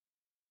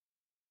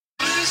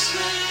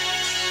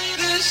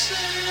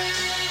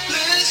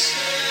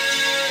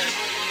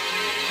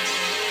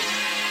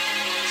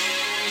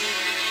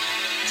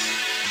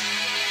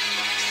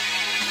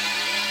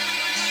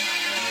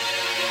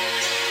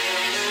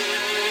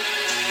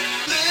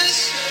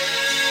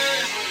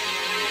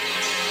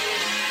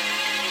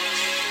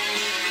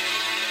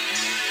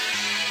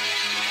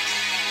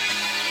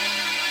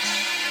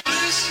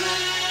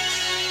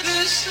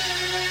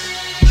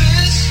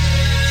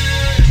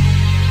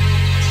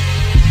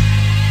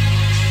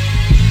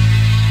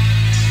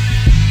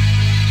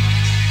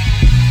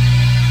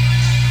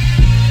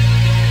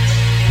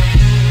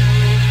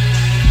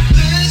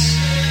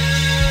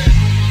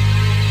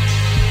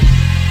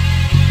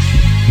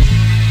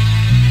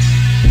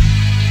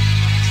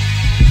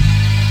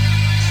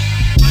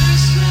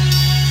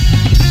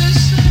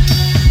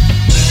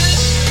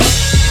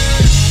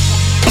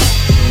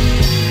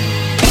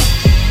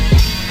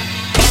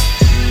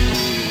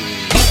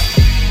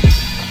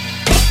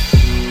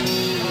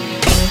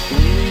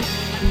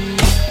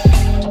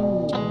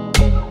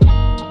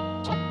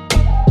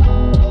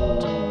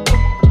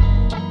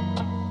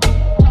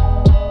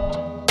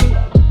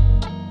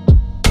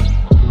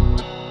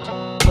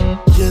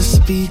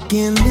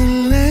speaking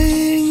the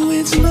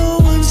language no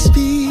one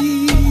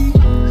speaks,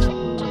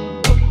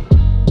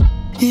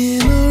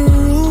 in a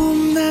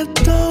room that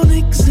don't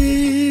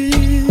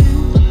exist.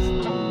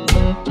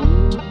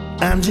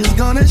 I'm just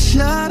gonna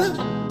shut up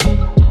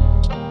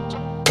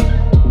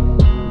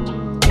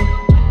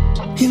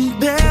and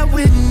bear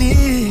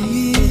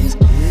witness.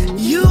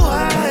 You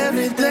are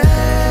everything.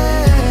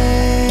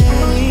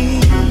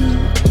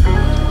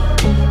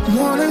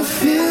 Wanna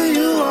feel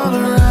you all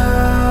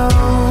around.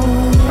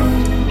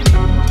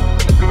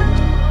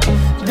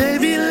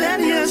 Baby, let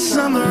your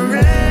summer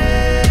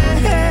rain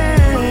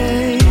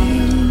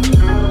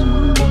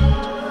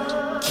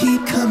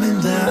keep coming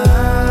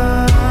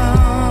down.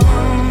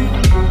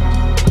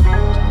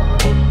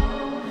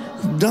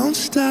 Don't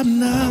stop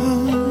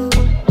now.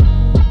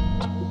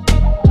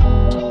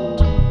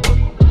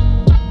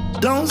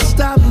 Don't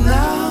stop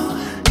now,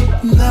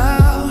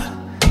 now,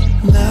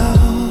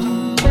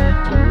 now.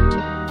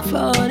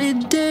 40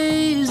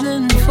 days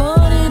and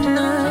 40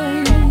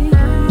 nights,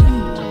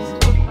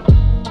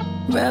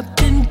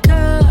 wrapped in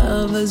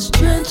covers,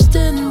 drenched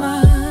in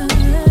wine,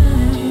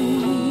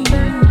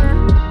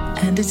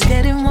 and it's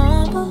getting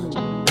warmer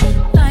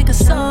like a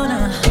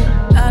sauna.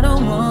 I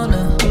don't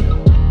wanna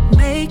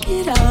make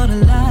it out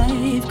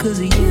alive 'cause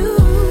of you.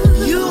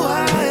 You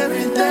are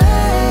everything.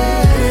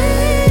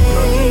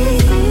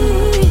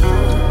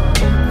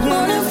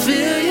 Wanna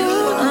feel you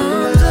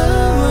on the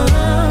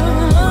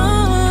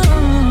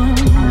run.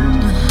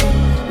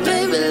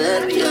 Baby,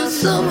 let your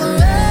summer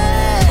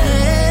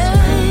rain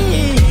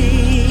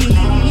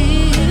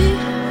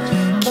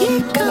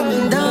keep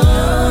coming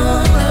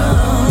down.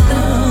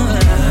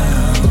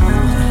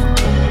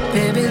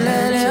 Baby,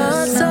 let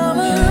your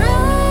summer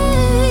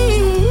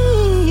rain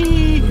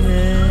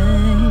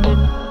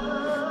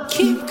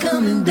keep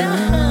coming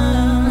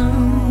down.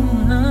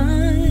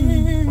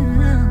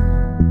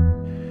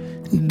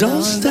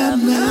 Don't stop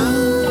now.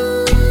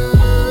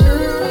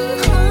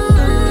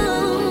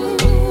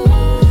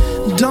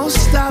 Don't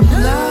stop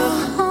now.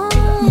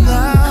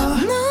 Now,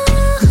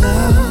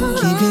 now.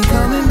 Keep it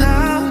coming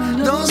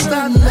down. Don't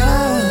stop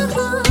now.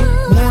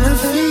 Wanna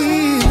feel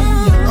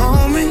you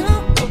on me.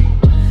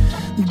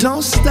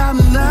 Don't stop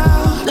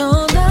now.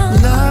 Don't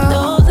stop, Now,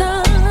 don't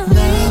stop.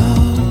 now.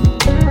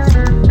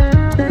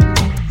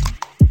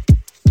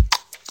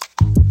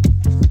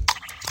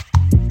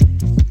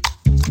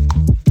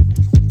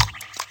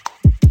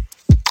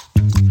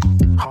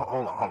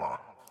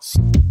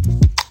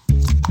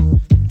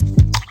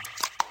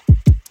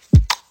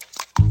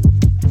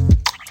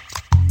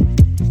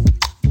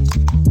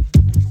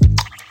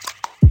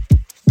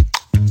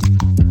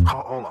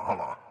 Hold on. Hold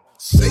on.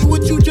 Say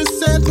what you just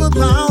said, but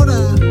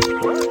louder.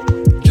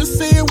 Just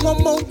say it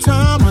one more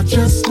time. I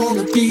just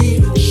wanna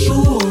be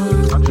sure.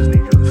 I just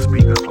need you to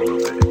speak up a little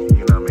bit.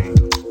 You know what I mean?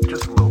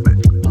 Just a little bit.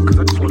 'Cause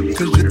I just want to be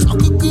 'Cause clear. you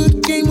talk a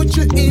good game with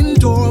your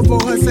indoor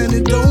voice, and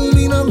it don't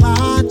mean a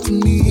lot to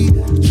me.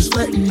 Just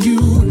letting you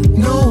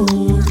know.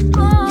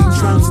 Ain't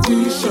trying to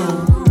steal your show.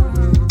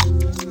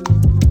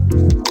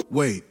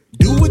 Wait,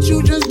 do what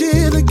you just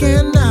did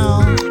again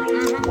now.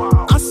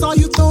 Wow. I saw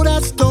you throw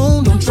that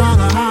stone. Don't try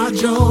to hide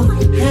your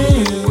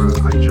hand.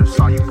 Bruh, I just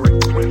saw you break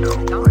the window.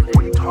 Like,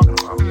 what are you talking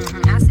about?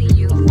 I see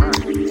you.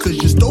 Right. 'Cause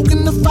you're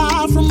stoking the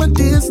fire from a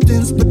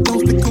distance, but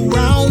don't stick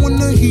around when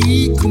the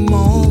heat come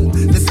on.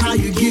 That's how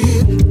you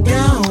get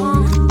down.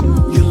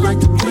 You like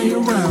to play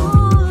around,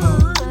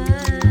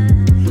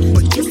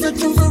 but you said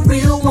you're the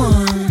real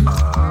one.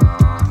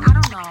 I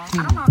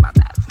don't know about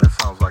that. That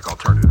sounds like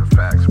alternative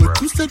facts, But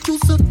bruh. you said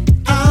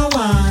how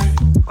I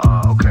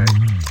Okay.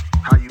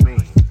 How you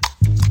mean?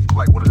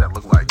 Like, what does that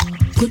look like?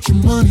 put your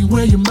money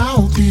where your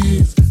mouth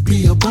is.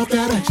 Be about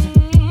that action.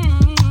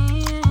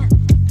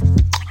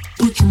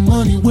 Put your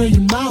money where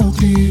your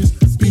mouth is.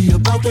 Be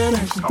about that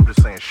action. I'm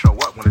just saying show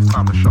up when it's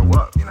time to show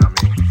up, you know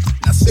what I mean?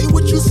 Now say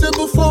what you said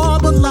before,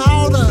 but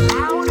louder.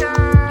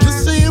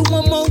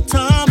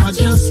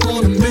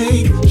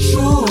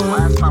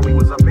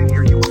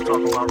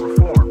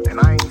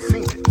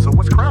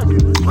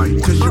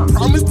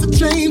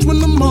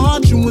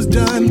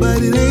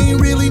 but it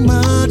ain't really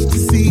much to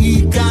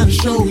see. Gotta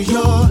show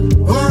your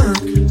work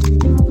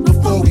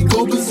before we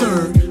go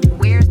berserk.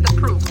 Where's the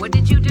proof? What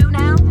did you do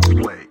now?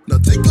 Wait. Now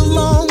take a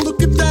long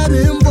look at that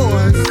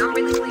invoice. I'm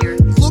really clear.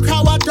 Look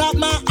how I dot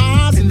my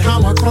I's and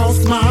how I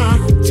cross my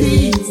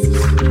T's.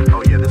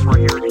 Oh yeah, this right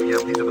here.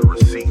 Yeah, these are the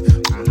receipts.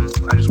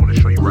 I just want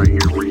to show you right here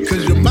where you.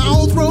 Cause your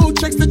mouth road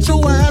checks that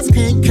your ass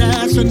can't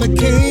cash, and I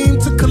came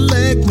to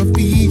collect my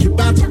fee. You're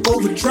about to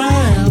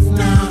overdraft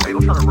now. Hey,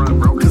 don't try to run,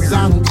 bro. Cause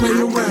I don't play I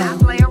do not around.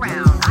 play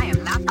around. I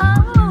am not.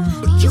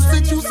 But you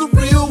said you's a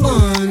real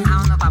one. I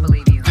don't know if I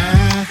believe you.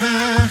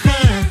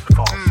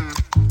 False.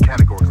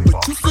 Categorically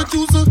false. You said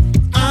you's a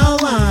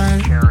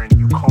ally. Karen,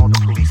 you called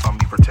the police on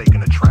me for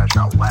taking the trash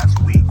out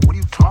last week. What are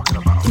you talking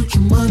about? Put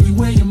your money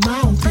where your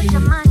mouth is. Put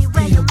your money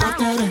where Be your about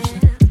that mouth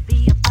action. is.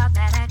 Be about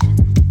that action.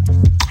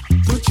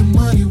 Put your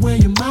money where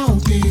your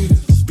mouth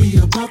is. Be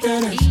about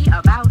that action. Be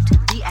about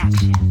the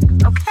action.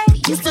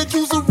 Okay. You said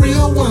you's a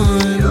real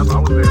one. Yep, I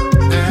was there.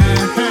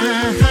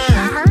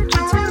 I heard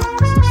you too.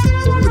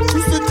 But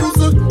you said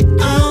you's a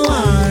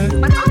ally.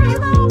 But are you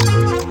though?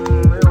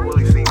 It don't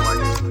really seem like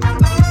it.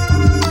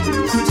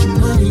 Put your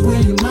money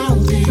where your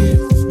mouth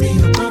is. Be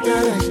about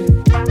that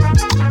action.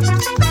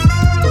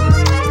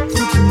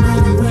 Put your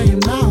money where your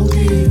mouth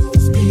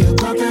is. Be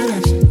about that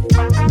action.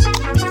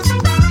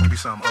 Give me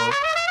some of.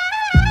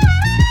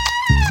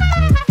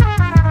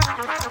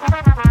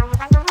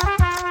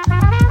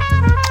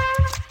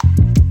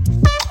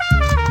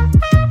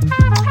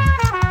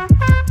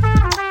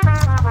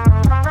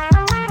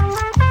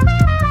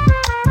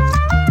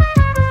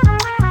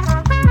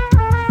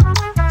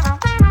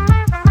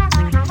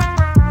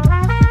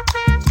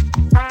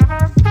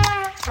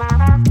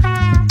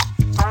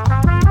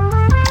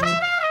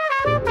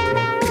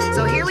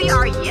 So here we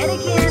are yet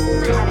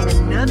again having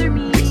another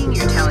meeting.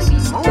 You're telling me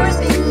more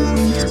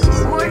things,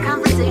 more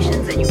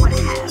conversations than you want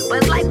to have.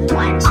 But like,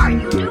 what are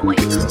you doing?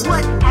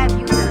 What have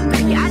you done?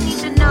 Baby, I need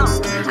to know.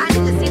 I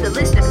need to see the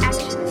list of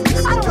actions.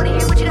 I don't want to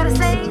hear what you gotta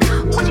say.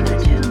 What you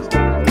gonna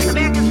do?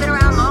 America's been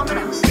around long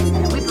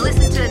enough. We've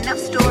listened to enough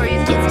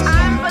stories. It's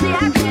time for the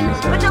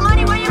action. Put your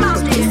money where your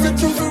mouth You is. said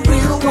you's a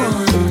real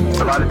one.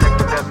 The lie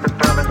detector test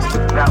determined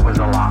that was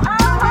a lie.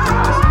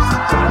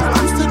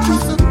 You said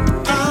you's an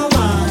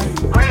ally.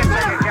 Wait a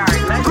second, Gary.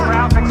 Let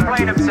Ralph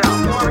explain himself.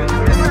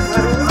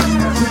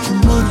 Put your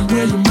money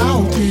where your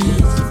mouth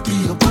is.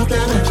 Be about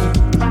that action.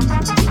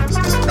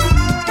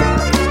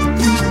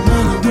 Put your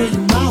money where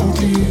your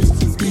mouth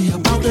is. Be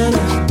about that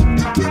action.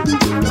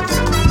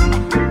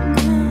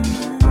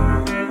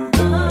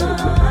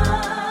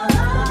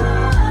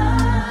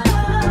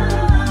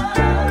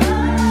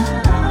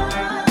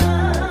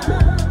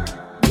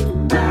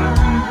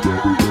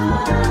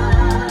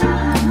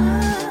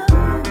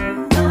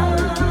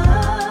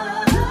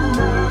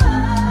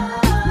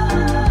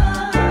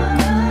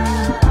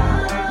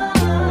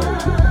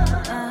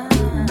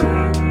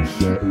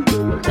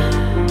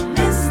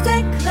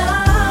 Mystic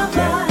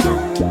lover,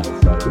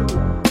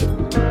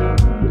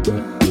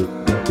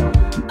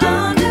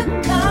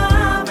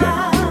 undercover.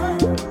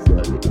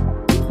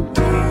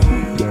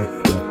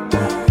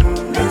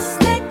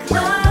 Mystic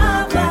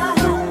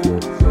lover,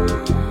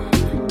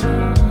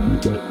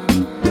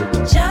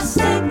 just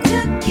stick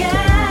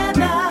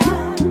together.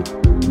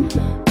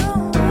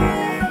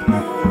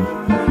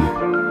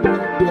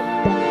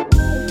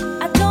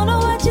 I don't know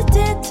what you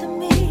did to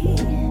me,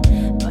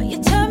 but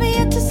you turned me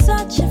into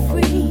such a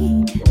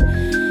freak.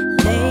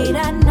 Late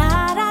at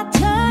night, I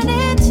turn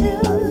into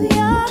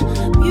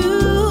your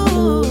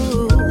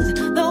muse.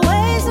 The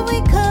ways that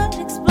we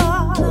couldn't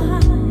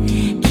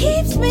explore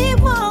keeps me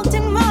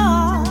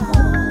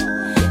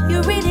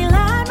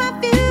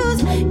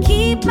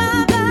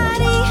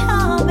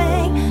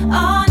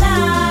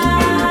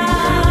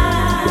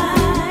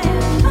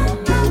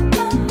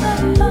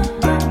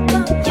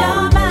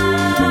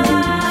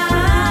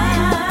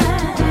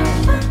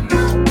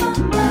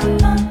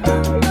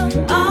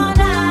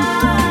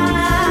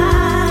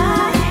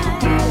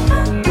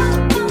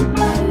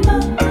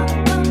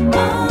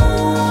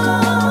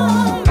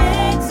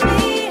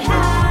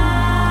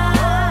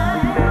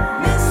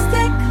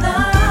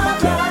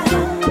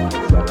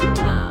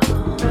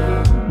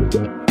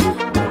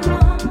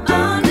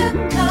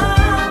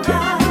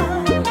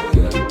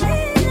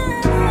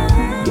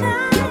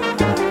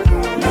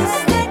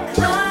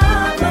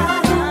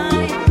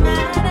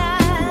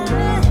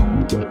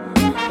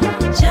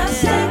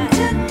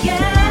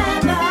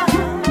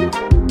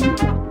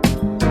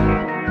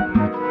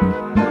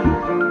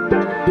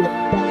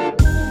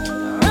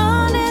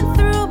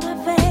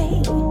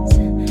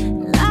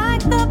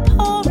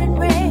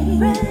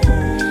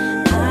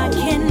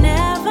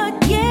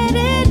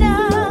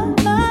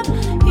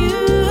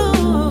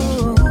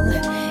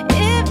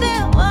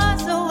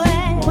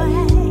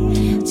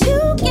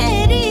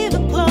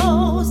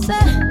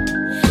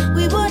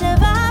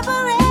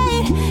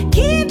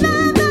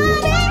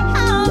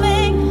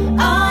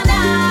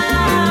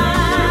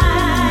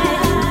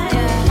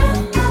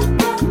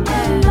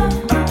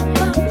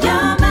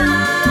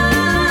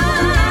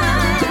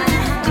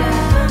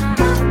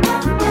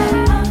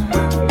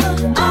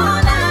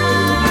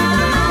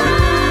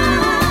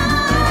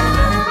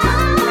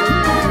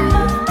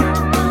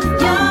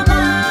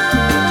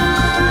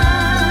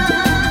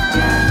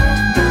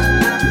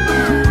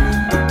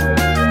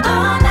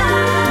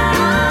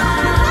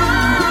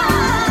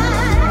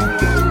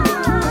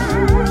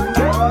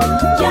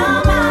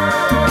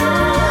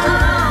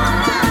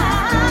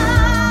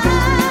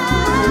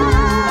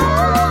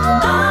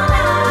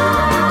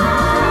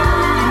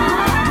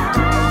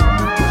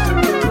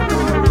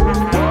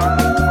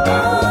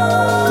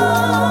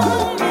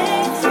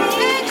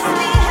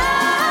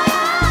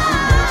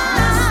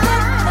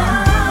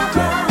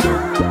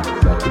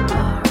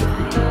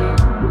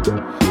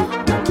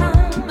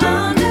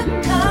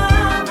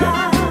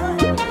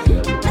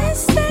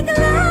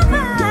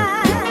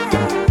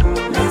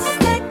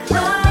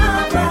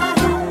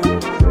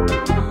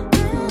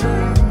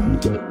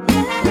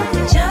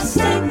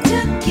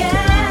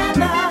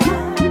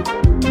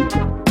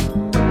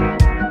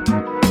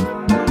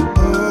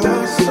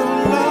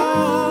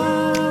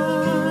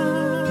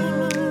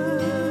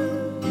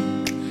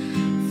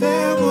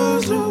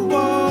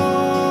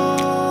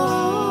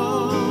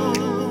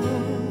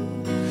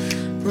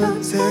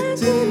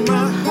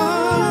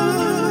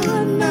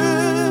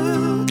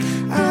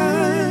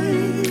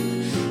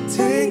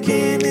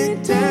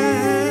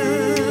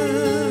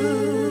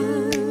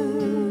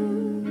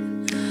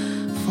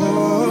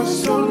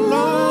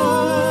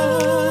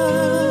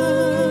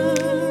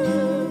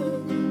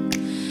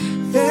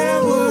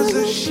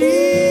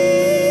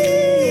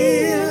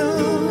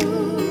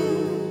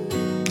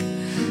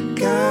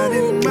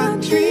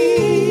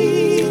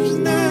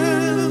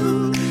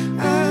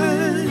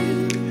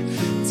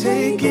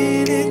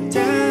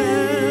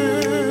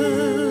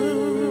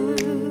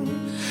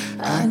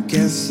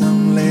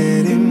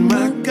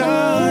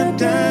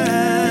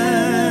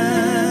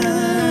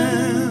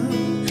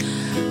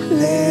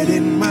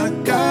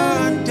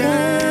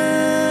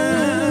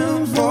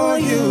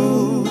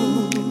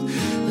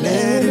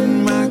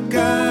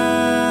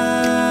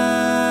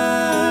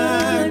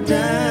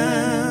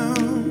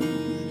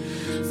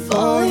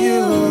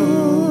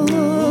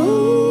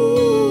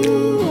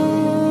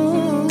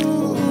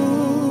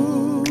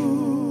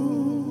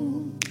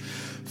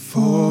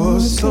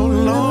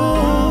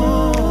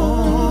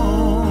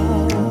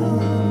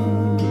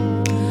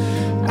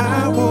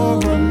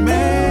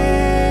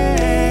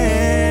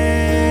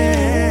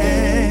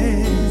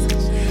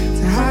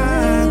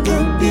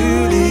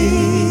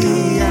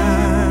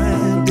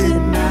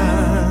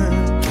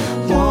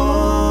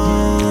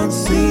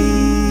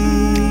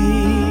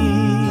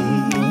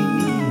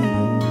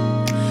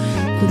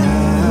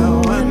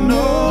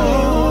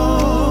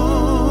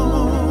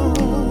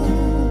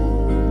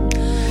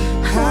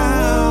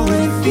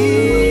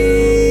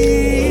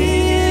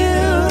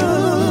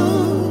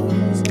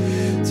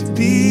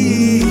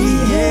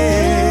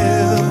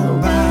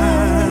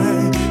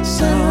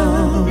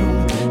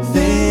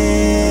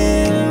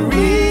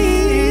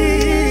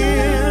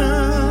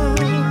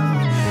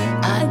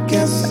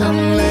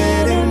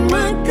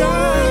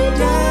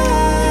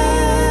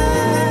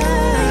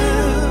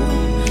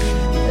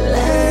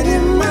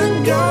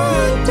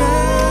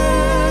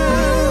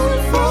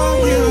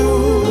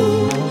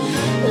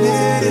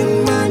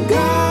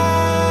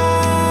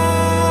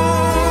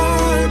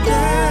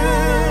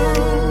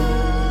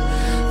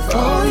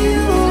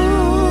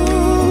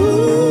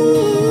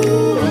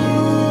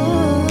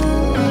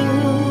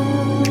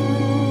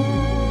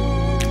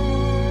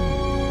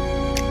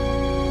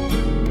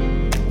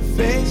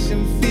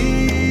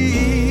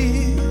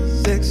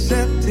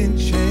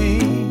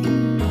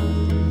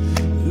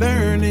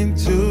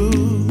learning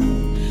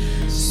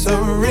to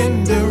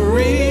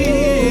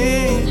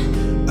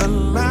surrendering,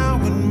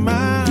 allowing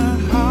my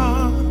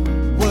heart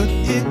what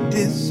it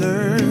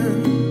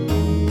deserves,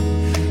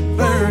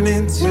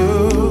 learning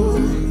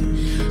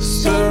to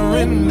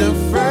surrender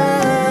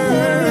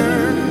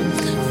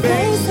first,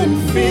 facing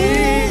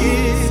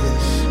fears,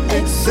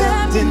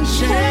 accepting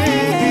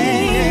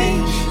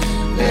change,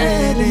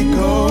 let it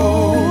go,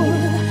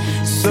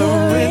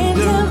 surrendering,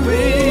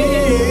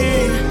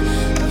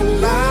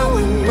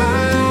 allowing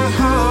my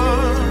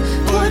heart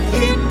what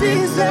it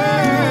deserves,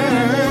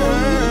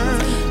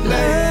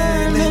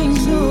 learning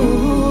to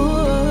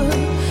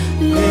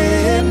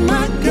let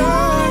my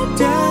guard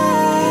down,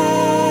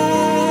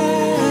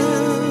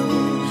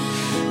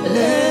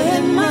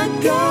 let my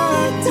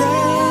guard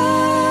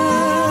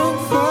down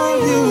for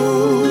you,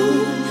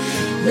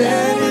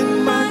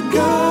 letting my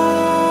guard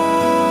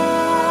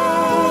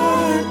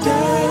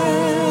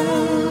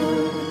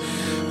down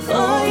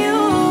for you.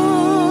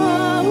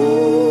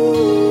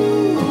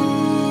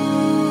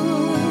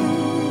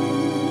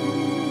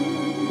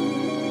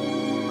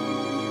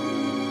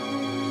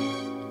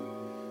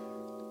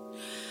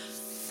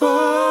 For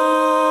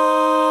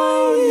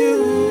you.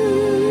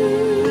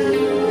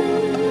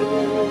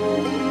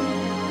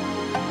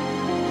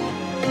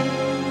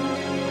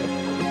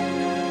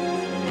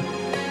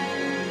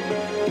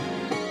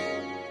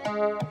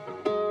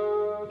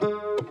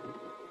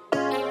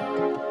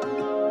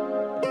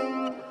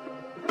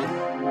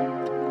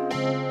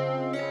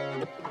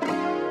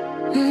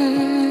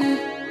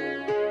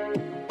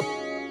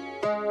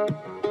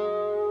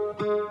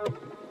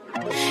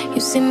 You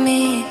see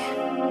me,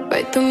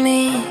 right through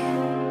me.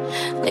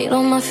 Laid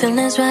all my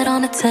feelings right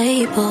on the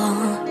table.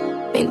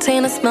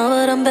 Maintain a smile,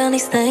 but I'm barely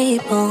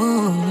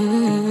stable.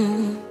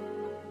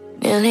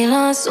 Nearly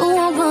lost who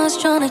I was,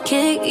 trying to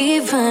get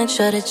even.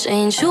 Try to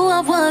change who I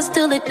was,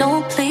 till it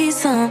don't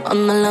please them.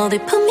 On the low, they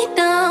put me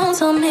down,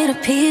 tore me to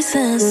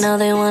pieces. Now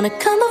they wanna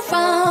come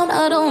around,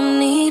 I don't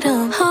need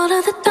them. All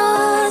of the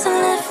doors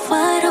I left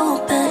wide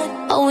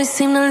open. Always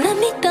seem to let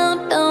me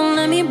down, don't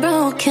let me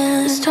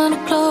broken. It's time to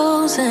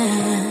close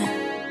it,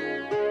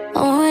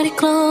 already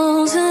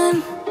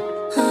closing.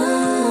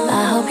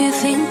 I hope you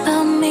think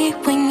about me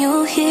when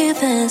you hear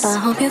this. I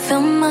hope you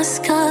feel my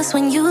scars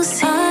when you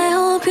see. I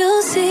hope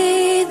you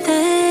see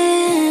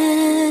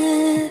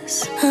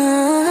this.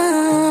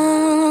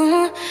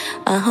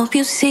 I hope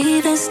you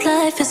see this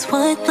life is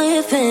worth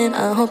living.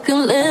 I hope you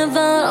live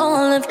out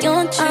all of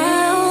your dreams.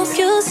 I hope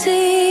you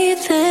see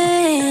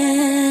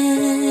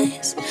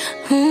this.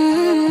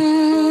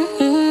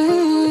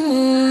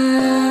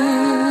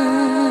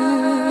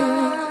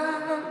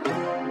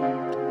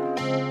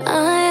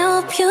 I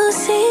hope you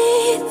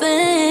see this.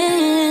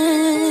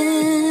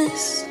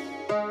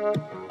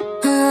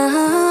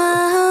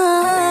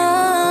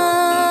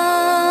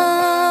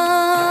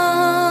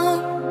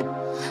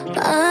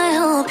 I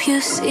hope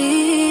you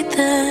see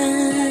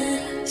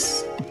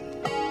this.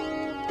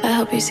 I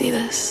hope you see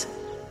this.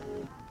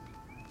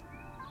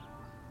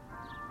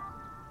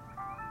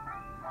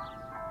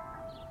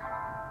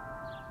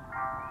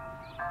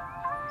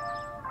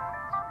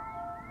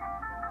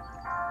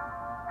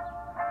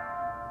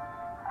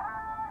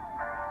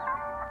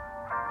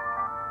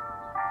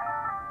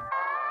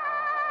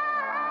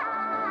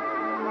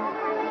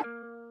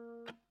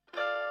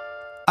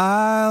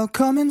 I'll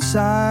come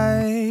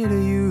inside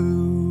of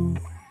you.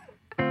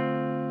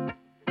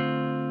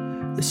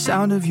 The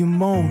sound of you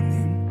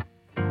moaning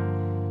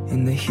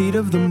in the heat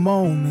of the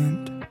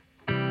moment.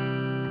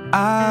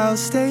 I'll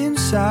stay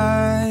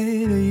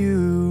inside of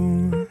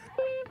you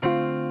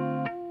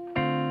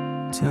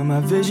till my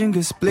vision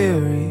gets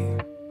blurry.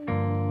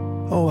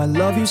 Oh, I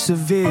love you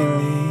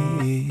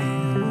severely.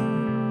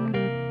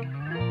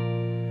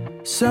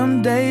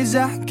 Some days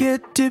I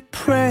get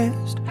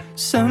depressed,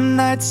 some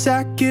nights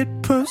I get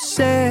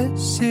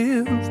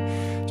possessive.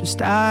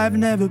 Just I've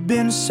never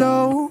been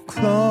so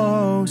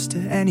close to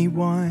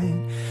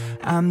anyone.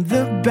 I'm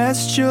the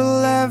best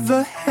you'll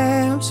ever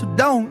have, so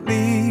don't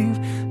leave,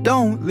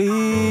 don't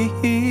leave.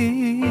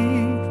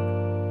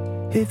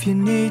 If you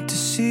need to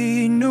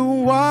see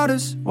new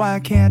waters, why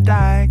can't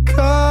I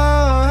come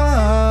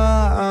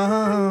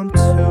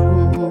too?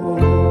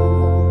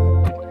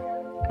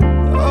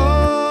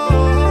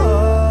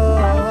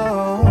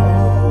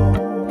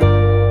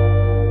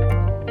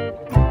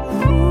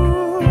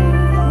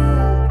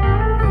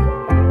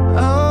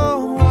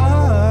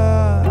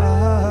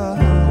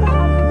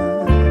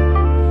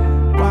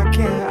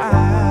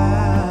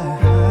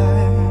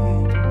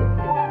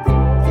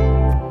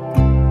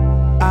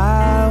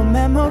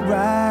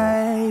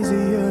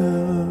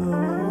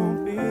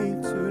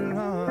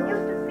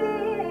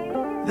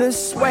 The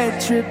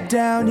sweat drip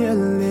down your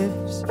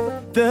lips,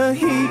 the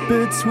heat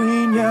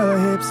between your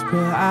hips,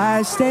 but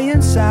I stay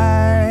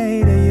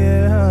inside of you.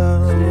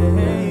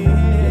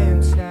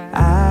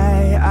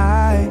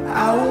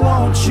 I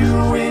want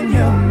you in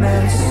your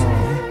mess.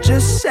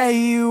 Just say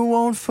you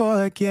won't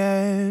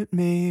forget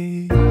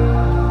me.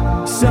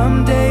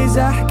 Some days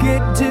I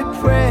get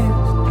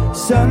depressed,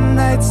 Some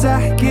nights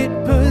I get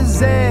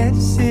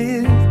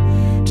possessive.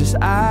 Just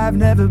I've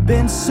never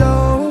been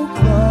so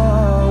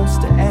close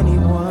to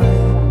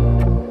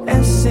anyone.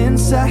 And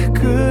since I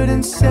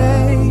couldn't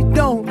say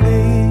don't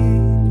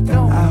leave,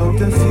 I hope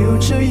the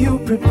future you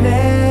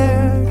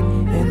prepared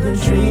and the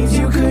dreams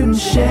you couldn't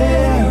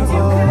share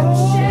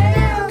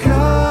all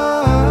come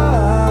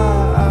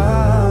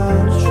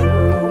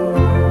true.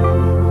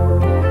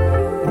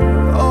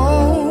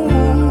 Oh,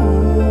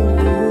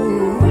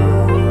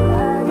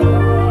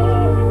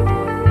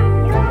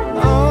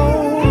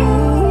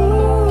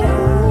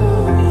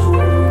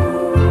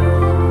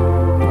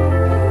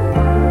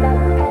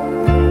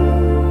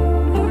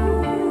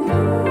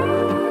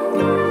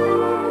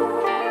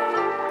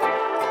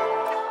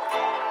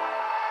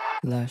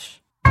 Lush.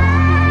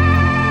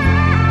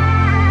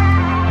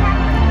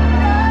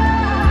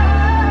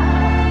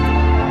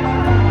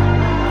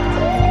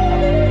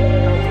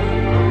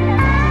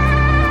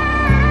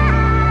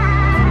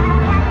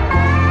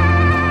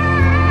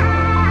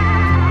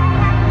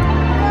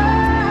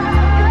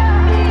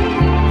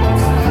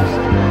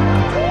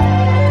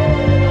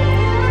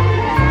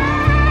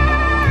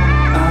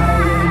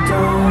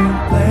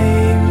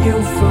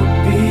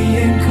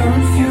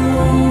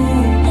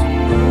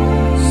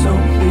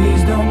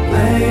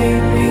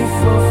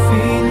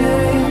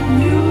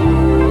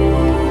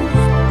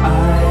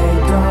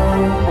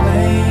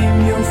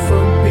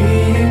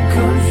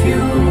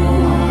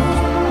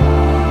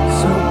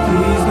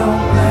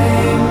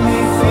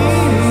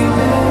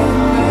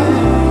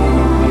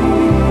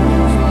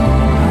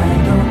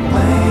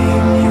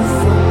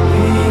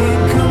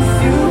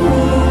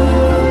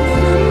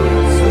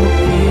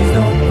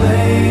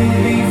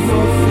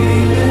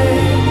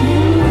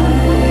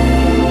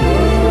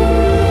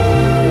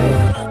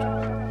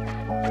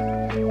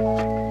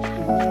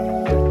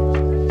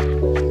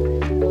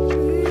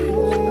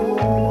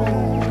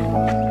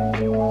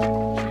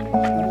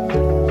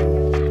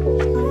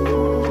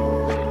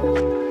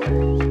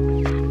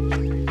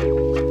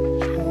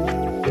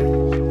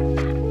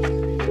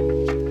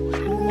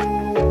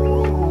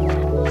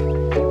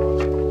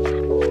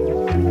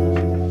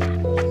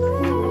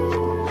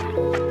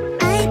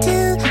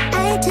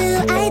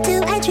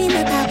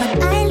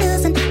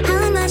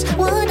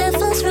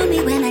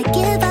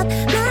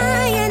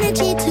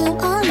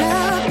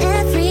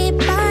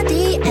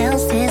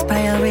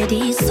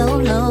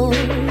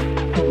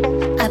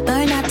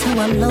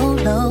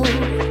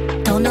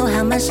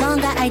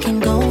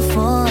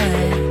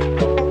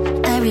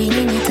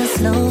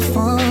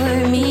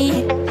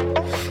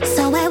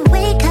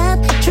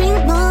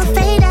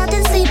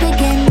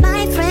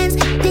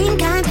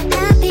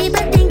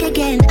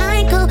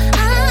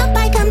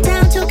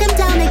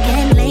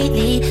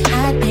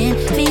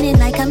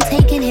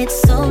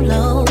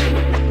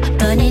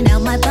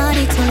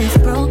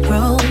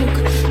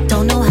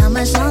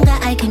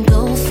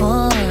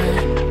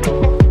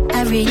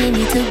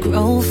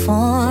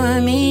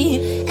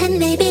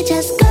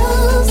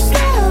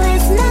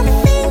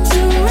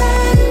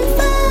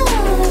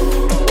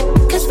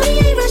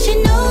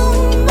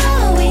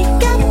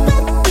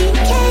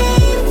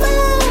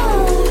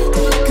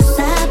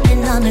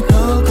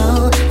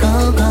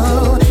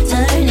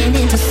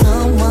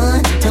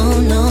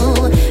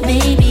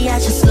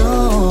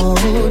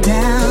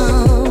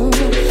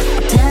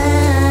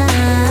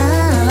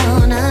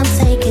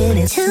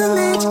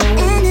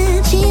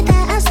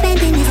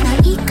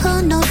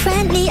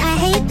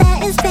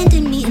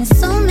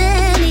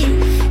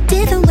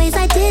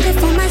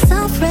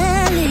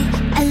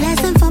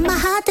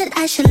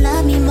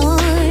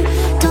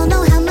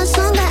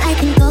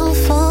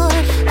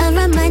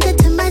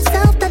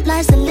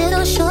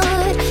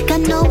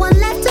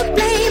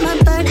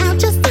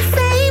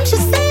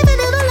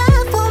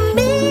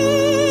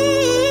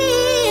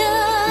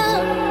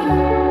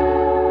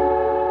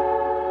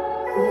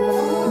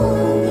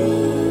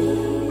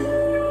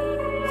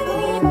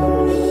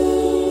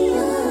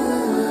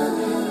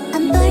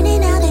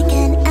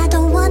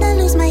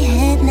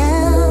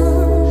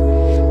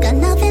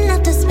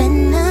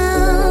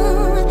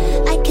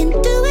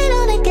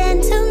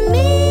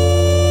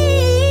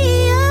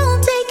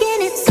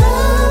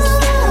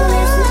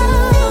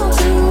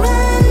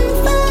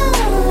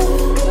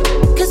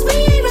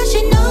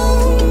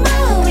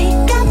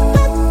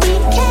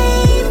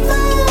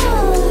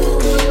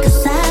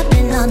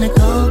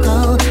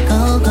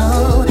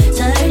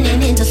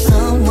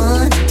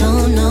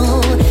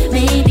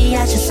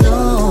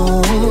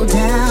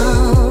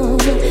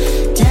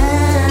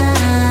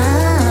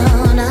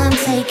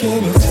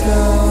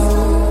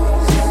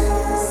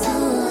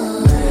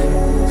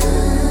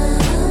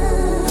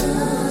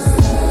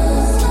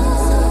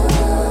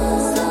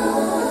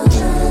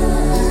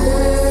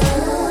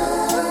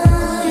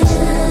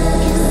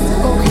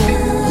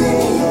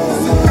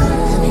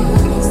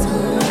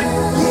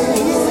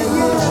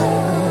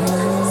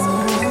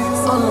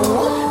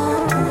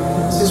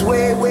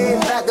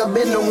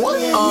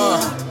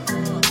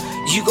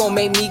 You gon'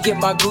 make me get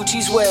my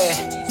Gucci's wet.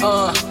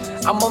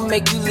 I'ma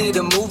make you leave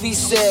the movie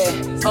set.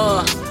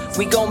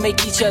 We gon'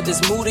 make each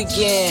other's mood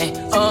again.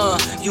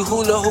 You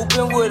hula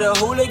hooping with a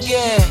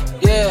hooligan.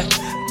 Yeah,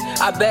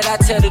 I bet I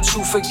tell the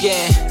truth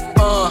again.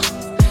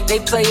 They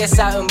play us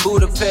out in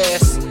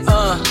Budapest.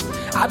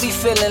 I be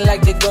feeling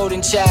like the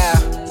golden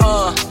child.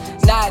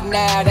 Not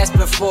now, that's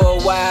been for a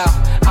while.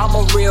 I'm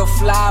a real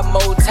fly,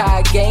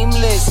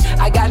 multi-gameless.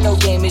 I got no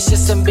game, it's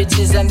just some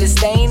bitches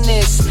understand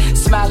this.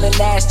 Smiling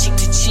ass cheek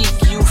to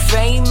cheek, you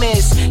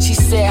famous. She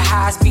said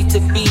high speed to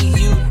beat,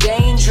 you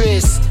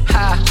dangerous.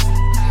 Ha,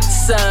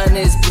 sun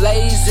is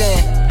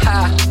blazing.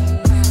 Ha,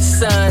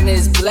 sun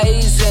is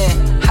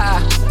blazing.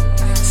 Ha,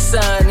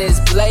 sun is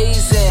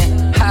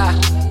blazing. Ha,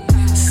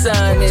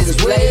 sun is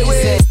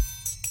blazing.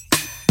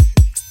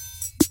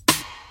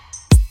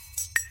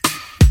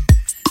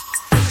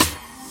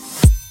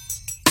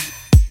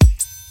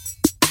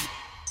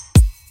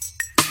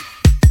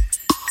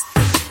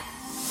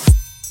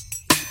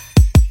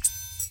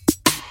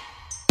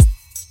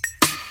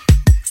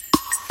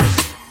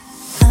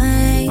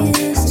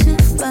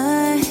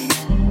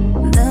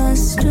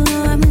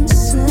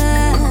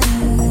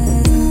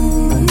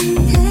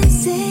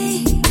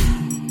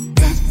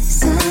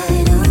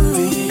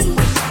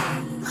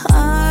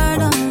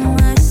 Hard on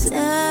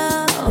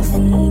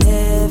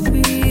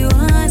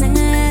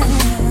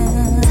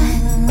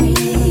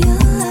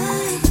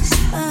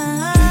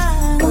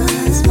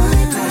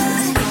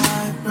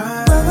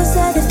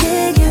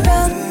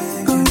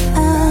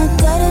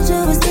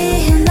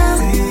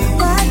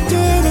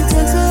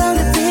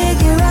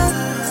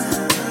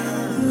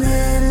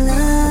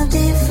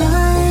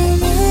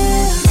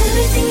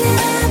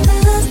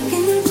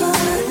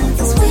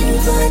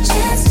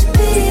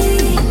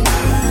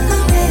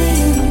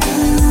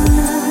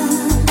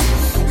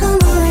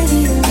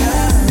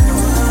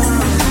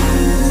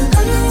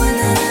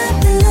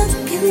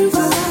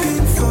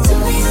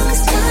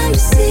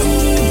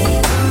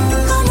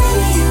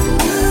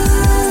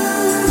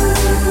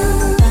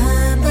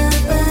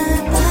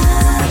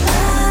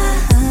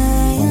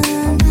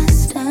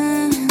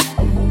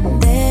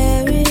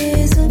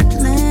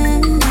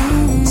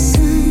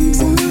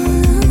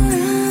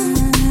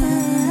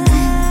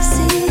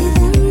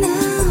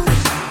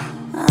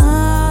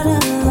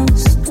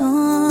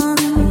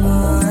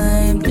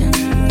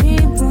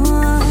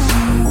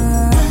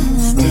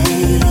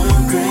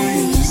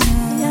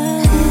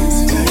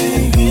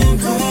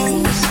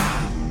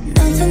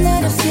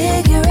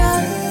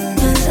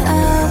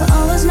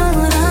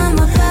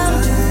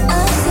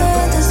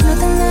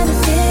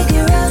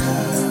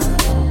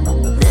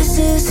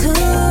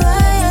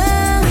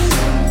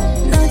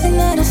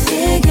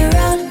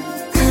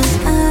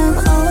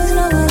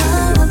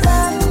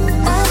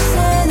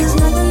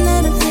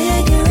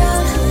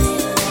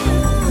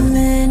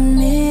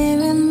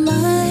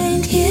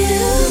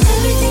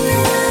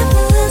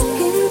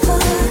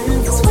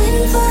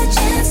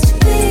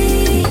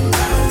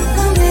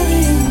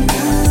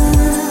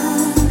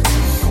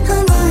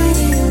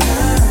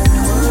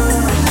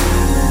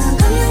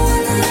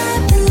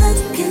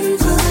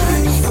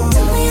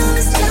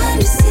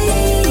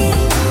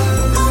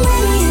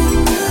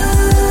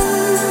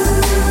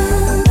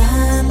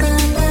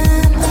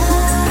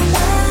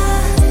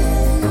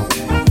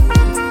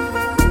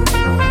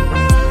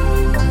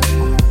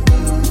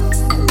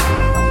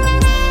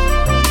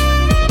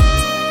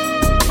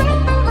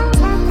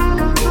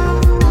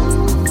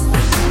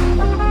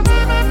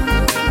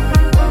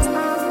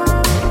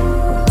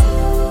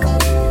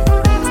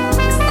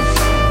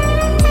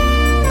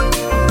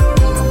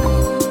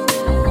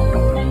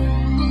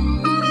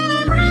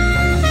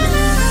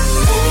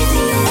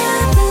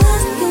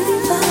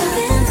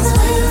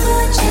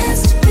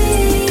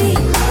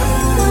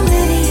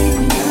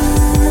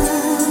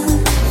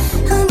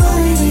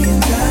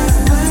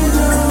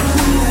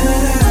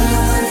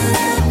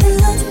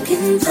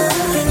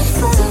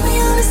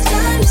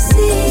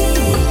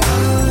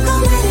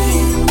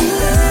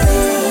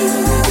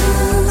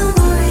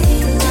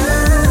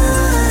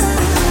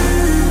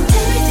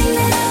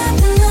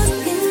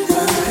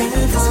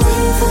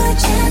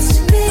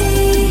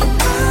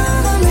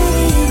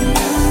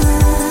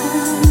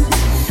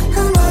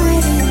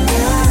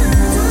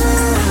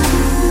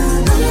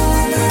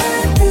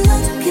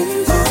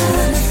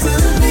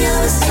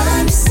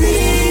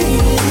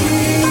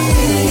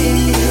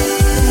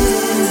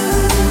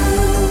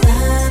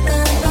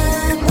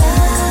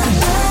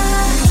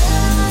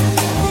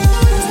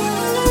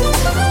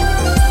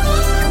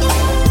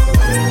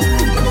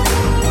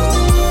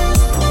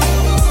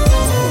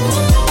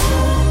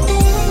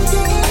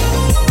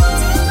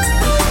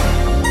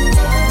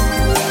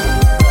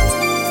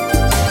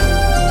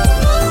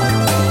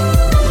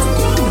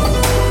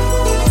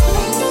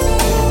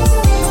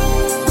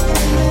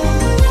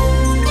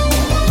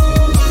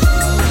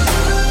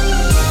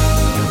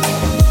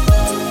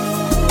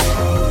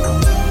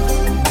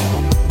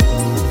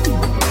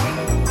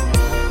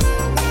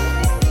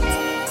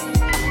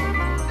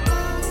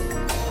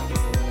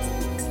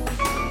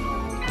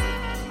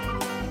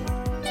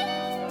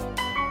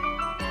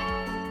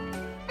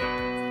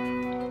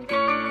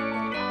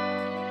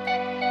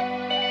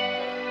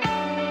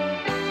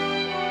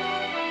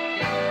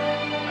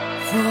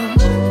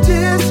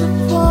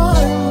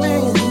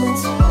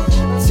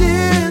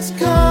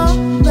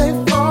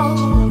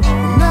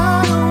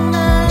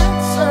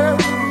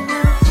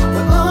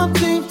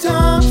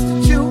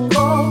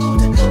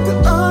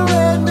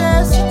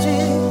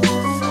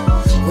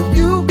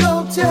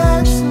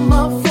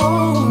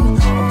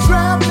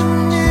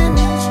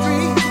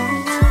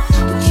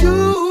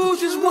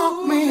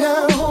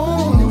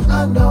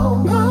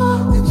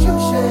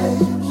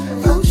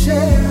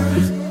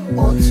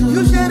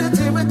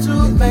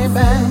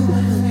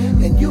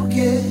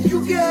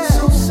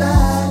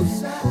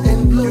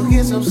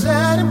so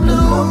sad and blue.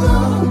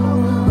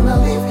 When I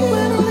leave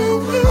here,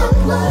 I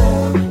play.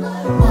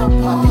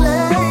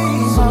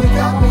 So you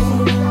got me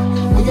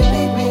when you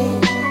need me.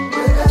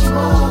 With that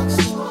sparks,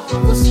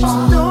 the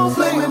sparks. Don't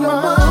play with my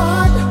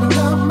mind. When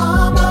I'm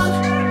my mind,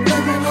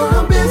 baby, when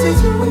I'm busy.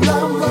 When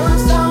I'm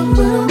burst out,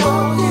 when I'm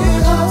all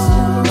here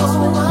hustling, lost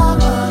with my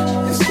mind.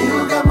 You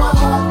still got my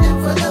heart and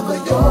forever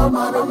you're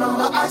mine.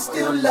 Remember, I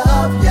still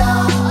love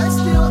ya. I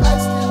still.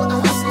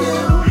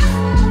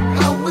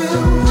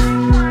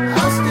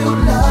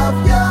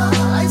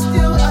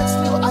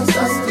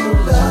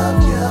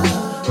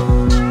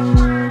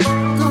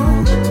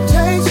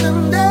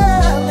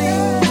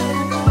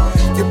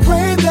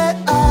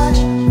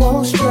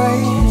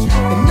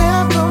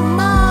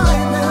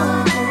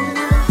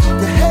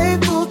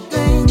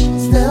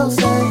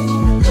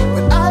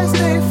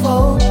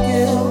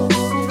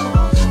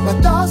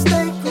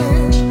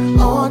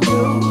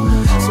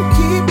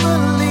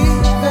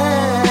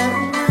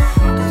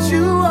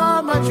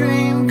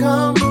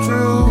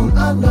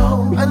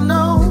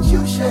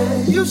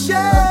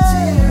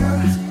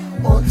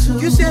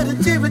 You shed a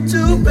tear or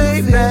two,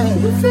 baby.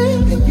 And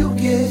you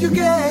get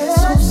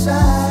so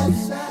sad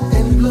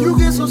and blue. You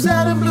get so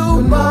sad and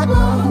blue, but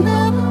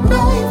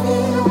baby,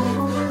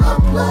 I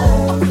play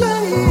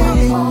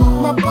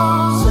my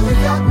part. So you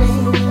got me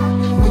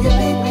when you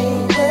need me.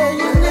 Yeah,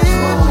 you need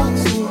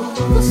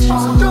me. So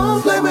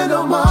don't blame it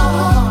on my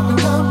heart.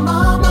 When I'm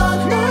my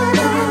mind,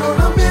 baby, when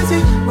I'm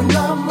busy, when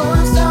I'm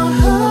burst out,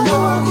 I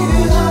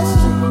get lost.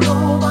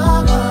 Oh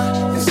my God,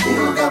 you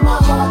still got my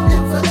heart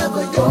and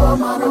forever you're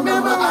mine.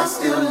 Remember, I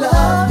still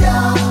love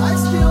ya. I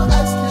still,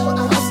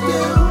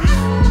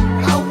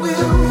 I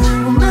will.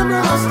 Remember,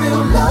 I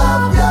still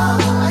love ya.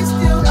 I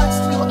still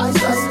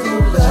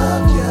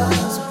love ya.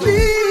 So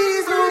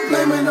please don't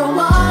blame it on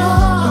my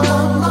heart.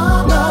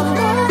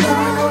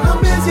 When I'm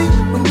busy,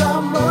 when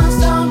I'm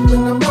burst out,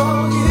 when I'm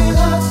all here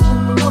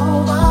hustling,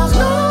 oh my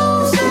God,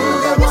 you still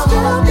got my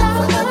heart and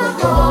forever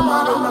you're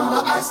mine.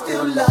 Remember, I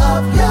still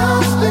love ya.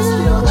 I still.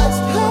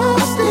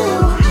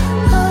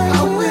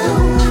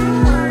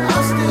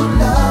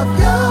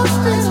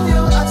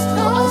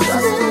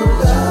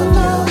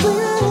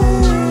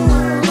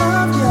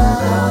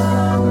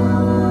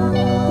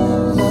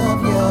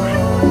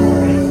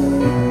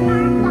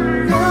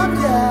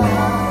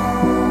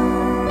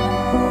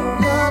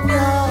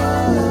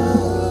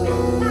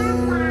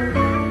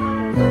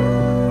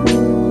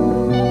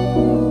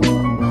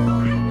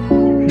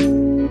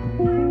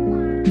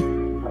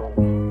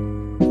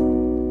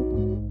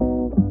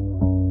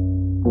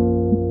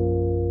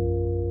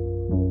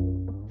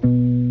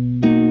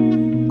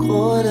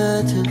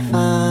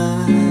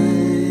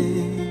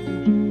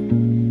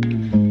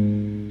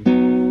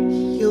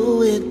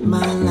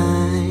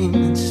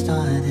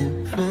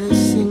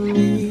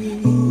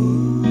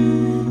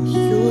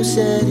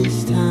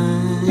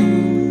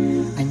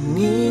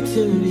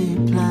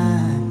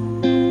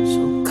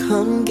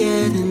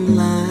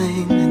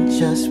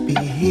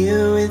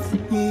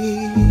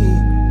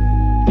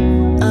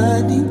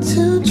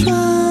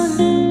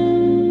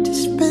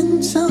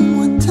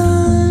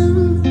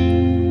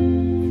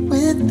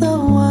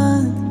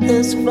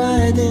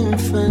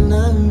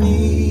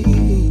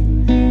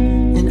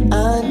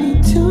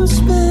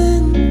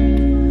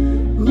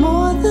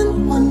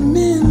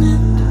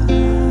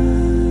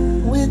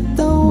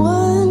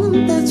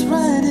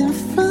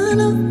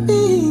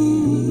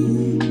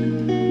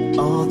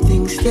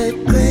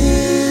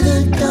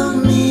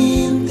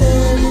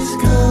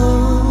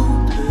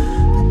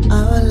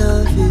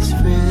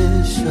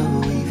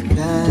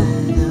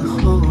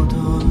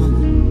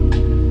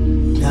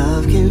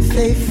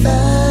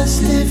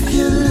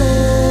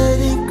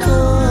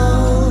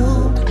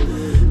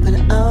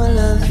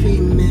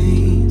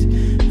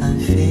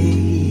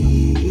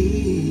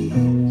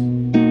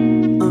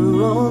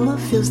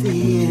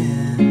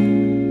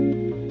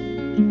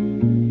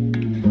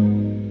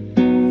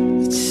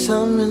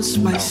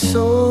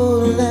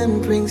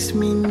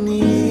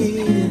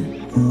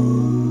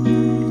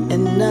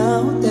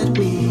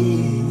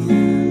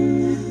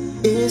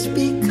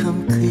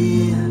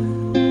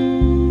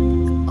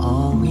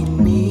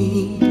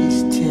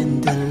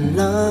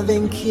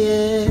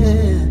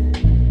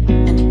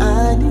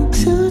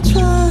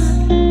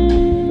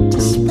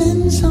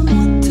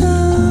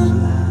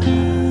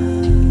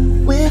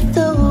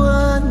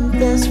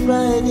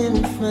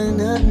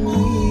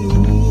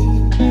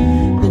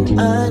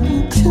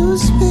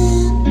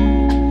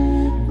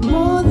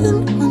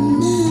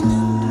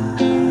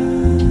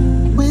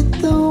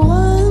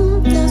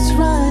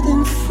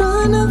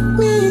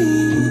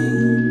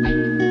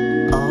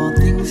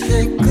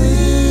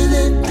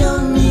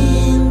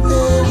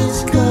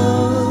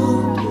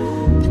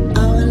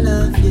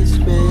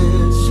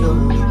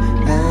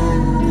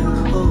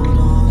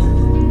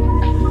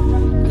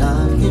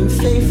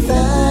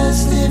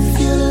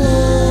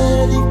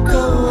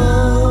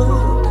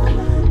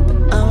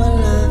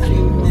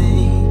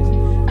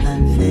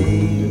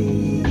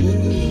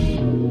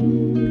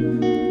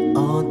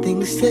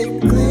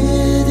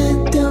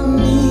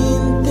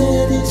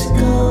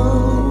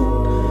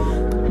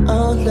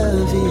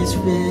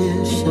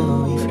 atmosphere,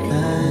 so we've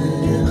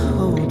gotta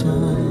hold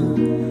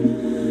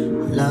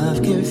on.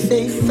 Love can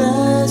fade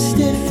fast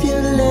if you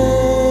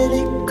let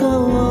it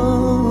go.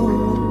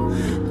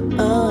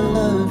 Our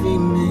love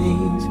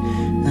remains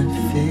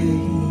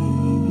unfazed.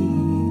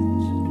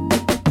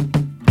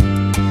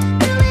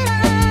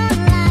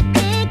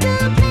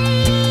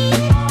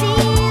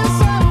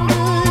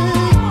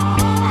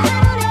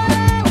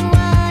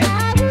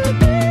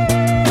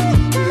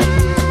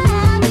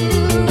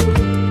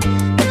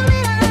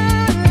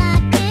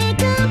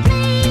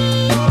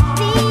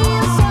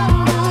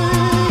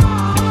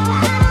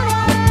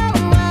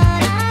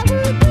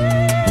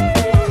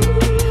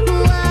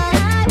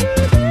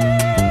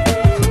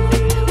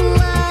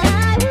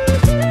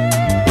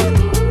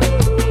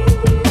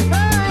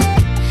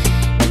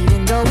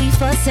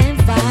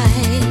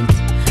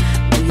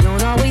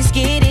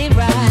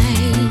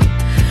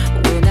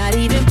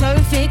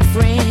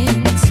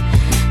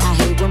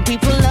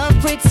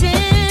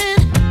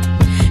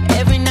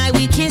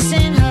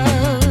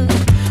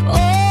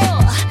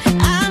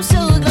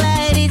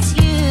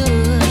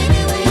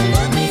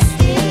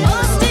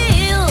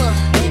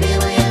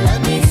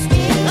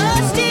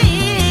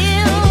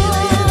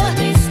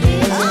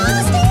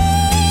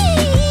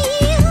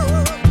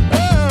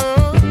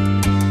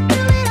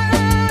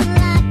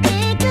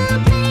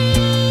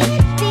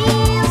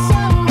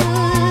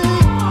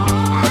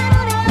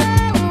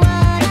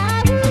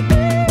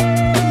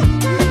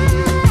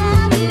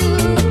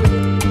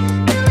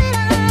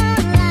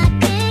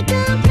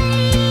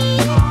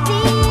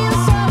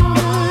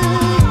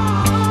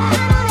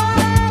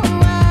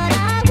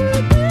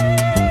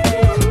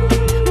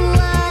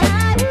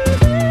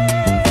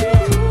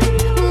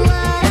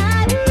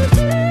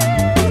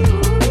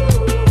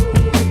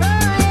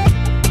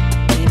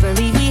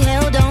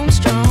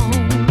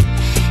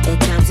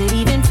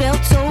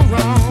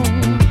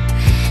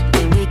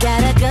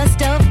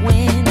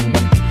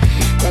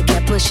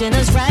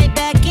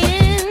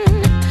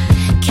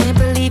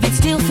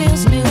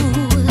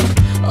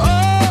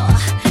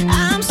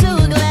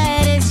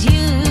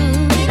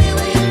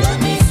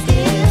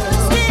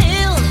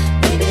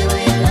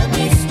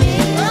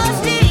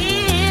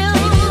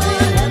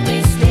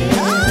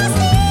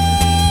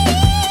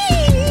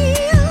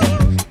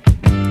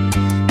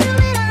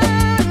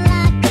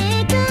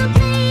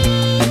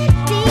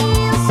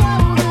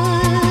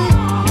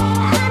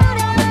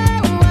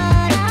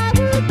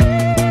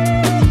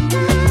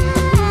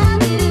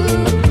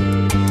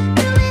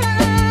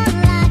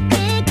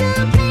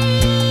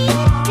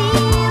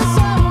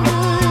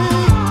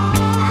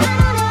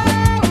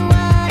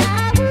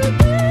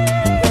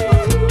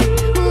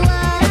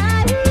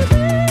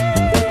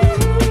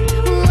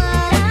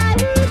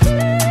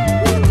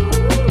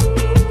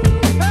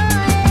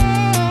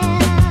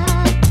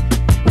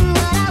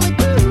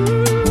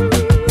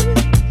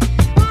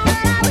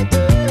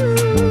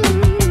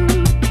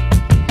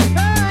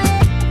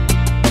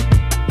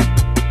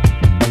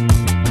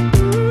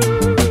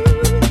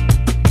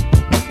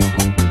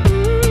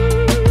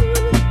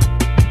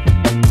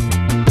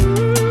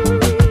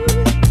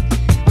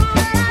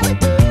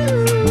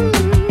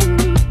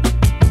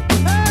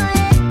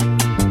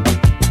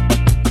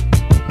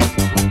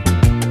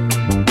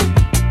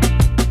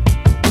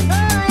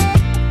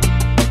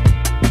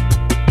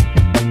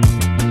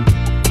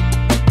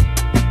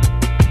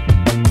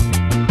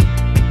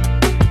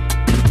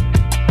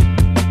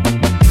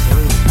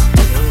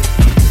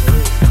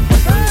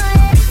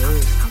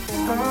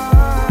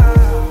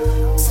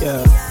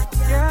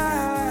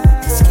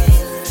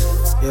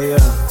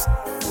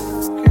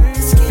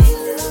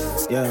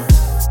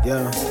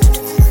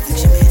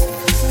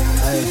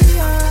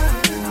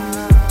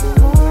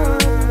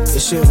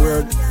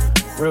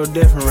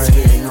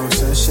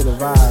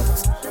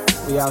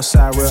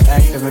 Outside real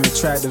active and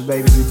attractive,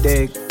 baby, you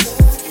dig?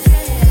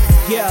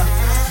 Yeah,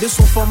 this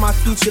one for my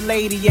future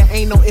lady. Yeah,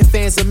 ain't no ifs,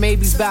 ands, or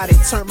maybes about it.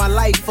 Turned my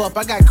life up,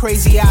 I got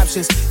crazy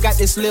options. Got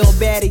this little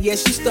baddie, yeah,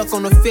 she stuck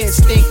on the fence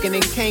thinking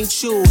and can't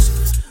choose.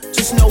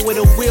 Just know with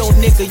a real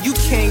nigga, you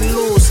can't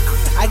lose.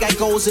 I got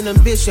goals and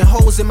ambition,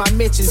 hoes in my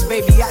mentions,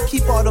 baby. I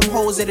keep all them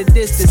hoes at a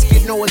distance.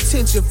 Get no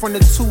attention from the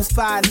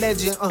 2-5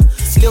 legend.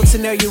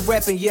 Lilton area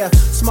reppin', yeah.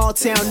 Small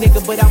town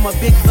nigga, but I'm a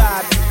big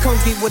vibe. Come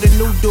get with a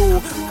new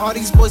dude. All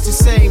these boys the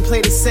same,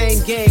 play the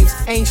same games.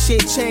 Ain't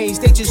shit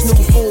changed, they just new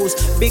fools.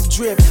 Big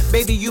drip,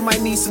 baby, you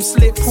might need some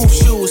slip-proof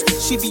shoes.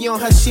 She be on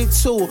her shit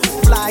too,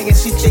 fly and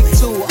she thick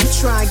too. I'm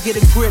trying to get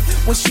a grip.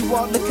 When she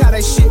walk, look how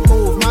that shit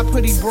move. My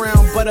pretty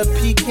brown butter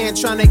pecan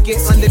trying to get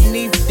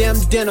underneath them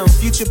denim.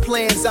 Future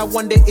plans, I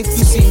wonder if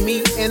you see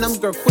me and them.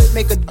 Girl, quit,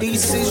 make a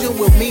decision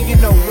with me, you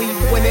know we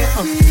win it.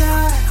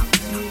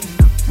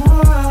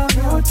 More of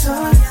your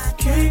time,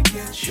 can't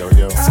get you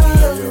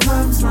out of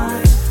my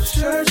mind.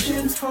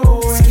 Searching for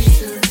ways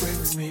to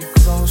bring me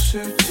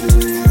closer to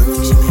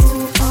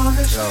you.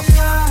 Honestly,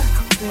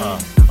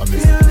 I've been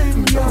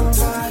feeling your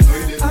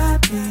vibe.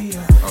 I'd be a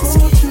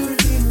fool to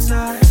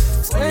deny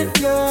when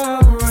you're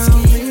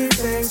around me,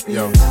 baby.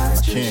 Yo, I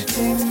can't.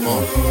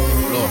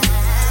 Look,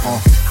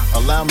 I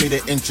Allow me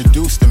to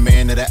introduce the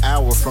man of the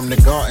hour. From the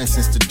garden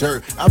since the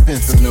dirt, I've been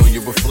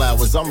familiar with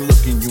flowers. I'm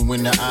looking you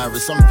in the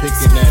iris, I'm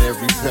picking at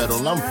every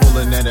petal, I'm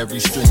pulling at every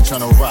string,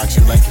 trying to rock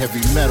you like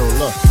heavy metal.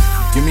 Look,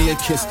 give me a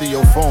kiss to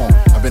your phone.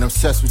 I've been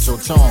obsessed with your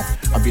tone.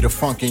 I be the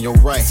funk in your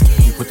right.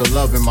 You put the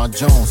love in my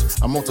Jones.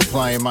 I'm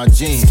multiplying my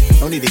genes.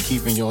 No need to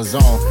keep in your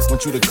zone.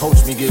 Want you to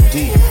coach me, get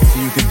deep, so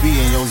you can be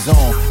in your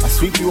zone. I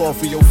sweep you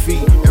off of your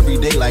feet every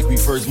day like we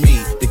first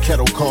meet. The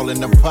kettle calling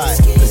the pot,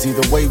 cause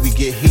either way we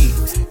get heat.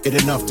 It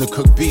enough to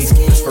cook beef.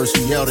 Cause first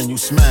you yelled and you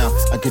smile.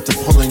 I get to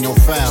pull in your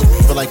foul.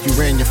 Feel like you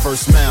ran your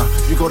first mile.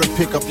 You go to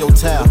pick up your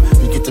towel.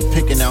 We get to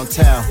picking out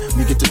towel.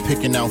 We get to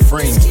picking out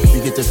frames. We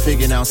get to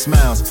figuring out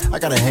smiles. I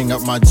gotta hang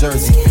up my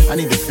jersey. I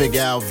need to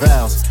figure out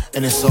vows.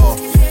 And it's all,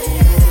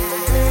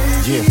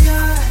 yeah.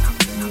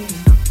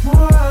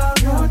 More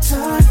of your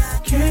time.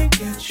 Can't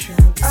get you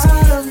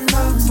out of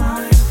my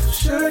mind.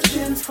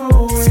 Searching for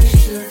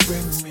ways to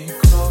bring me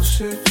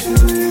closer to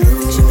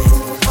you.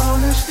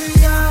 Honestly,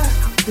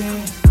 I've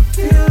been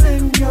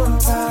feeling your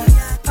vibe.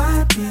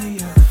 I'd be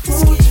a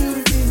fool to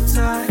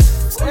deny.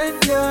 When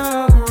you're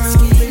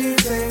around me,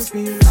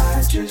 baby, I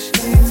just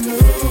can't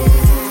lose.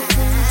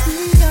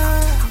 Baby, I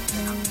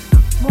need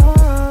more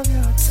of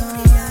your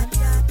time.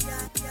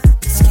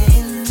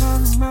 In my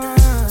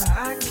mind,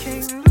 I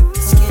can't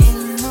lose in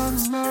my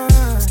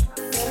mind.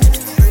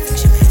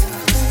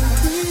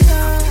 Baby, I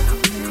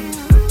need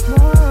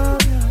more of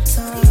your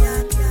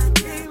time.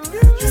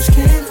 Just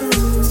can't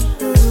lose.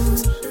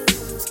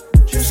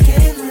 Just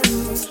can't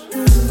lose.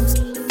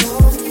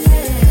 Oh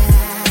yeah.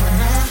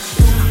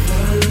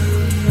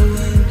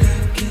 When I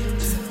get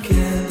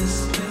together,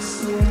 stress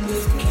so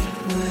wicked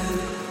well.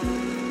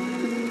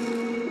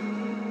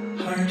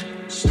 Heart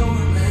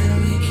storm and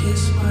we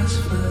kiss watch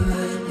for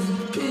lightning.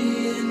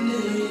 Being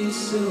there,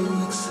 so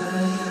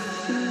excited.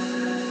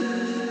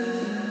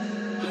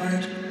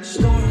 Heart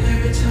storm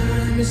every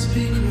time you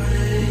speak my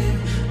name.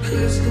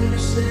 Cause gonna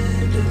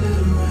send a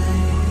little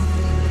rain.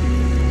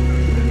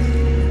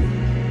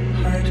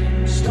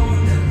 Storm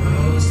that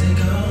rose, they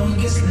gon'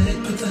 get slick,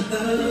 but the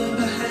love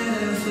I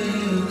have for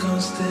you gon'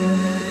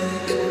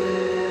 stick.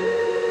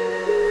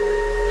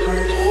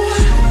 Heart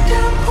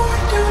downpour,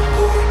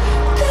 downpour,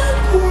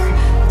 downpour,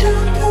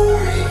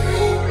 downpour.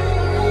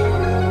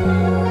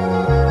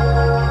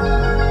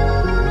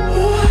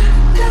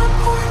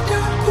 Downpour,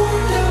 downpour,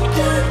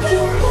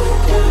 downpour,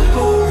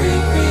 downpour.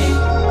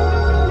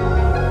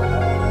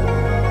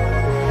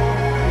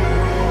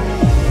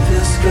 The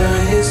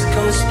sky is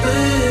gon'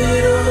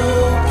 split open.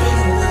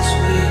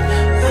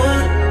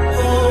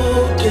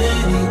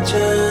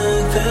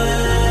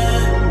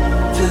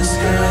 The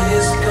sky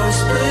is gon'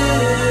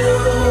 split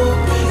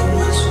open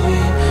once we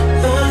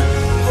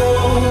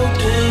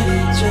unfold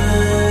each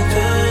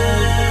other.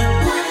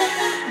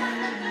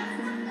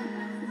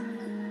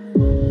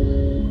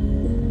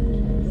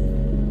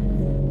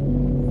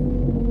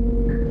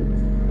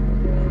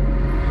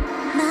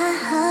 My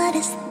heart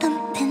is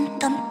thumping,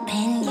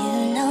 thumping. You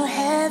know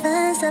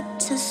heaven's up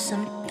to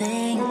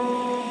something.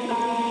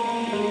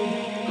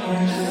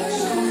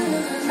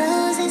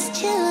 Roses,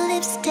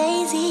 tulips,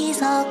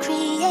 daisies, all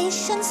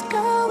creations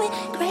going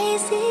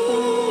crazy.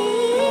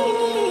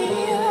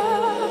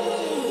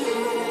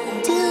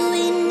 Do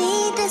we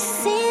need to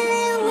see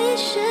that we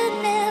should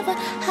never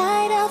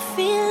hide our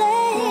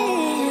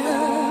feelings?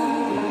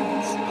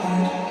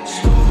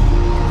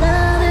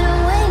 Love it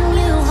when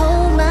you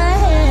hold my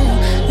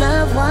hand.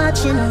 Love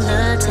watching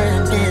the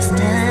tempest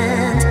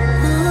dance.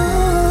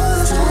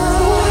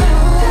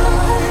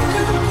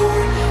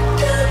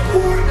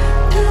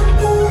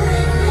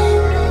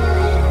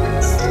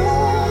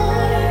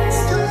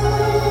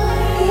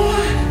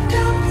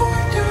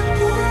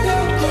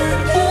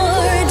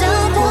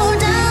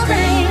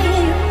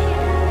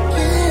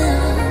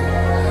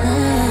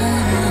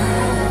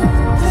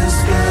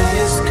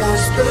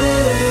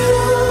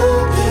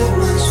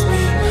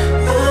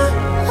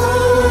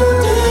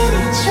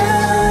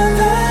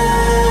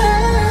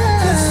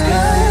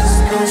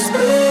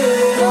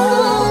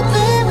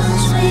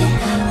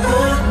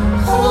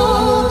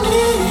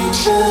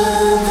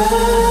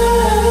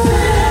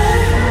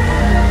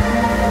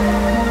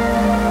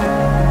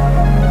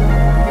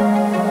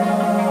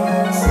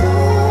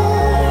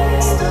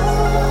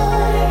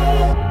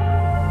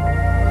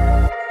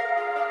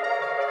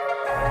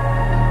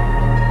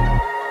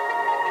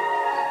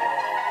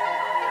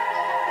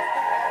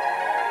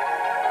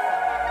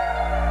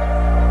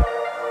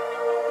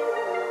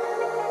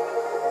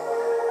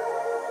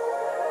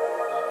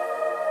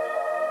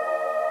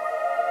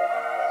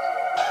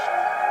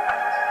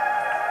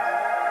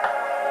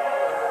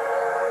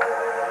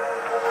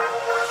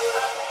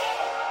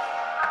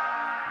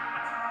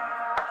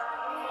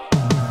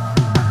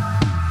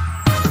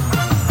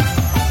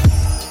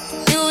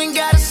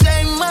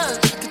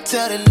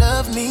 tell that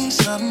love means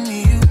something to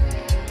you.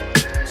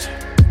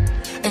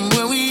 And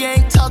when we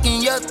ain't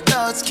talking, your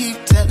thoughts keep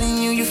telling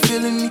you you're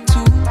feeling me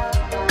too.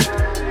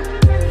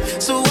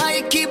 So why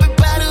you keep it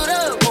bottled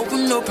up?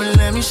 Open up and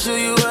let me show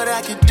you what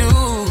I can do.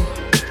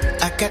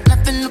 I got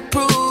nothing to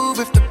prove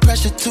if the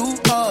pressure too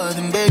hard,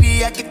 then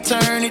baby I can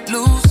turn it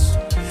loose.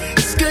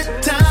 It's good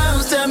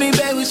times, tell me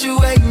babe what you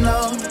waiting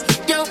on.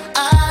 Your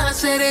eyes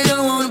say they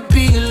don't wanna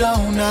be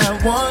alone. I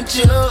want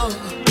you,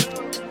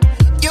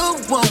 you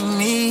want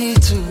me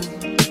too.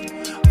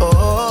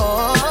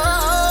 Oh,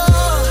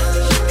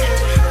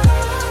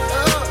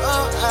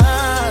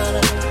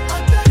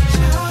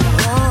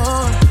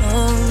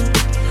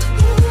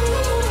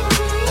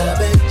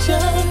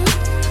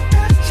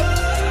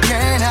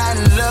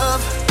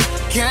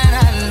 can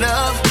I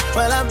love?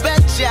 Well, I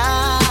bet ya.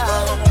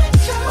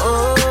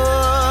 Oh,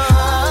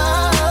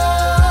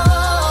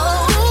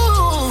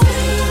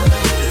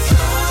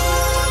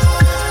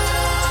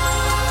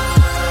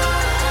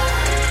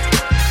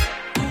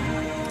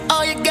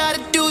 all you gotta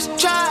do is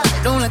try.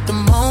 Don't let the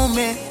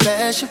moment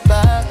pass you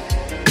by.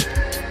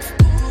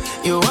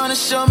 You wanna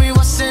show me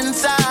what's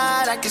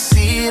inside? I can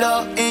see it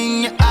all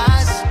in your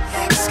eyes.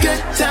 It's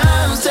good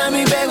times. Tell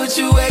me, babe, what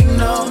you waiting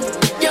on?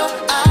 Your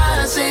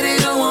eyes say they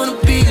don't wanna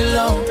be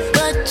alone,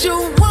 but you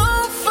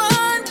won't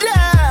find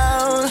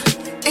out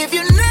if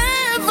you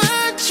never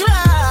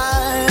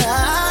try.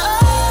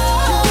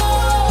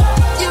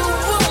 You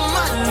want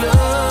my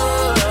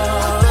love.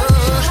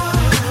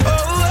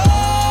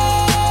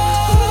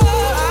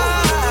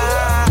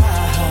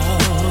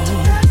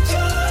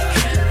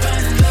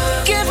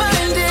 Can't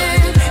find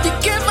it, you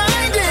can't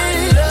find it.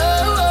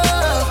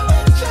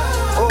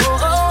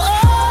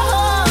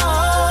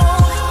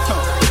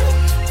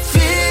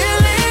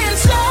 Feel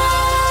inside.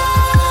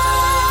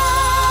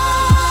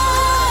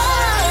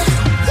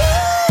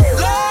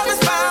 Love has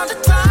found a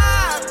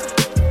time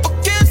for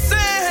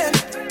kissing,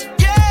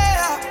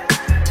 yeah.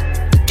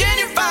 Can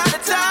you find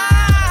a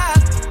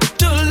time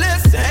to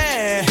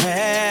listen?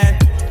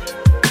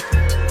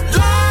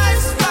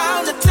 Life's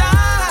found a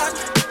time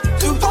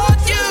to hold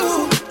you,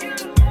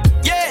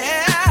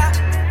 yeah.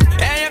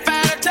 And you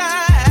found a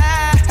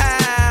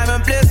time of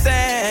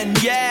blessing,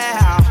 yeah.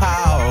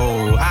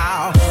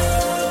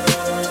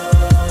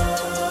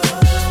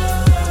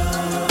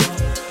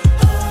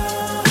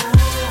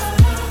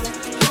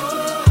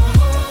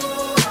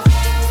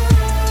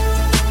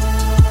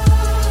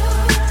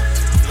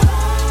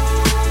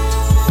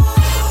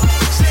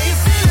 Say you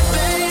feel it,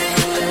 baby.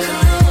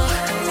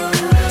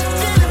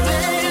 Feel it,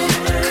 baby.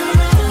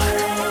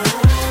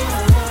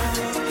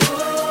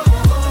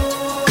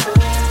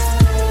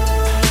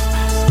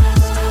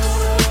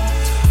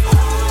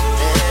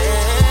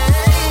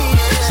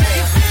 Say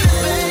you feel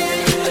it,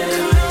 baby.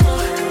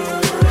 Feel it,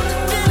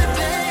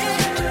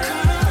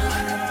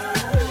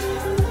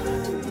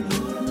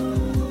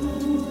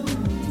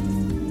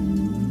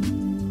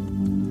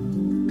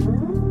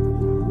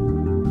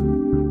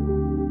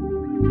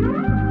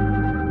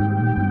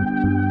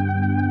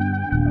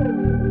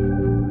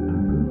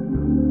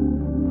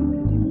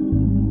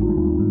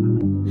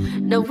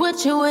 Now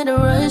what you in a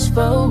rush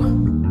for?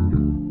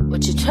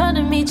 What you trying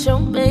to meet your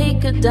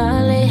maker,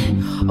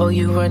 darling? Oh,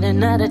 you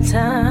running out of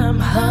time,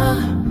 huh?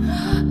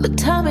 Look,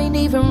 time ain't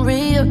even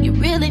real. You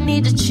really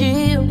need to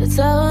chill. It's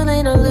all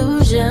an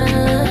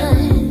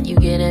illusion. You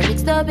getting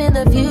mixed up in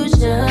the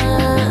fusion.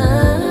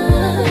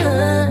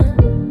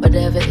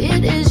 Whatever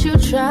it is you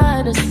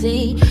trying to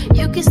see,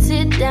 you can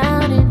sit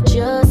down and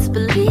just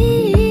believe.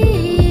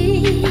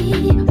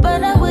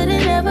 But I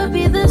wouldn't ever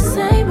be the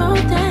same old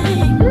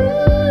thing.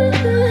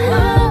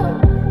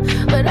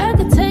 But I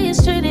can tell you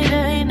straight, it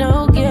ain't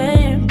no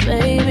game,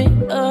 baby.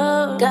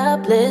 Oh,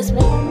 God bless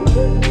me.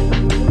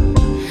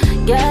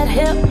 God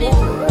help me.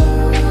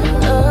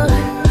 Oh,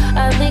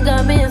 I think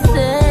I'm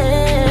insane.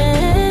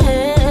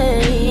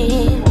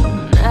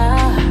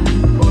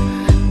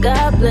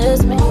 God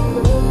bless me.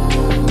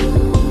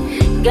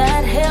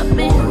 God help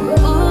me.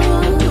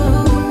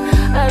 Ooh,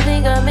 I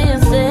think I'm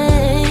insane.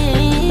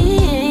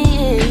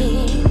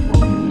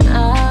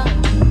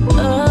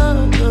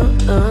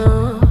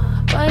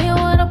 Why you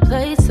wanna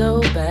play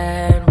so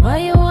bad? Why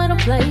you wanna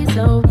play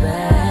so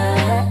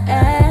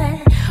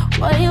bad?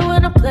 Why you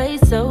wanna play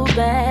so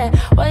bad?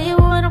 Why you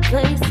wanna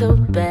play so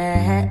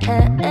bad?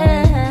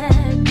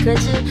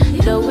 Cause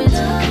you know it's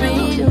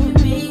real.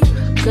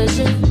 Cause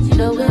you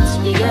know it's,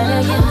 you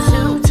gotta get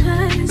two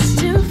times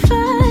to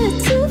fight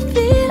to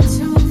feel.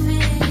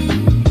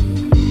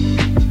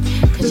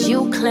 Cause you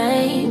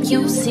claim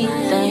you see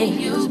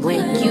things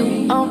when you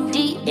on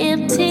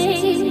DMT,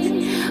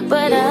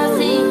 but I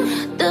see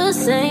the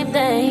same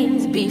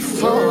things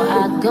before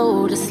I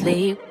go to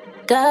sleep.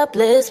 God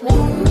bless me.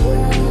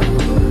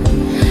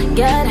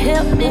 God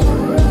help me.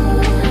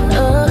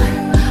 Oh,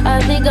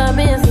 I think I'm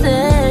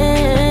insane.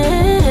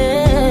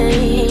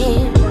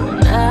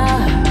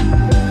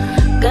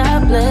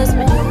 God bless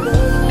me.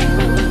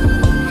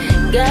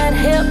 God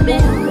help me.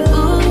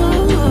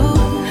 Ooh,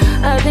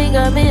 I think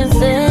I'm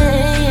insane.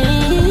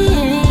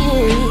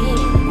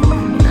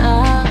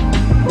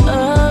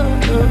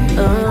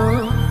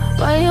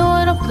 Why you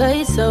wanna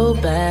play so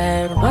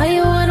bad? Why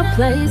you wanna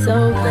play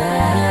so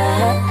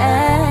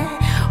bad?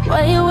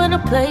 Why you wanna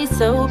play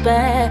so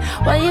bad?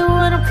 Why you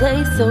wanna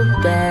play so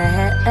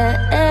bad?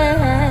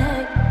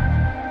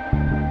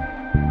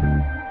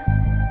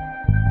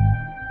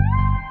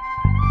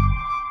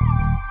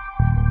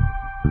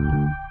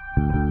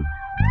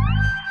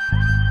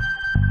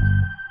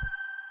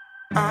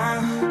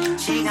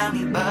 got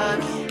me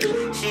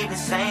bugging. She been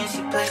saying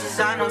she places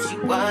I know she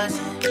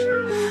wasn't.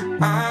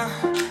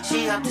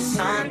 She up to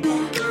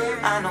something.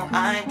 I know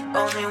I ain't the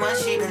only one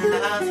she been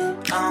loving.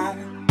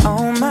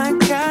 Oh my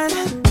God,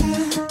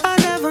 I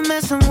never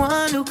met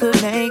someone who could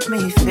make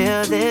me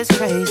feel this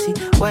crazy.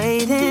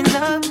 Waiting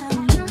up,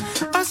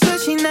 I swear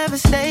she never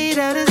stayed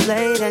out as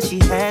late as she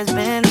has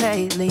been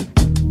lately.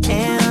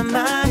 Am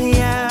I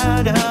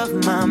out of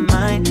my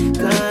mind?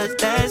 Cause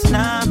that's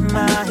not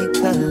my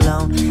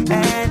cologne.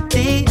 At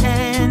the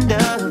end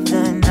of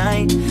the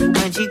night,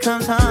 when she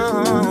comes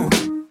home,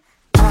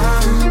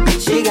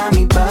 she got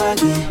me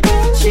bugging.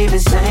 She been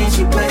saying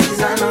she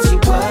places I know she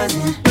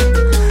wasn't.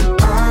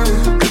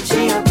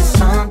 She up to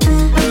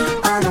something.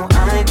 I know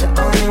I ain't the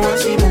only one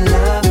she been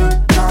loving.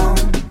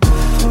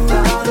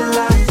 For all the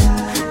lies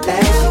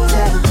that she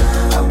tell,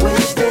 I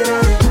wish that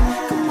I could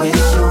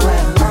wish her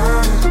well.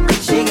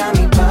 She got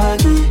me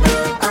bugging.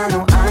 I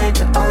know I ain't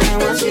the only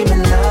one she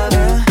been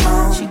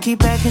loving. She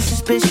keep acting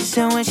suspicious,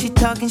 and when she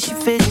talking, she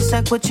fidgets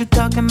like, what you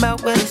talking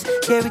about with us?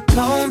 Gary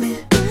Coleman.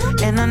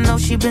 And I know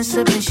she been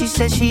sipping. She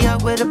said she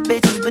out with her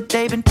bitches, but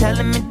they been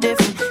telling me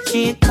different.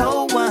 She a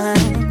cold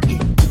one, yeah.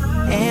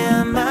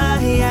 Am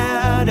I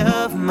out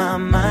of my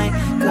mind?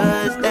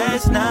 Cause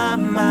that's not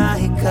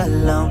my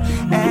cologne.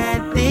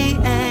 At the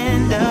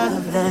end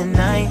of the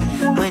night,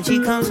 when she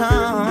comes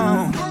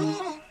home,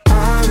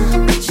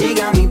 she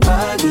got me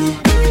bugging.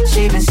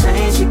 She been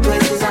saying she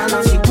places I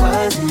know she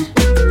wasn't.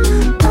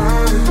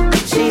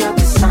 She up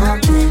to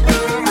something.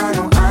 I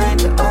know I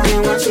ain't the only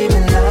one she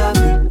been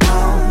loving.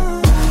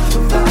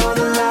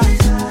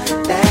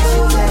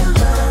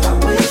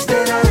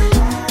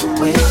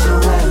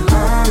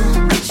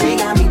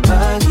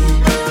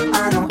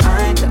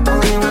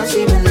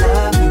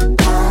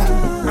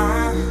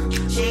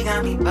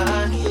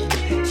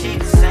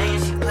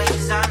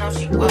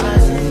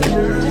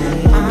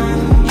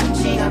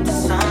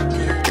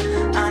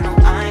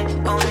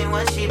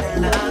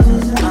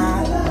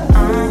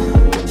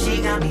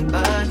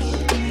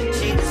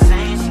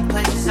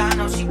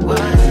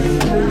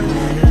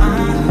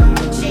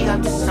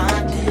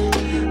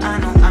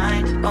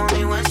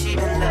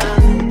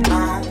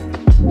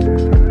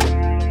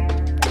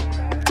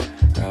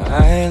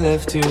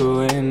 Left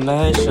you and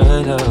I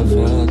should have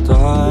felt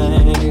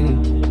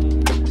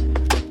fine.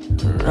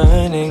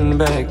 Running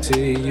back to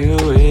you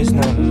is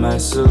not my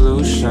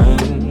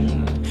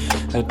solution.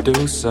 I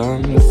do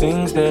some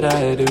things that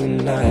I do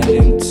not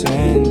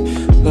intend.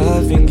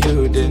 Loving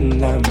you did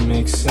not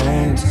make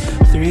sense.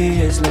 3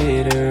 years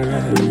later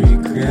I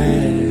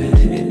regret.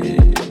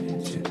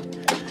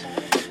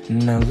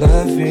 Now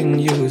loving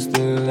you's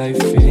the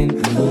life in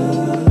me.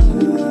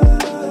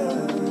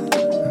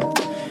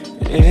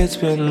 It's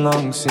been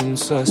long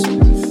since us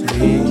been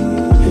 3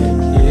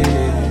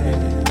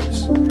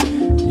 years.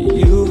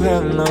 You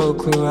have no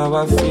clue how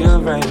I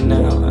feel right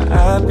now.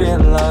 I've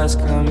been lost,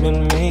 come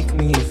and make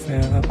me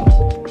feel.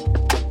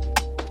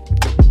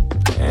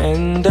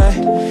 And I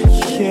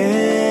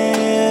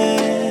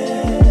can't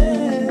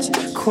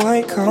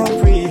quite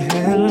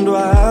comprehend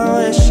why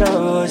I wish I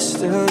was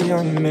still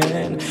your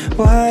man.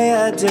 Why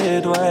I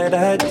did what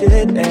I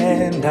did,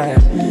 and I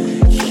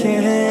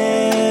can't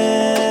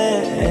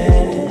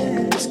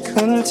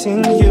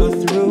continue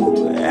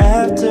through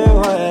after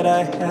what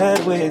I had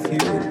with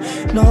you.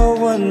 No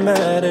one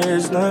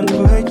matters, none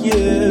but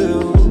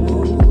you.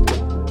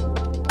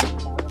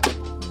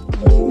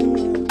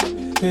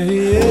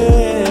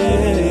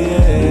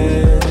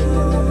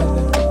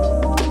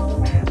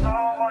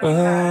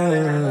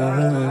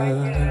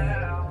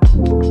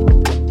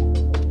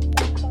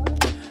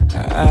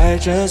 I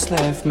just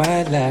left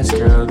my last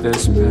girl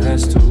this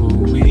past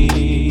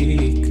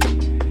week.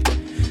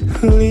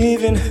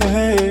 Leaving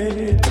her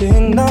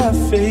did not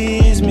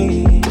faze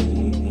me.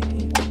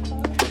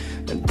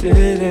 I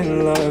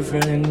didn't love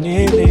her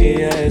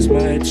nearly as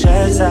much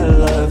as I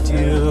loved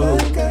you.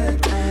 I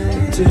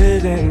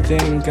didn't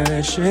think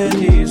I shared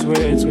these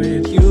words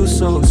with you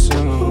so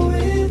soon.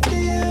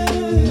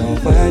 No,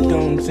 I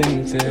don't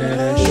think that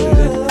I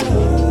should.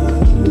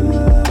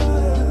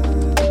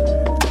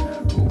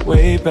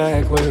 Way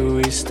back where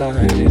we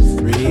started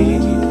 3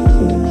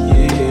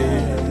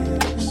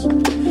 years.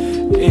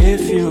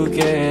 If you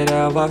get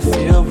how I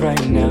feel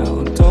right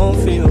now, don't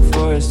feel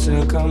forced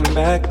to come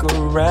back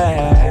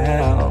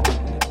around.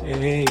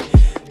 Hey.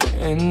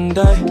 And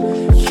I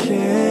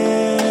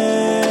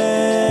can't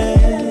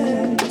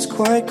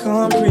quite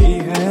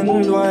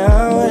comprehend why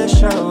I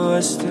wish I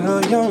was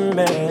still your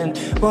man.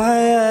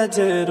 Why I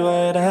did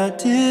what I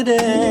did,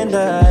 and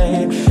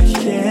I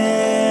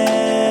can't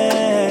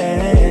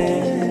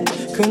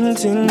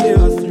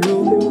continue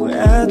through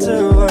after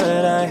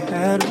what I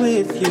had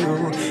with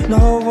you.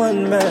 No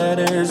one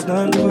matters,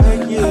 none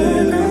but you. I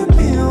regret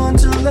being one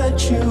to let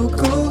you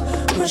go.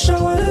 Wish I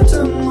would've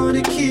done more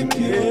to keep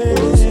you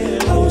close.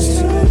 I was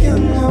too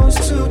young, I was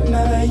too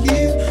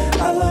naive.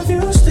 I love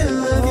you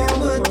still if you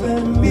would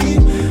let me.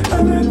 I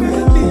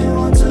regret being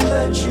one to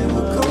let you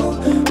go.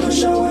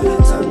 Wish I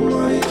would've done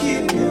more to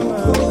keep you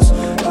close.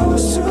 I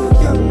was too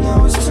young, I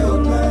was too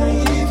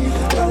naive.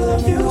 I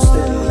love you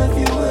still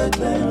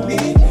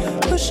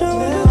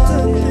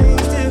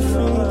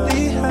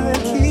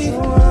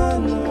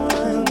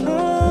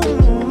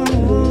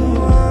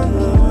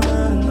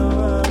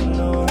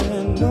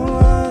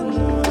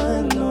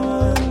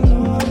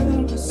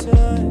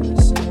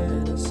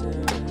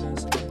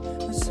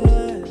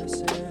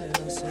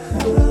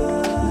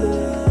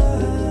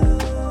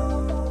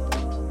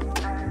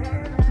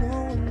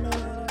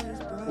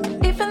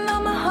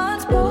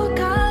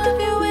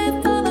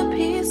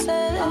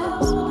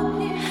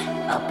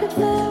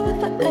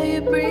air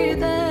you're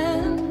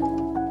breathing.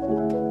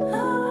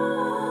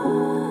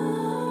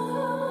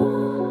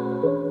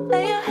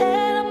 Lay your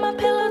head on my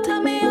pillow,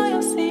 tell me all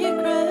your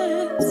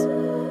secrets.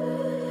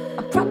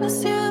 I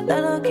promise you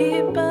that I'll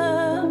keep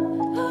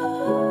them.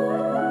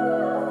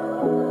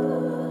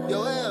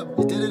 Yo, Ab,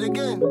 you did it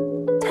again.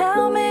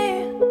 Tell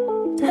me,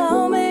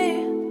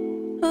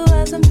 who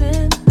hasn't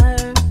been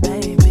hurt,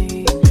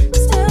 baby?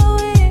 Still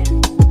we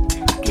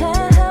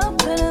can't help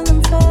putting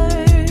them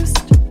first.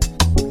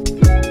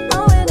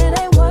 Knowing it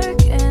ain't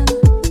working,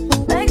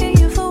 making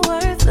you feel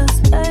worthless,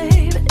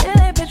 babe.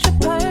 It ain't picture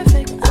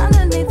perfect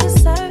underneath the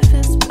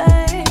surface,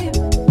 babe.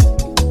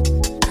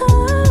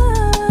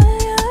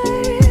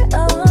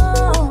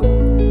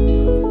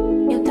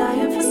 You're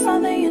dying for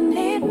something, you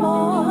need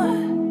more.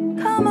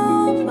 Come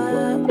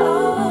over,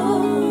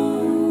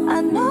 oh.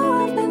 I know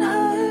I've been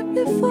hurt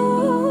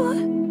before.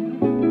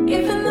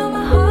 Even though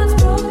my heart's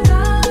broke,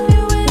 I love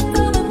you with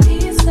all the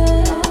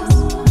pieces.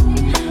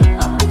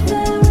 I'll be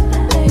there with the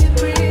air you're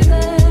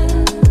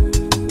breathing.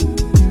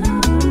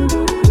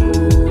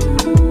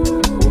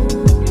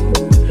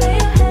 Lay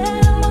your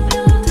head on my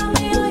pillow, tell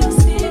me all your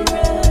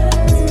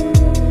secrets.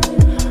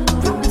 I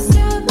promise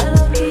you that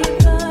I'll keep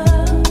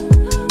them.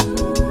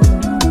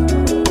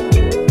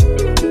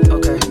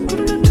 Okay,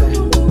 say,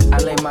 I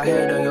lay my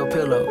head on your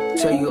pillow,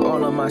 tell you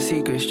all of my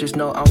secrets. Just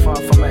know I'm far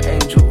from an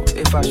angel.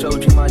 If I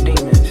showed you my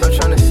demons, I'm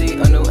trying to see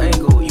a new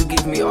angle. You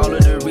give me all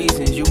of the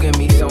reasons. You give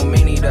me so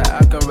many that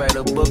I can write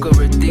a book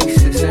or a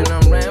thesis. And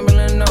I'm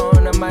rambling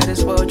on, I might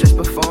as well just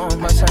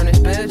perform. I turn this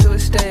bed to a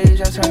stage,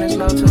 I turn this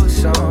love to a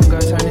song. I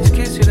turn this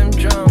kiss to them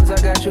drums,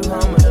 I got you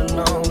humming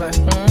along like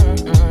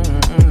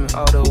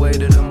all the way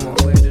to the moon.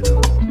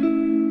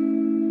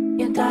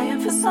 You're dying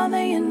for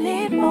something, you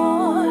need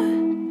more.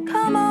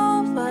 Come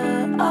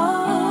over,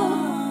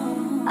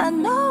 oh. I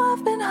know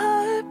I've been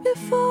hurt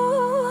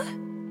before.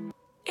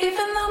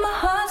 Even though my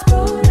heart's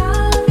broke,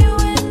 I love you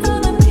with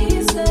all the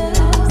pieces.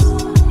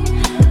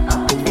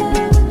 I'll be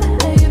there with the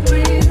air you're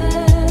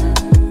breathing.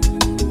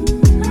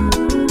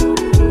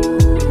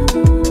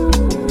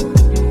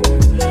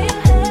 Lay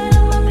your head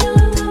on my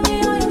pillow, tell me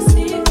all your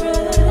secrets.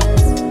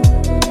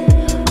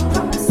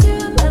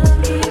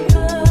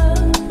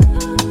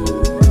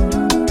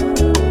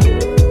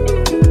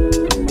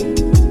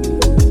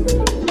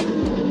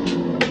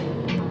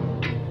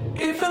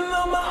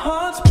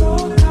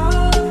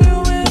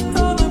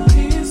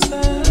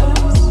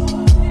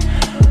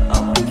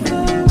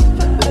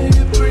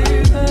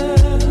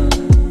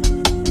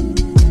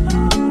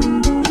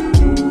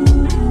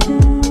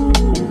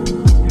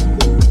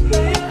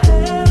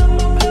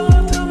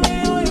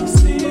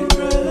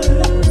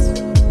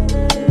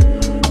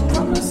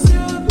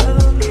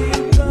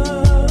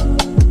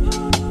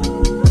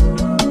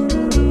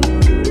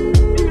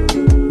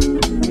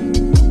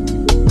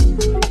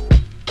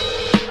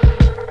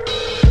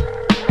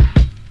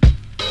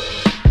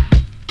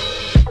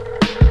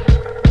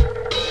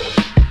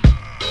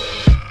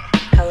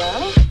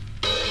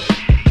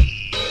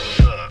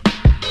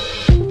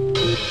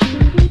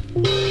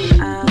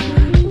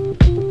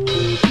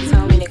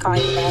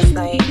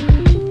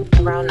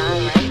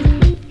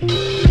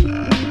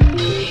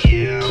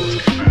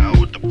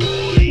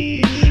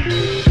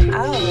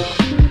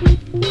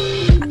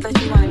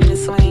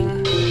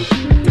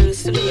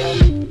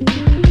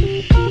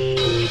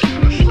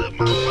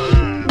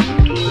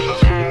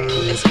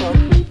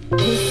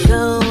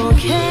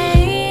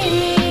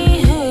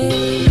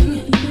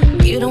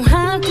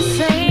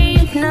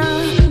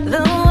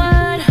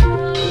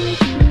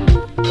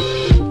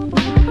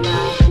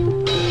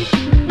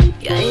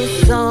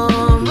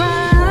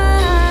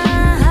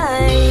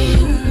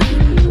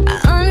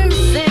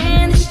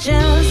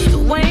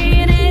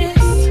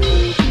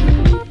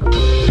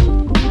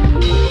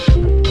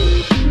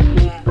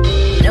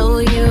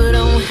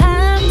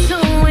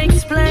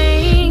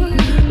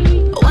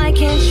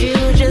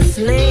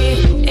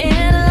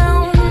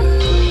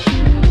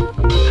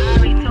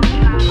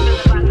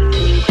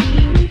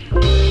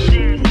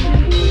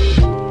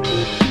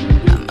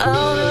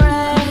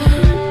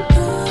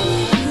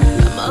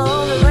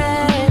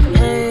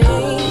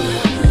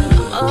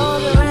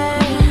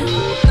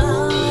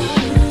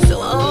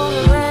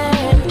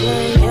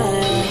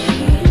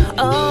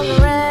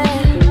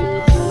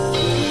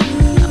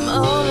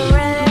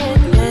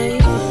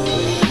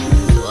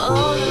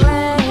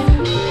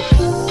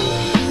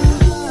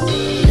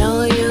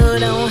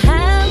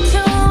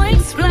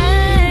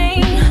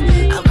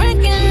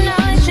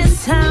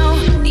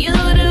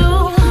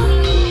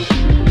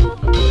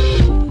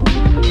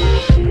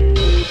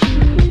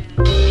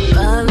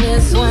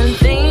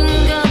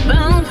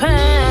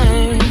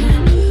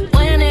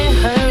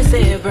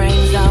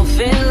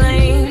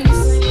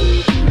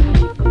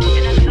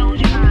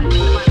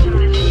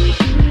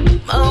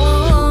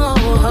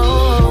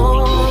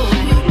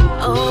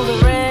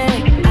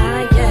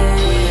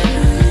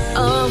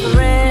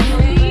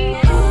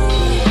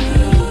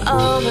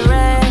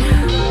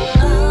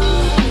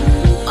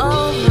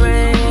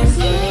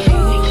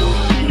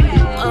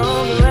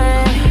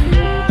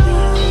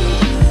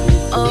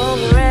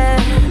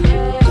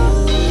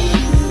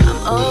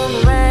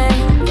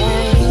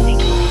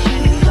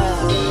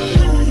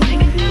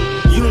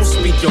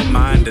 speak your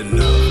mind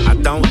enough. I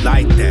don't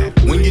like that.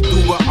 When you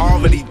do what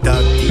already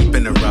dug deep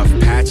in a rough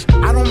patch,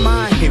 I don't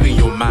mind hearing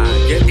your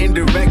mind. Your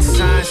indirect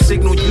sign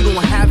signal you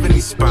don't have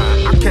any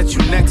spine. I'll catch you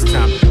next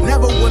time.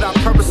 Never would I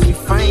purposely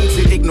feign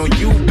to ignore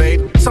you,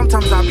 babe.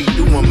 Sometimes I be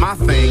doing my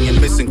thing and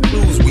missing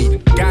clues. We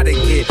gotta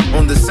get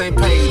on the same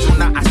page. Oh,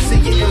 now I see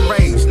you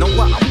enraged. Know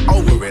what? I'm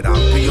over it.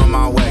 I'll be on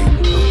my way.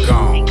 I'm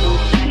gone.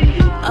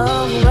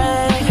 Over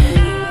it.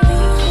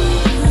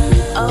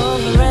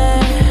 Over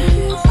it.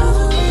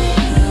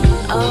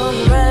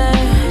 Over it.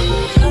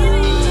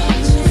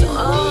 So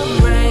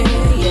over it,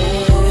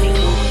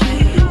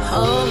 yeah.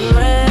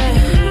 Over it.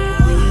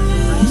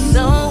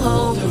 So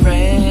over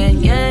it,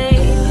 yeah.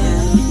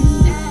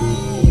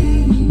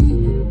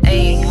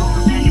 Hey.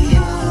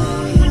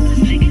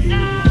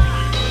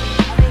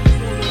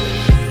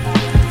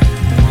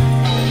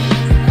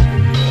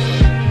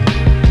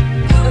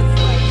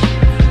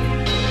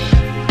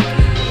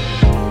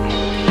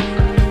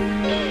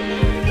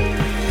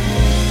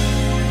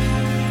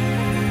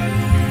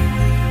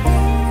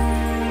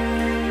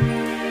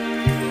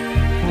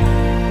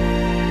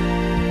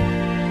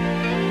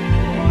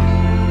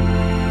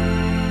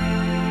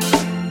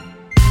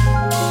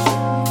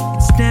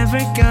 It's never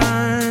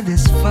gone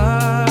this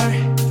far.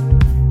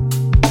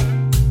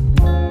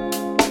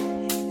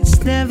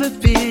 It's never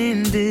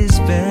been this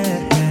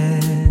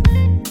bad.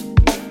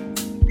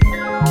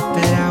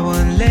 But I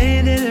won't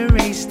let it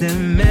erase the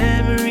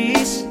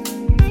memories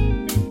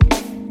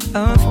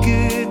of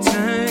good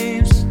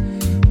times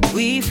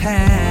we've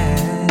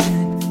had.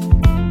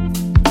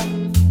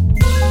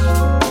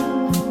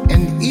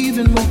 And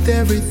even with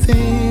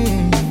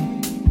everything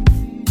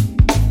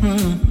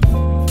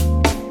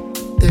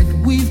that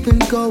we've been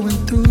going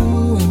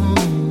through,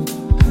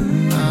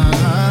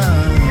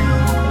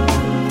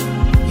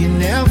 you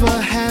never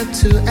had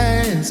to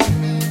ask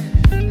me.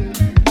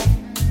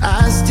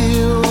 I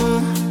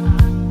still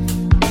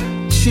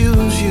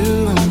choose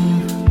you.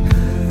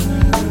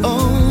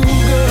 Oh,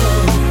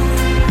 girl,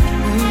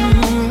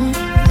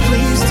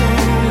 please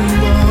don't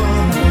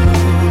walk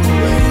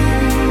away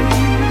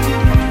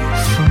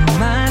from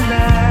my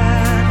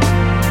life.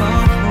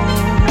 Oh,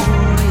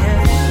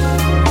 yeah.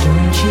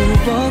 Don't you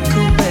walk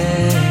away.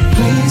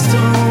 Please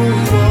don't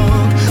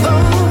walk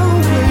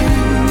away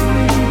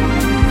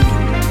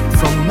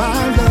from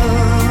my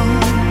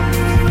love.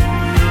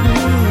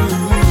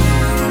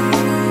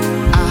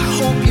 I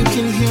hope you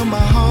can hear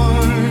my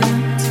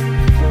heart.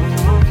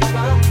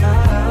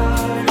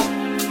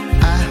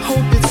 I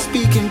hope it's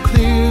speaking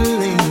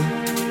clearly.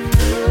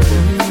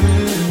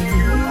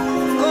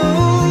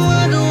 Oh,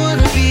 I don't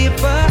wanna be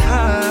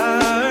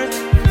apart.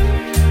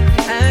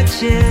 I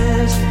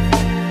just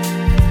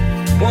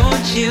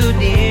want you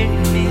near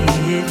me.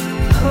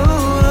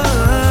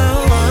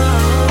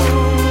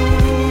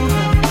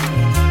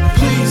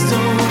 Please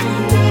don't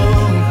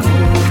walk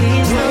away.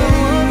 Please don't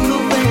walk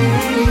away.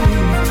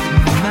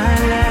 My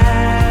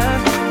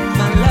love,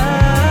 my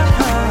love.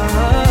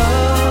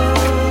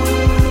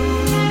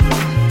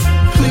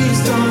 Please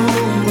don't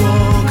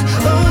walk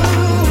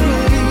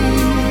away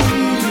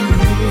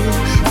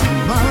from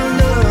my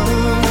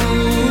love.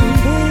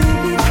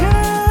 Baby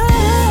girl.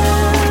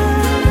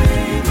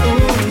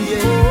 Oh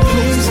yeah.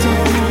 Please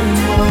don't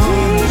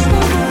walk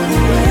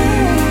away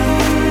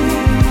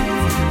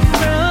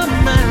From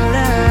my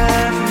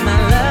love, my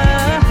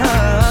love.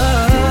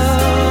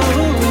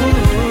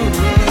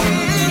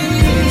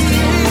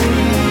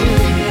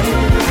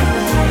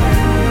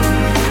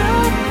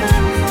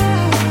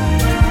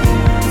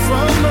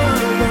 from my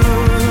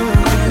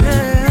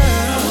love.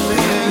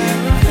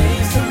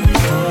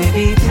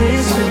 Baby,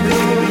 please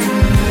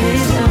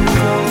don't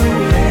go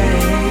away.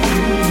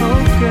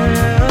 Oh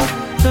girl,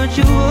 don't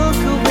you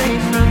walk away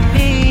from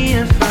me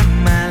and from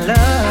my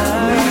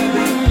love.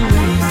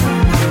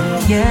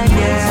 Yeah,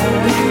 yeah.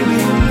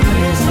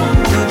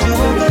 Don't you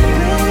walk away.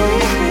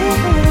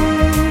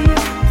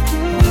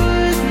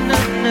 No,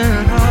 no.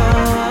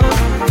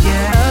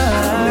 Yeah.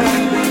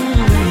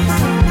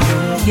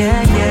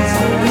 Yeah, yeah.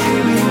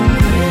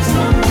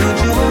 Don't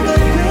you walk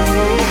away.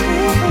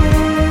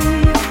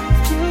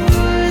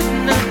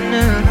 No,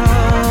 no.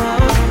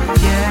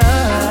 Yeah.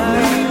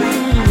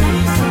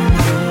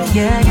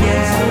 Yeah,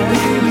 yeah.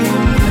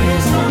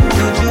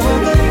 Don't you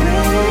walk away.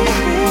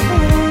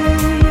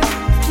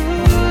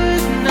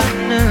 No,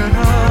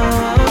 no.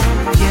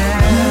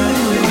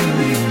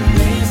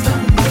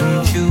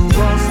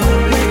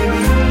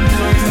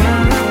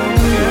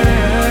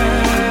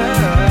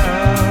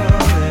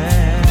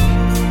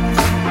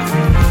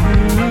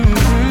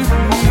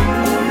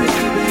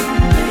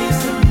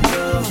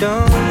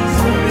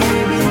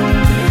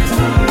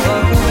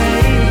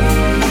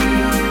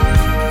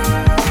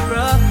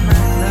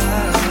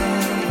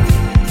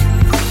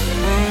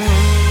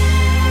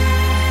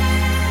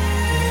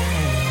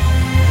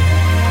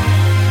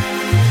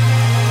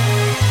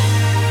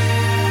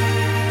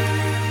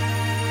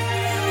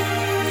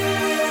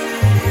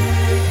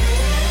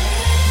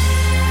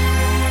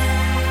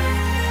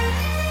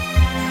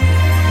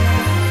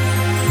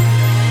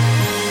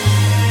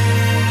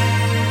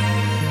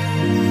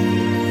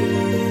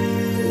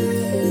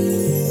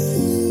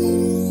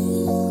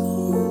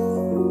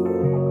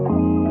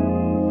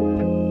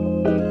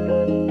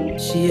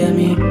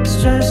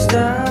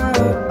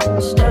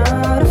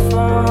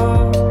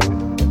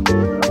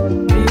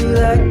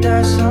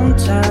 that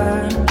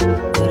sometimes,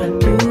 but I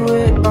do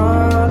it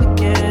all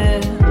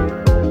again.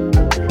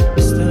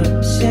 It's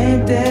the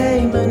same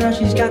thing, but now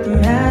she's got them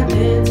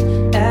habits.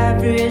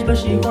 Average, but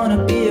she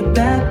wanna be a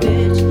bad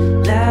bitch.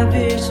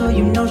 Lavish, so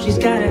you know she's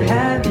gotta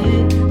have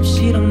it. If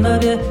she don't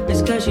love you,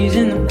 it's cause she's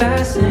in the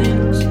fast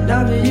lane. She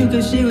loving you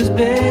cause she was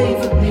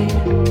paid for me.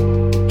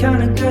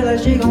 Kind of girl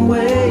that she gon'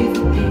 wait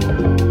for me.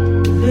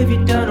 If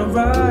you down a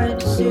ride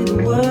to see the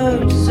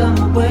world, just on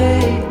my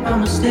way,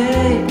 I'ma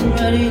stay. I'm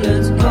ready,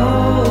 let's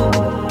go.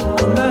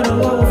 No matter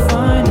what, we'll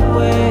find a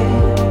way.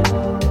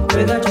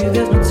 Without you,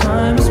 there's no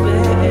time and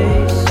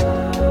space.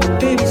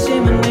 Baby, say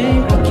my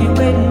name, I can't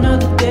wait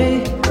another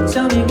day.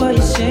 Tell me what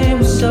you're saying,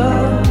 what's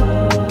up?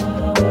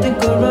 I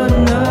think I'll run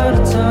out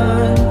of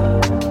time.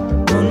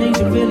 No need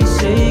to really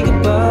say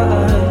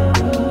goodbye.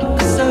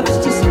 Cause love is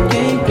just a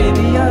game,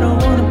 baby, I don't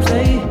wanna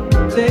play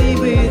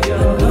with you.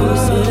 You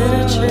say that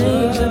I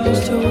changed, like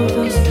there's two of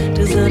us.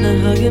 Designer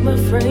hug in my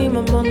frame,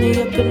 I'm on the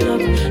up and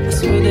up. I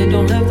swear they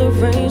don't have the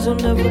range, I'll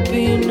never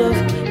be enough.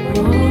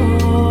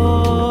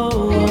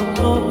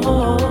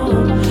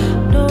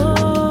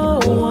 No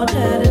one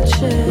had a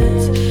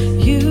chance.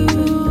 You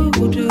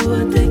will do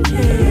what they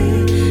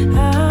can.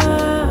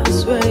 I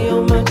swear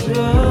you're my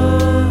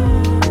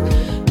drug.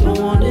 Don't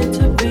want it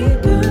to be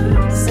the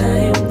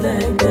same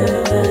thing,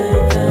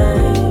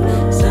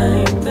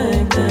 same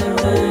thing,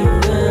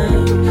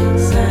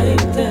 same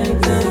thing.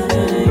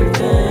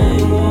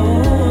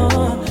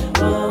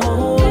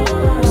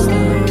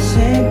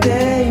 Same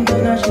thing, but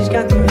now she's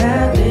got them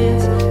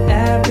habits.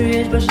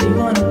 Average, but she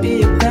wanna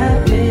be a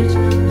bad bitch.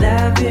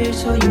 Lavish,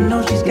 so you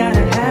know she's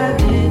gotta have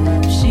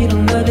it. If she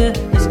don't love you,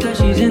 it's cause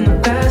she's in the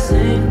fast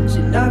lane.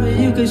 She loving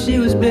you cause she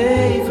was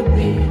paid for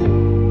me.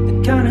 The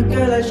kind of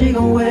girl that she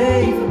gon'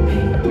 wait for me.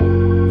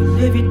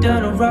 But if you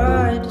down a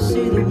ride to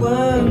see the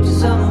world,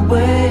 just on my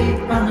way,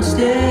 I'ma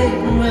stay.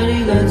 I'm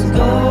ready, let's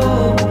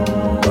go.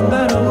 No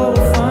matter what,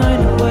 we'll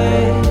find a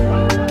way.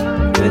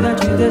 Without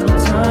you, there's no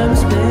time and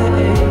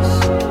space.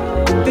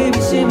 Baby,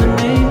 say my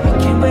name, I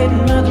can't wait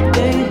another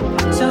day.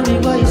 Tell me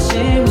what you're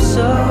saying, what's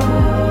up?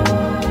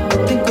 I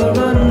think I'll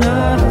run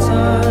out of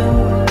time.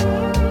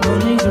 No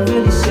need to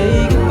really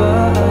say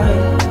goodbye.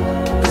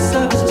 Cause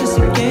love is just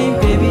a game,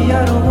 baby,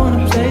 I don't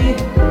wanna play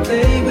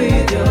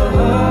with your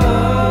heart.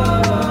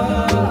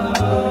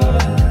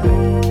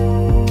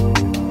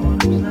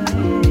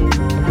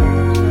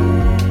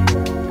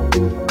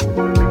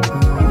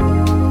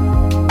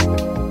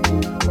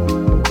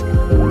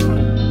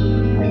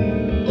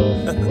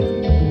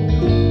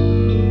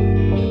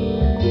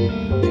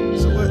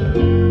 So what?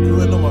 You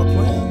wanna know my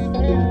plan?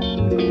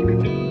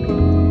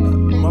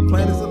 My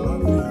plan is to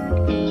love you.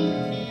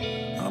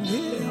 I'm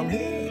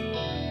here.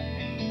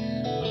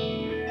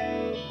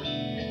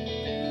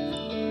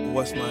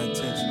 What's my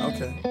intention?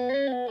 Okay.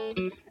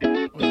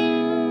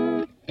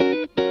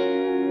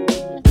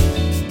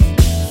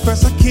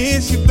 First I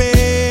kiss you,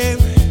 babe.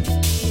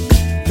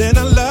 Then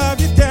I love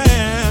you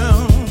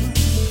down.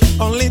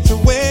 Only to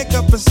wake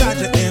up beside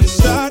you and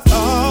start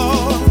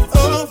all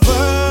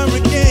over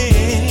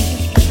again.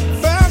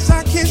 First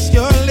I kiss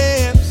your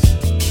lips.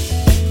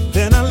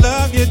 Then I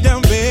love you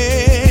down,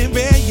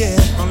 baby, yeah.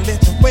 Only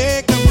to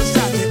wake up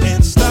beside you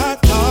and start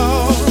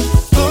all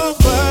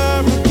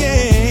over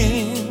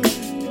again.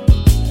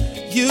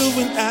 You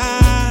and I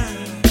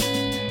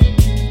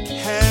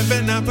have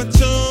an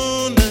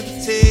opportunity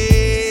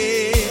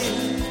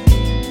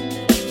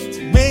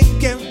to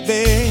make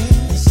every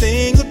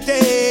single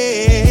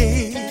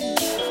day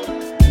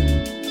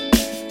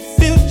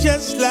feel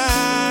just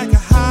like a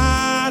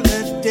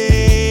holiday.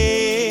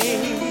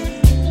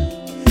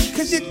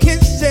 Cause your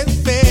kisses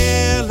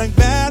feel like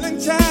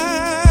Valentine.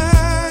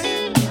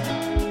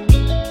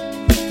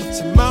 But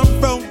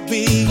tomorrow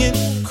being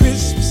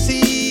Christmas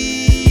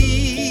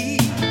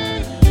Eve.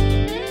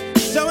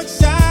 So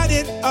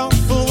excited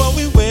for what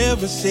we will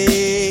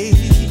receive.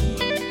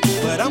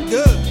 But I'm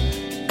good,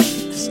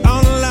 cause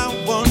all I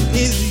want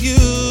is you,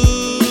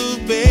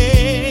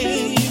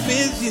 babe,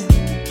 is you.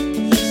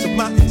 So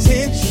my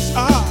intentions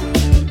are,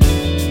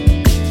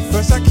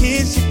 first I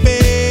kiss you,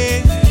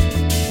 babe.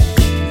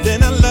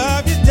 Then I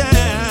love you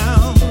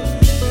down.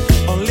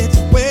 Only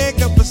to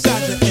wake up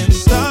beside you and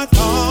start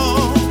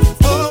all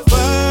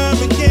over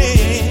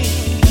again.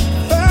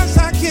 First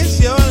I kiss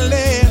your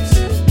lips.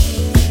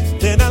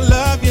 Then I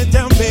love you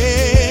down,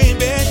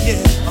 baby,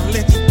 yeah.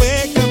 Only to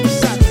wake up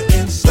beside you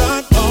and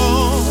start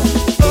all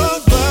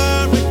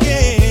over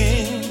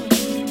again.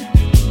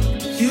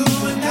 You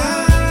and I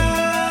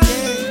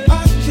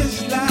are just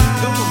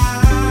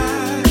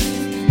like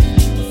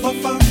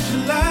 4th of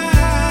July.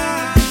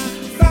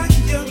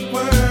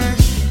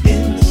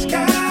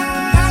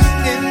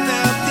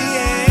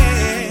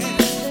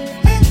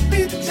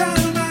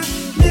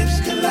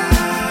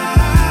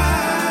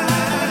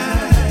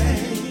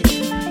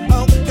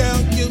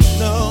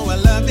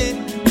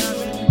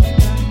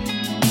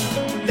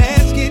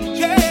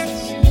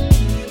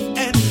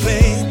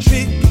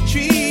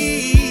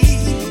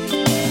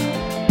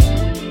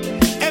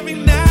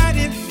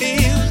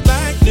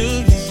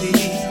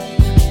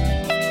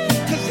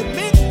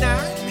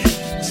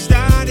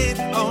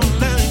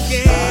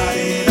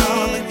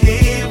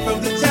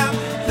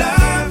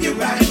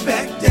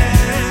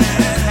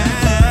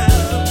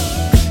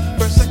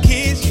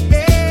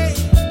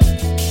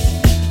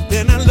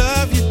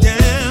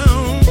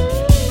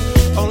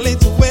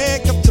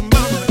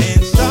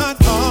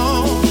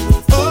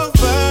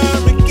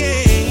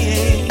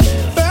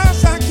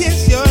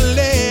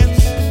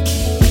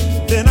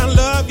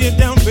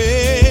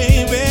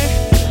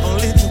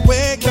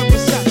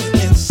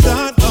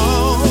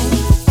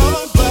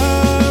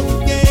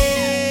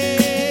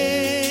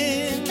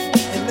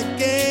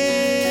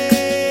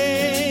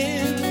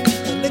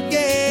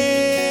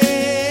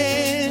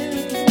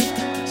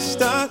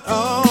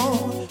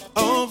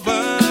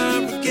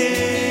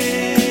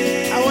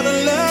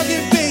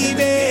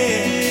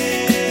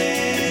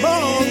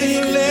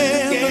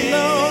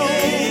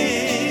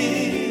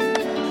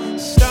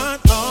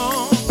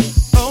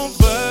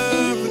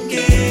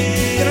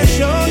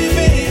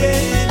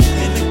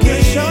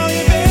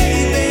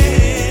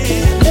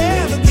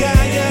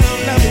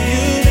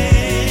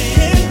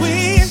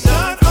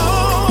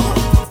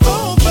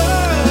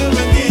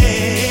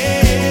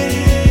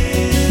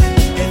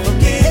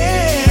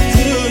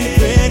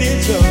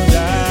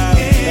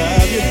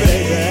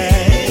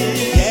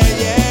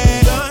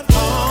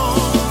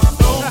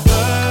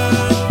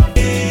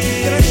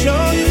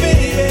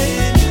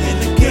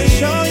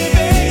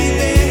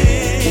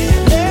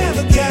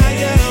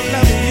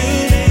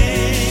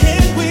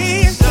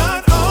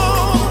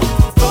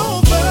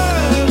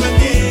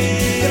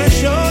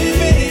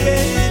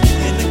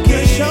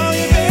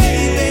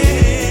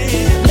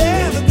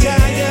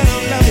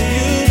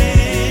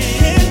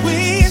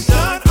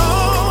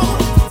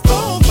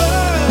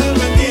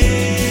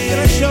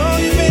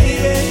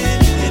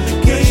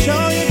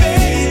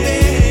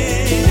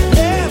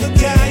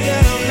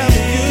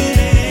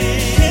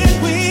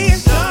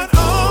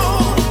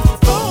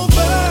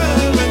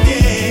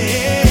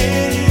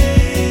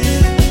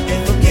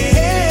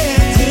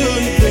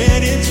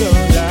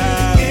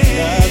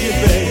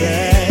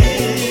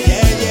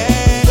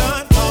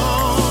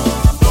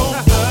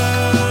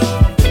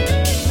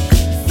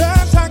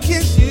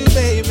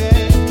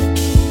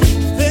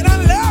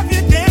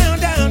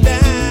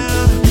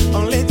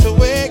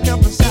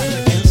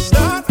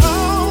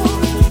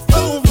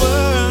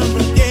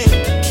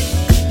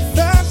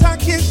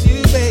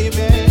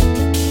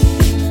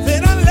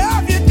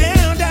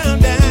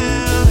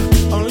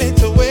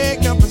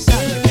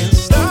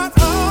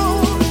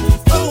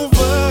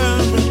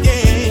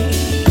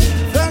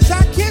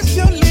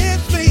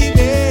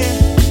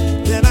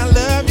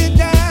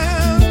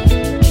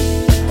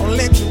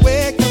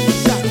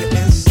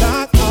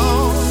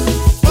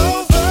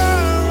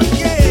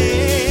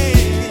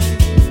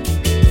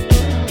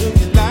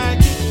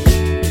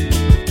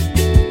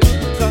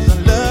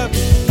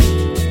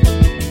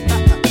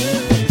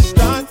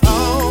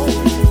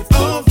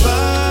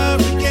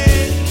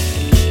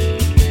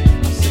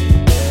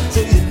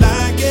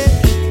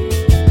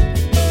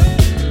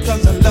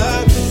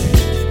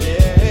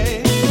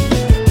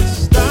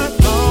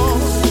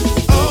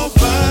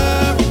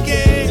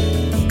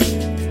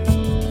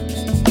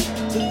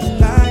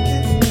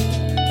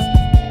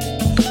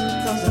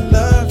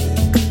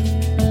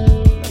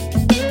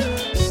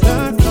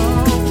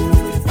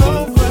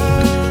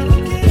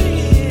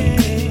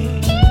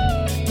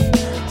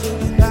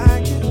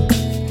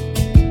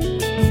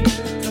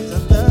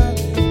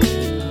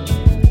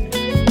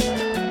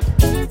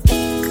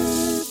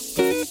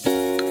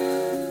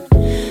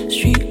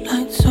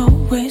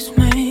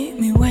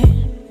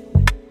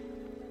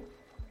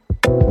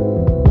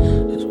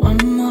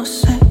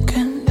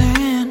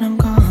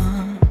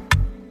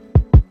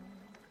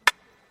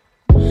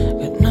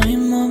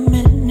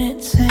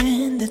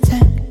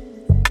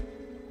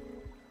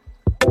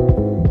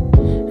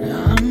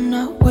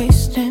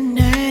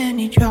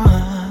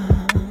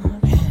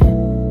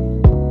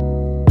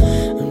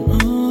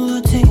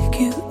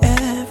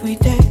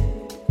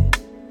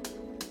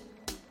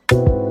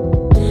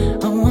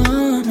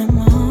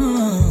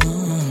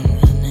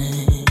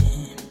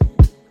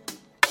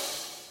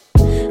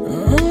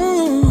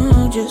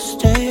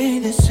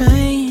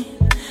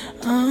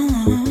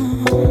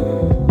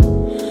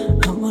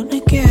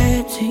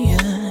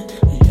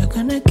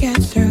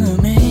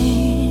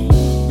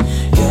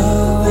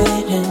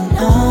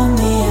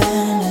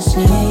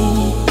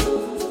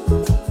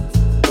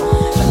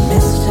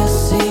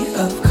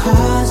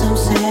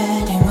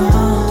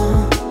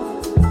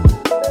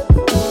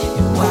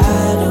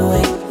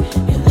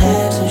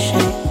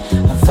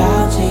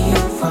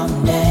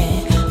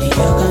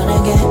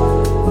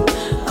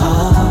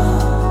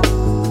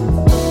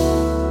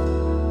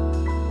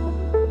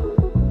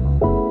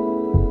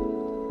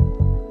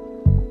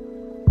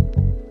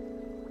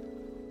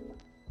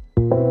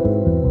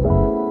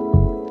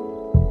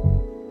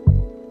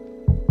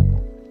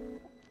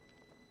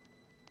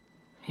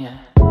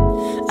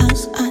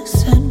 As I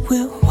said,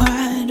 we're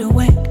wide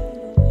awake.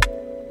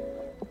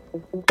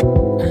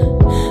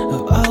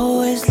 I've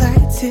always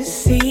liked to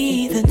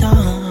see the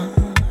dawn,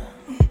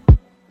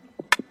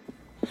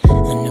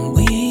 and I'm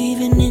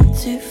weaving in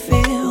to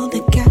fill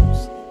the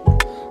gaps.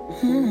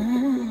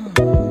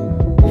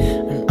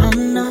 And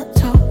I'm not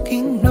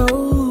talking no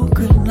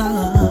good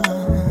love.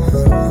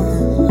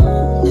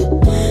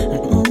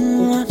 And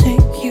I'll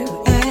take you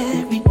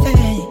every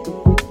day.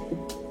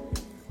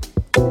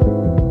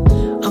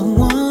 I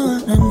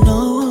wanna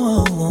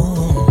know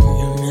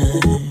your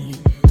name.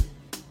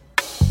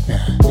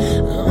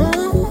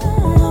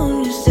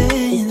 Oh, you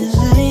say the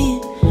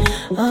same.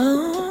 Oh,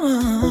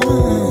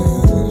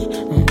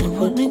 I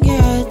wanna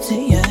get to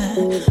you,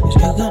 'cause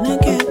you're gonna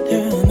get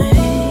through me.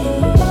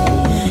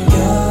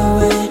 You're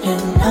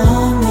waiting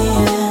on me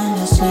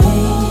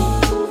endlessly.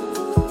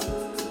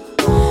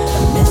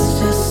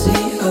 Amidst a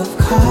sea of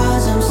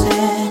cars I'm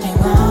sitting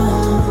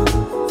on.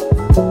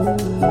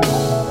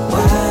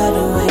 Wide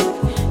awake,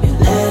 your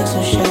legs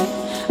are shut.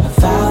 I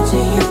vow to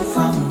you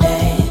from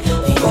day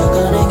that you're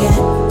gonna get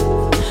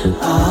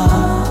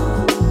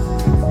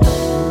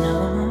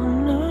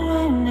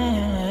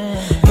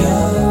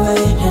You're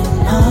waiting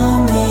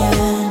on me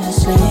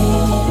endlessly.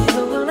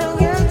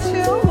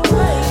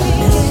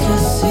 Amidst a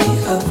sea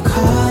of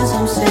cars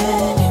I'm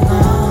sitting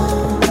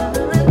on.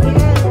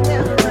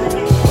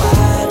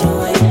 Wide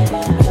awake,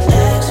 your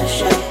legs are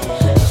shut.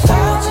 I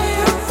vow to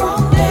you from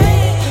day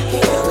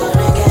that you're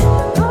gonna get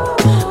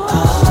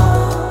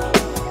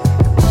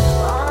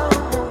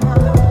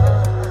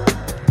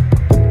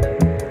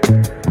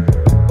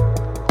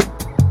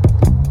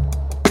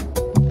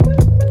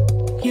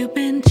You've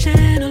been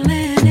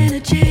channeling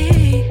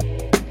energy,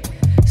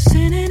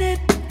 sending it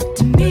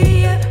to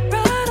me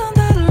right on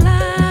the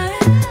line.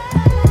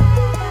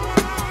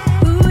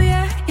 Ooh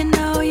yeah, you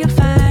know you're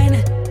fine,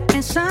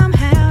 and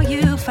somehow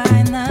you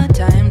find the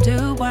time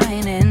to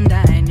wine and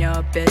dine.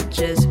 Your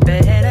bitch is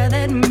better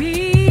than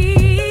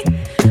me.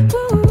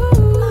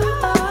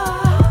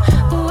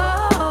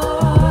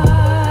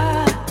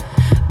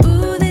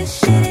 Ooh, this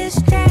shit is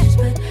trash,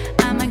 but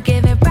I'ma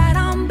give it right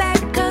on back,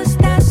 'cause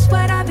that's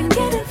what I've been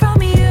getting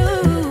from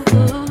you.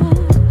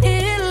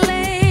 Here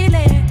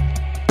lately,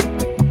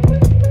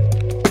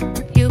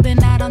 you've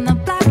been out on the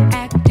block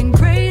acting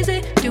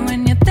crazy,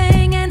 doing your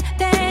thing, and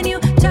then you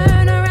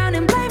turn around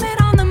and blame it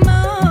on the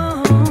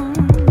moon,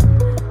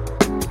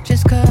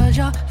 just 'cause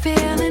you're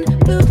feeling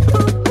blue.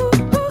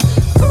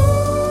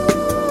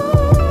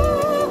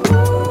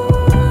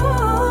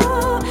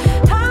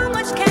 How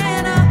much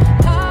can a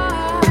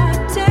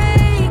heart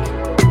take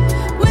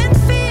when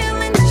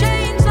feelings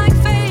change like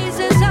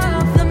phases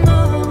of the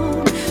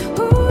moon?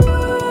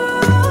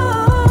 Ooh,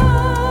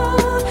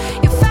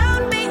 you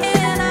found me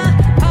in a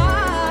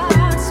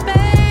hard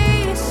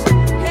space.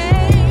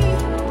 Hey,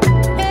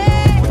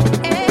 hey,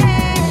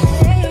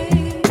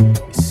 hey.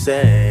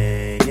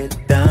 Say you're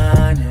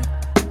done, yeah.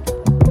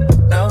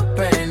 No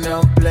pain, no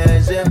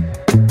pleasure.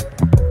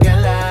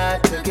 Girl, I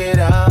took it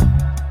all.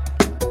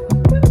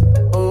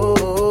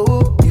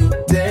 Oh, you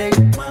take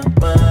my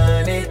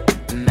money,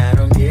 and I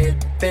don't get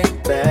things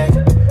back.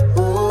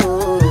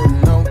 Oh,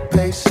 no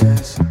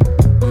patience.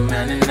 I'm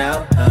running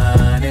out,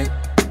 honey.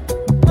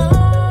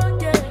 Oh,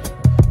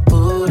 yeah.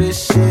 Ooh, this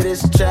shit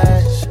is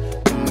trash.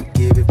 I'ma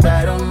give it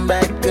right on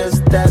back,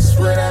 'cause that's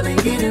what I've been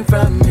getting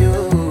from you.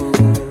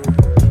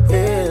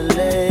 Yeah,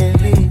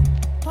 lately.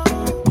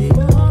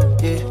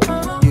 Yeah,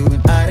 you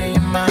been out of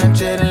your mind,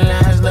 treading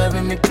lines,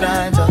 loving me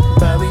blind. Talking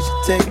about we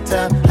should take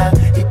time. How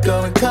you go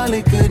and call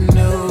it good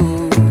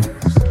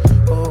news?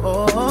 Oh,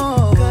 oh,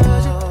 oh.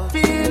 'Cause you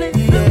feel it.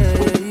 Yeah,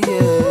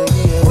 yeah,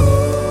 yeah.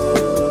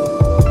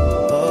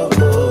 Oh,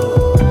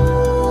 oh.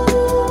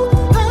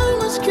 How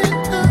much can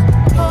a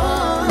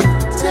heart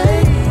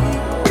take?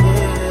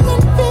 Yeah.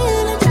 When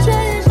feelings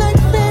change like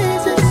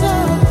phases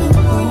of the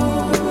moon.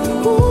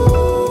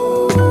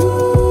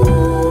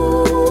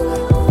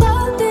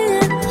 Found me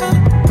in a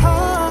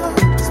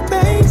hard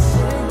space.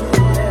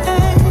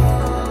 Hey,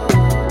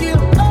 you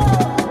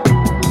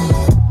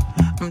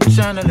I'm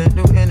channeling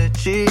new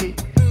energy.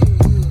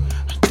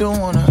 I don't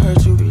wanna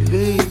hurt you,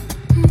 believe.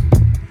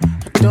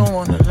 I don't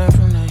wanna learn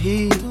from the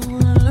heat.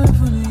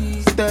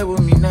 Stay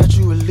with me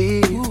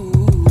naturally.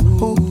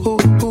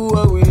 Who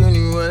are we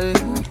anyway?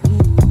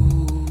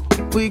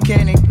 We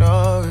can't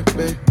ignore it,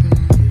 babe.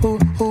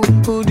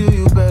 Who do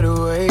you better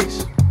ways?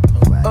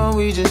 Or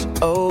we just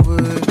over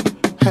it?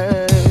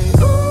 Hey.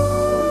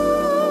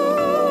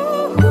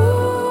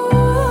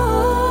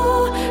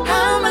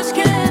 How much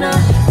can a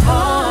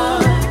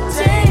heart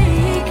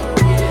take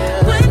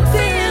when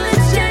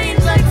feelings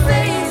change like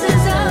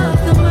phases of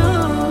the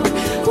moon?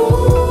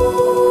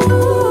 Ooh,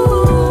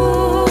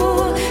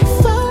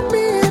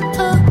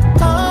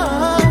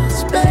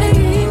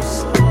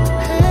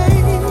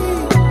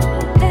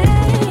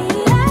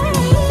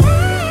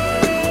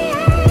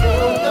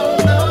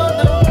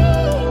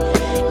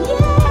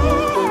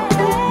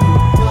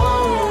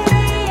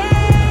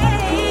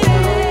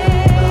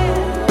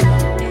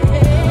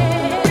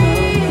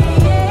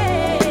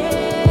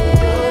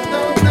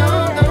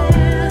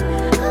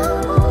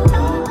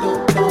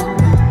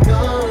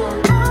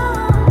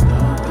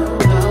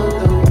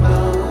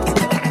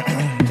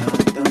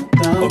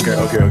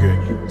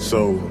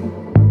 So,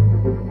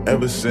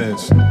 ever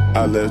since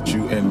I left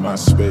you in my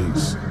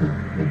space,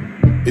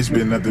 it's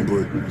been nothing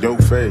but your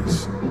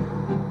face.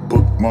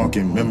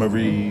 Bookmarking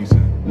memories,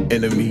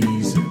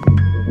 enemies,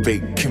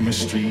 fake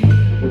chemistry.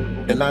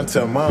 And I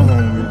tell my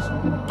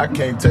homies, I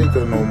can't take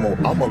her no more,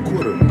 I'm a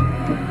quitter.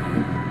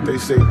 They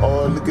say,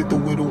 oh, look at the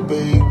little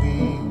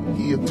baby,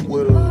 he a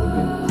Twitter.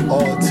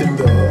 All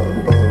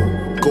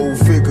Tinder, go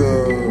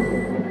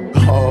figure.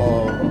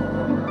 Oh,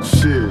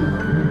 shit.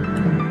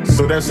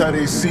 So that's how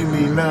they see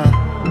me now.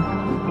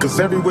 Cause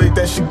every weight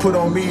that she put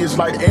on me is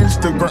like an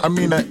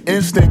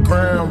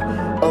Instagram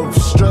of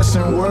stress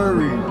and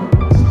worry.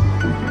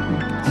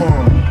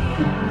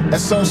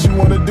 That's all she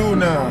wanna do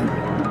now.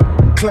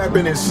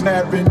 Clapping and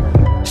snapping,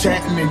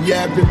 chatting and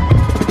yapping.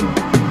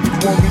 You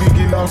want me to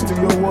get lost in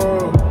your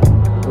world?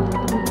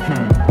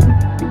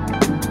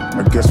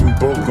 I guess we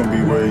both gonna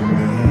be waiting in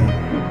here.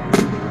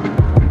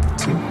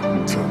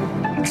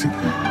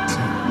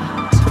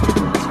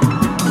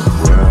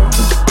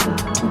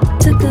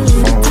 Took a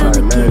little time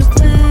to get away.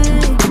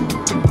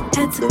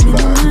 Had to be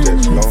in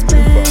my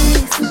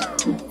space.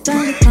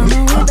 Finally found my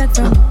way back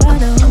from the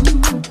bottom.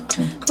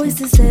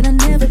 Voices said I'd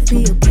never be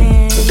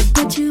okay.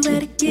 Met you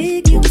at a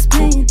gig, you was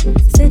playing.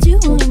 Said you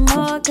wanted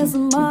more, cause the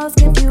malls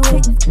kept you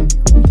waiting.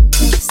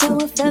 So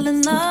I fell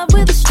in love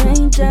with a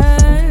stranger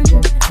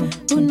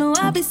who knew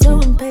I'd be so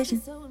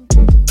impatient.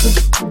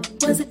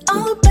 Was it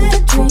all a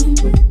bad dream?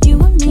 You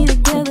and me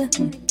together.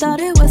 Thought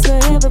it was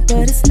forever,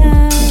 but it's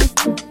not.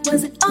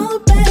 Was it all a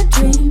bad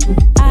dream?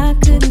 I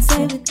couldn't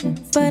save it,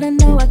 but I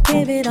know I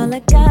gave it all I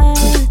got.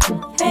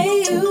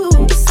 Hey you,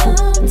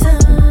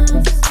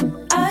 sometimes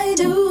I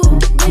do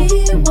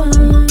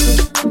rewind.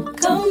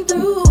 Come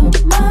through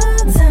my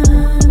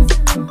time,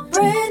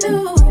 brand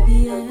new,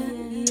 yeah.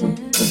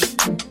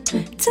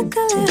 Took a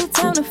little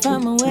time to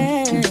find my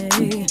way.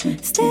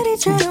 Steady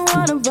trying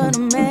wanna run, I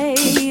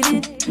made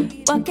it.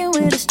 Walking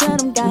with a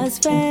strut, I'm God's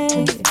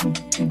faith.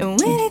 And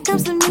when it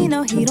comes to me,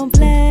 no, he don't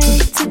play.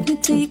 Took me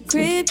to your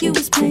crib, you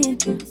was playing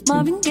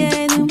Marvin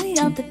Gaye, then we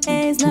out the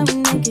A's, now we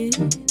naked.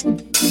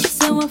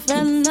 So I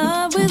fell in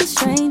love with a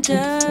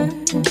stranger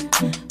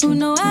who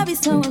know I be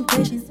so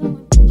impatient.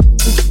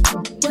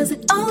 Was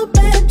it all a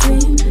bad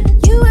dream?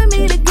 You and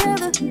me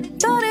together,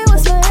 thought it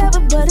was forever,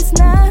 but it's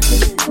not.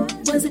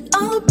 Was it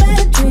all a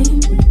bad dream?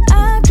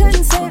 I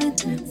couldn't save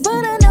it,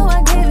 but I know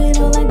I gave it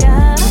all I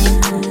got.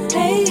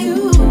 Hey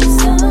you,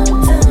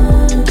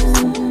 sometimes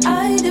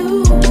I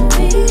do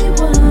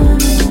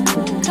rewind.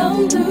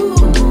 Come through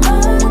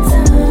my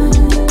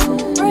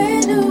time,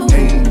 brand new.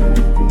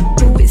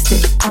 Who is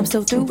this? I'm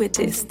so through with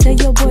this. Tell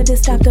your boy to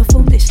stop the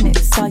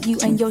foolishness. Saw you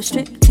and your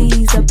strip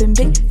tease up in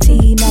Big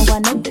T. Now I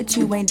know that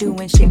you ain't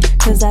doing shit,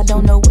 cause I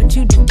don't know what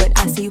you do, but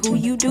I see who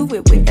you do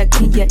it with. A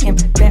clean your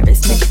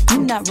embarrassment. You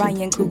not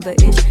Ryan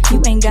Coogler-ish.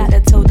 You ain't gotta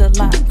toe the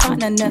line.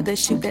 Find another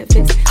shoe that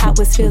fits. I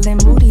was feeling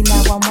moody,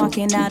 now I'm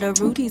walking out of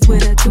Rudy's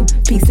with a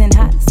 2-piece and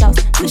hot sauce.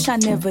 Wish I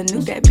never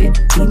knew that bit.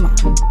 Be mine.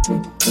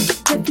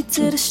 Took you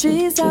to the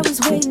streets, I was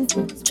waiting.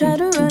 Try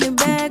to run it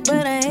back,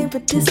 but I ain't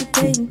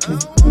participating.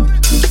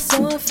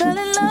 So I fell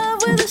in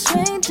love with a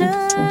stranger.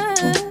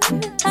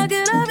 How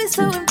could I be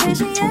so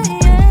impatient? Yeah,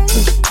 yeah.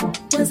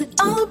 Was it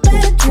all a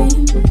bad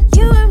dream?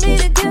 You and me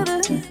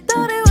together,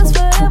 thought it was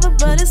forever,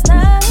 but it's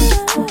not.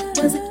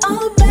 Was it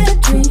all a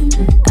bad dream?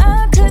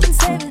 I couldn't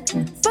save it,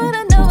 but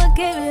I know I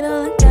gave it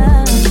all I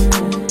got.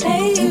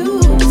 Hey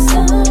you,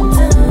 sometimes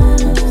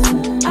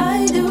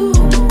I do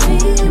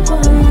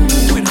rewind.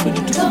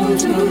 Come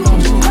through my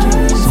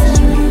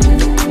time,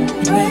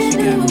 brand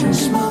new.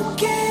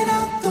 Smoking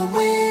out the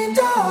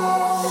window.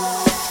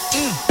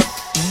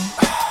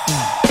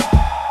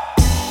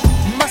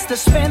 Must have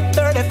spent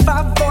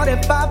 35,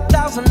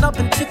 45,000 up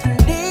in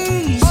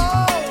Tiffany's.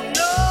 Oh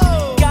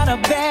no! Got a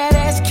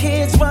badass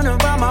kids running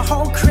around my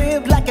whole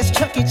crib like it's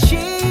Chuck E.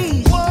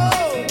 Cheese.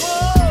 Whoa,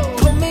 whoa!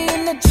 Put me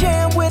in the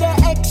jam with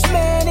an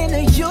X-Man in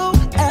the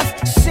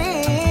UFC.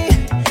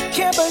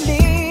 Can't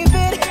believe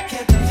it.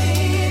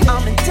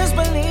 I'm in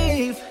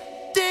disbelief.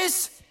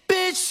 This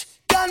bitch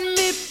got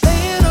me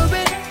paying her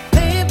rent,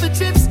 paying for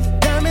trips,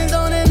 diamonds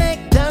on her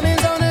neck,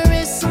 diamonds on her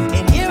wrist,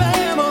 and here I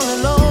am all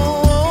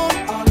alone,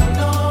 all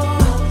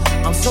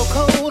alone. I'm so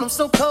cold, I'm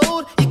so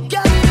cold. You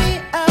got me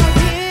out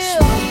here.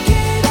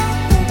 Smoking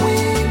out the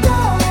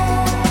window.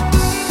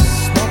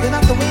 Smoking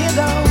out the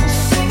window.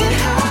 Singing,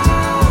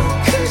 how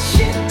could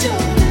she do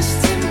this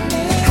to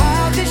me?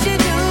 How could she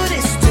do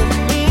this to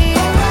me?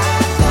 Oh, I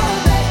thought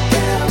that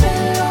girl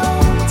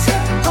belonged to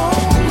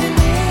only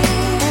me.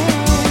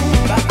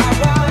 But I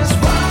was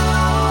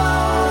wrong,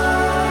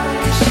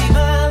 'cause she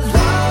belonged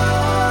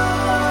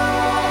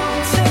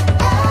to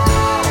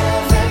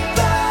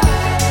everybody.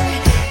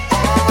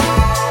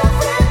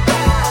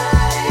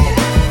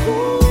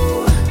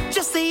 Ooh.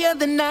 Just the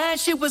other night,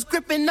 she was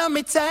gripping on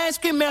me tight,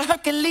 screaming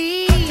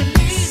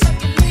Hercules.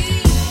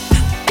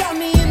 Got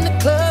me in the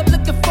club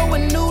looking for a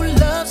new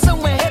love,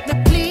 someone help me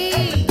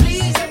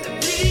please.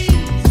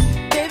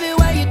 Baby,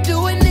 why you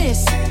doing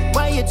this?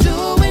 Why you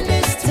doing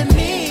this to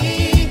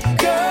me,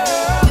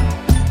 girl?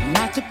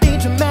 Not to be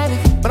dramatic,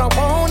 but I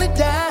wanna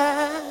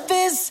die.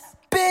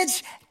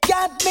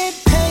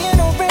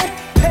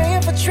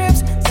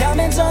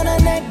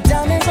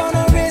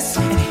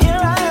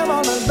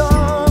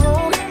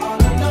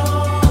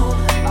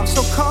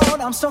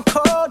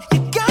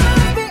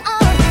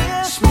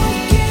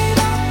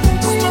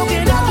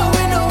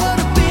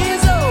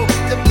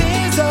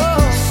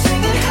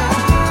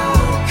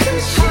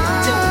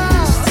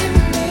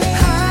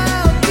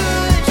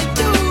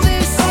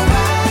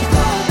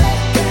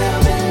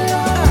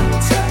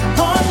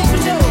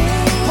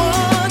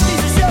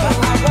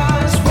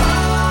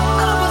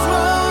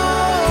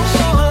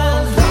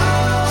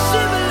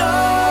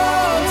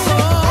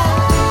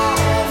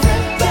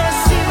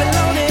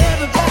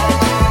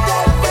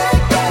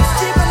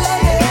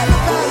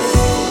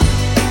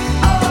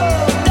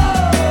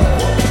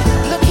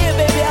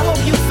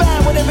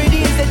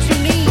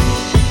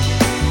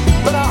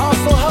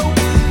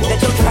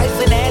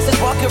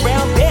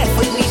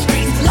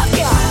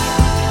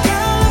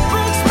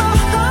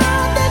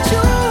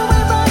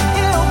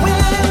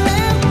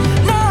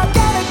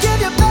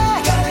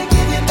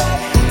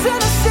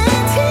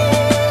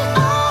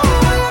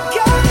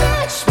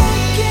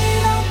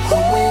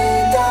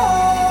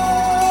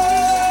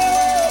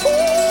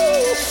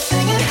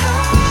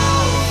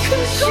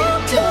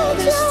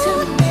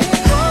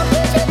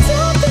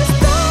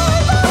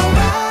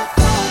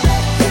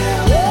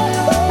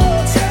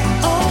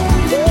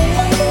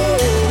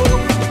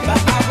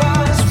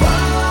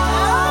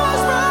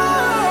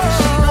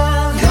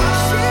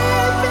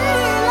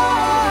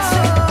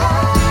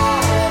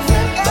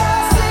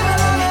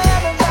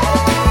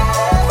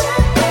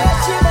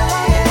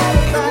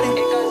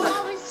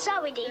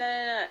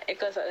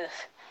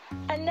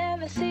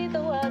 never see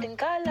the world in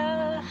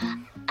color.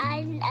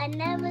 I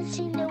never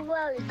seen the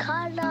world in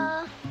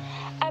color.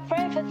 I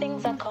pray for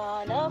things I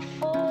can't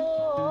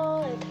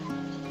afford.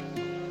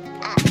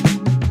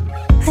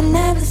 I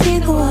never see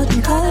the world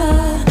in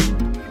color.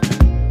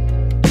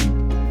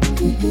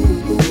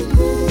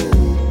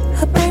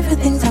 I pray for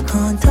things I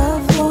can't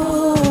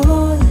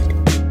afford.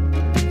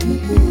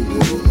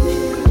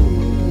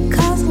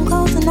 Cars and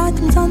clothes and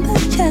items on the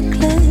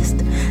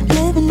checklist.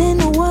 Living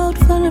in a world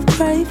full of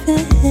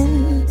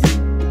cravings.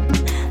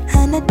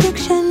 An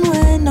addiction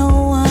where no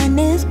one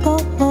is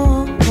bored.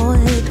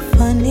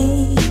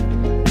 Funny,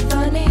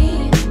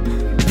 funny,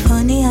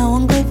 funny how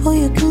ungrateful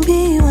you can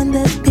be when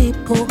there's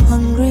people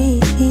hungry.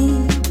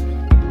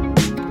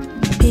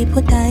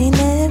 People dying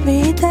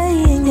every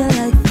day and your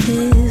life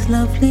is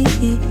lovely.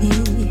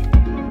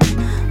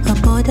 A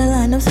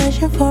borderline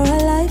obsession for a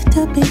life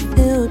to be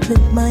filled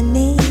with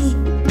money.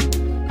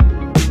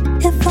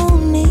 If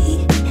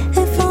only,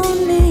 if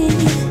only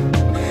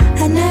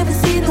I never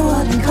see the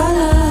world in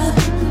color.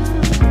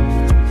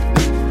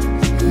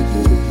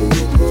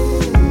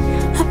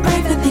 I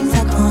pray for things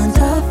I can't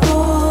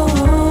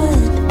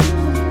afford.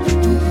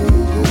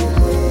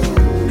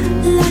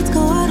 Lights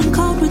go out and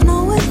cold with no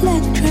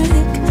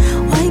electric.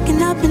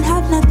 Waking up and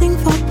have nothing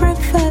for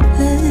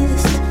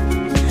breakfast.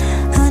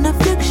 An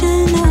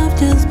affliction of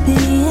just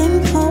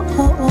being poor.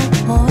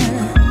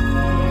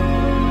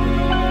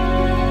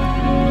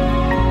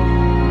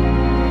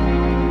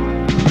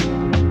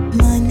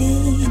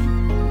 Money,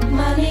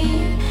 money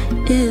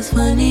is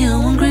funny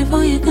how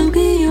ungrateful you can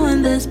be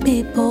when there's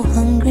people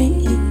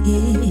hungry.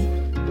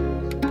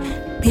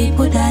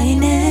 People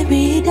dying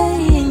every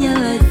day and your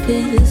life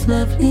is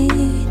lovely.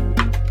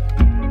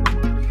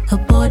 A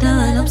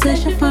borderline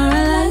obsession for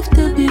a life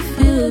to be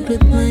filled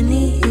with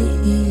money.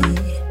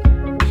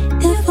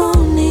 If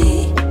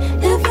only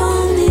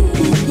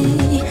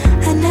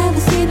I never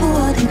see the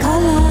world in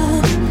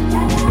color.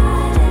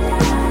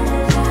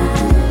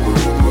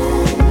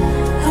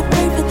 I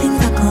pray for things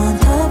I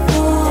can't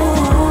afford.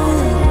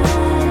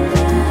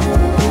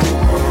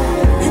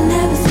 I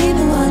never see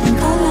the world in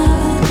color.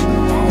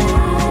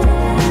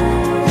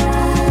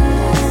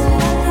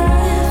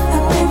 I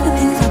pray for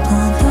things I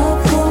can't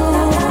afford.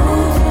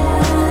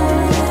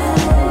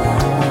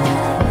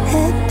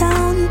 Head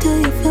down, do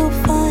you feel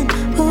fun?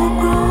 We'll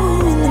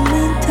grow in the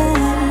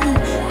meantime.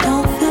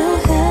 Don't feel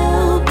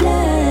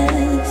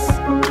helpless,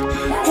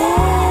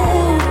 helpless.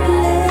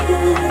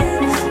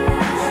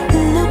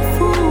 Look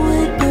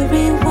forward but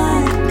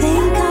rewind.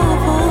 Think of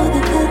all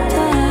the good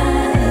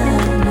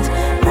times.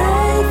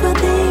 Pray for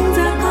things I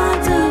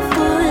can't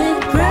afford.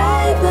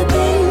 Pray for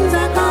things I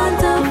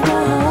can't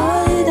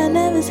afford. I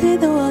never see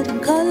the world in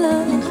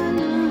color.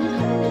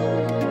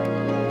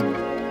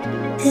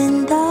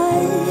 And I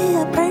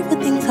pray for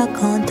things I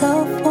can't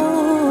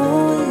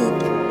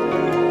afford.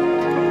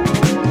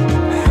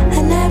 I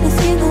never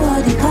see the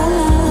world in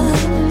color.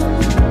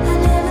 I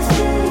never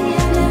see.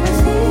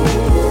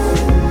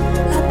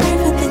 I pray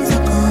for things I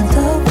can't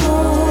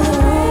afford.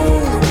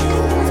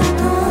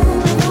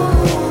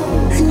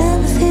 I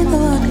never see the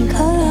world in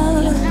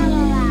color.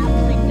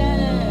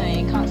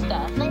 You can't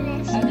stop.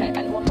 Okay,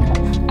 and one more.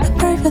 I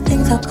pray for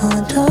things I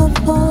can't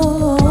afford.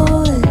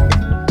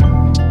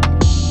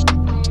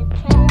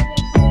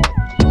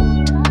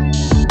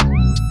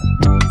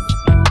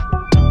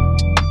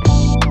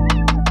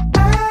 I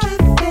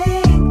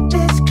think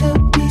this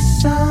could be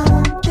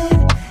something.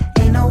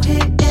 Ain't no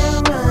hit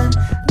and run.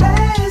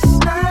 Last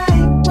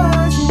night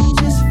wasn't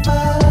just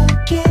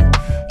fucking,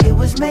 it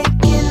was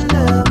making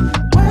love.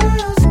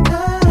 Worlds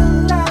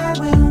collide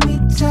when we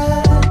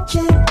touch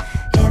it,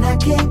 and I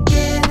can't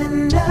get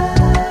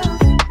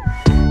enough.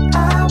 I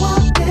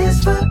want this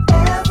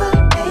forever.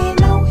 Ain't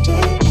no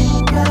hit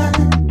and run.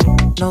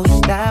 No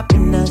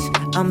stopping us.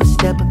 I'ma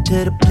step up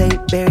to the plate,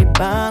 berry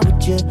bond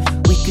with you.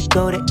 We could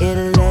go to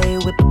Italy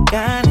with the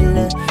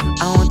gondola.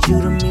 I want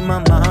you to meet my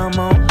mom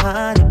on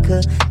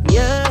Hanukkah,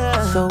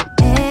 yeah. So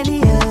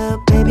Andy up,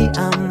 baby,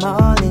 I'm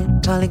all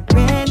in. Call it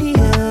Granny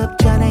up,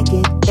 tryna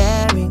get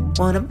daring.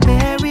 Wanna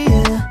marry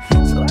her,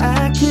 so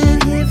I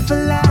could hit for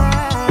life.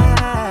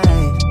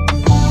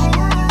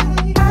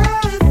 I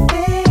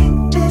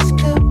think this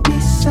could be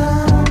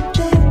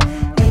something.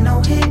 Ain't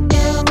no hit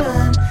and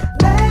run.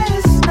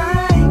 Last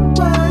night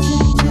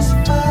wasn't just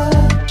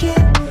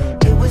fucking,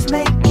 it was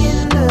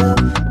making love.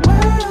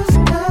 Worlds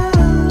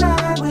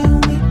collide when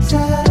we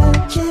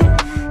touch it,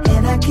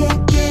 and I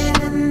can't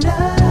get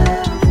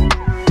enough.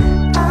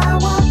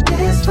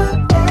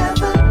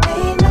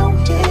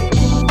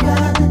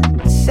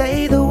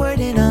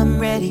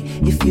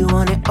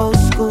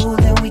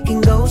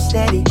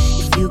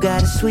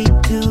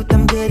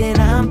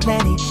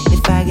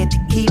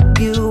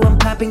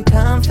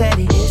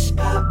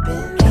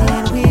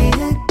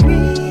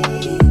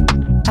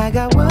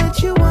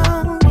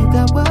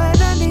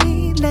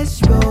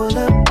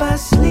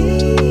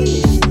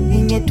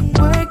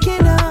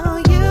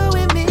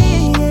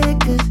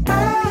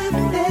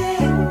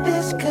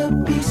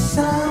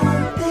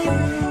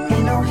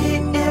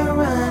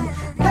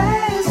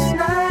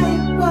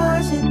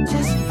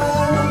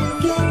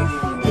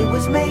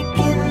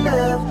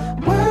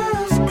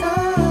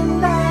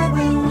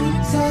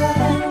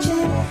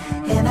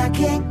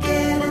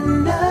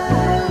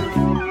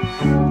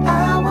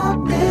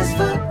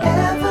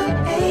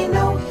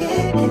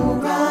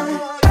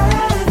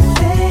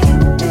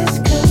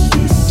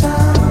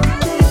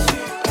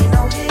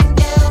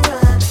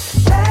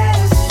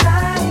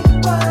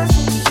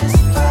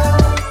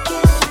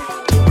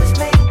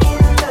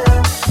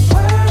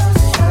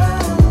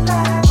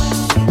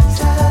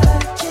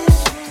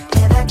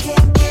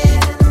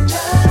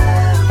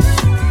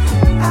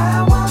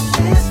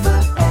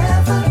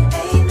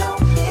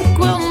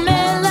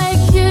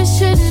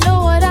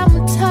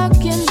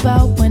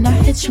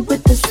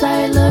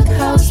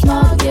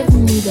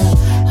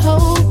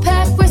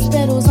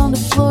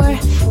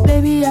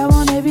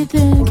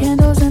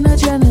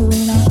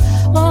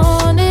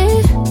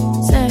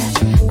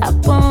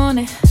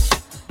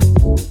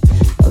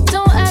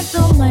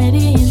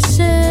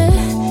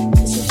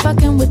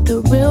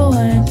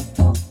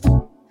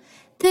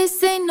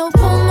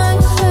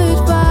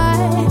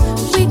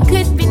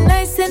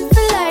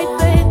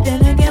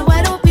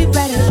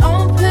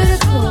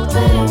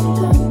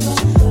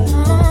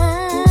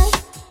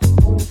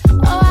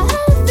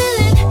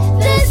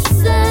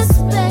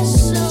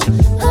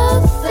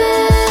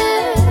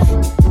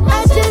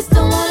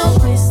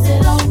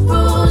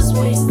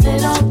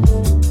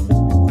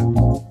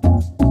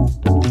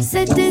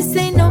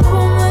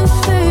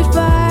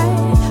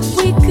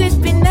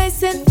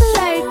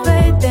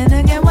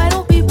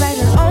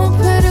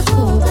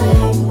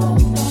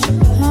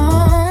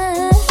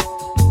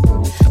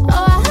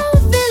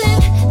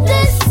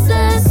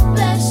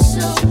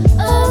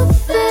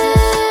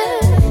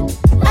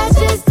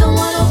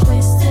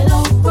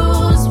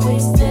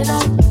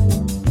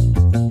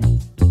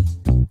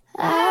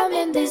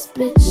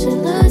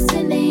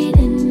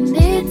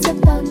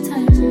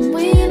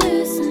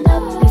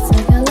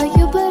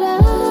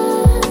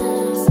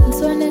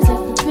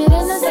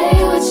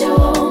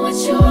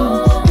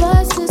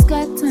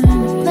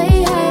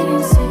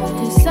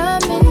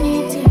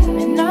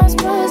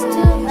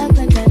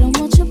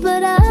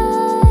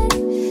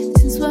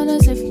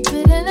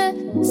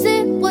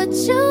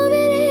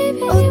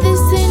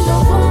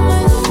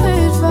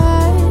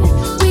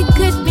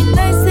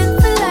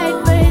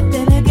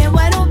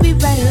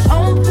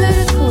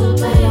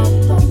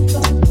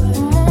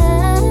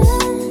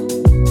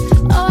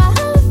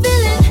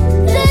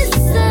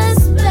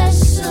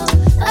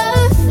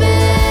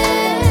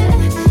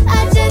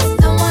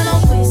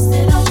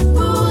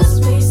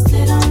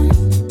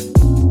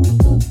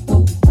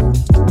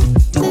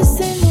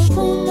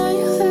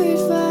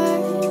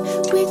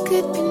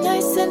 could be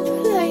nice and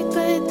polite,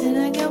 but then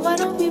again, why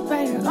don't we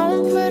write our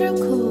own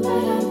protocol?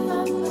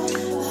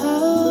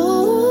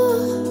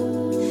 Oh,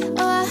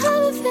 I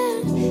have a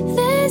feeling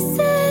this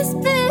is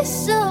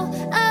special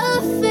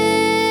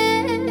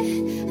outfit.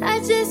 I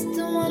just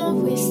don't wanna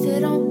waste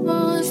it on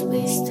rose,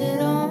 waste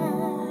it on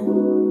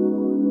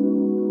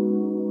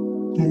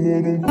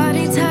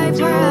body type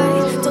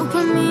right,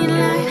 dopamine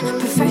light.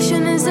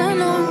 Perfection is a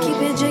norm,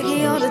 keep it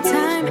jiggy all the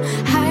time.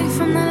 Hide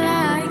from the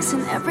likes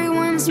in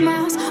everyone's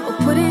mouths, or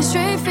put in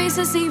straight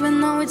faces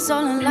even though it's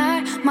all a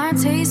lie. My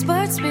taste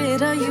buds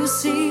bitter, you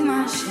see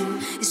my shit.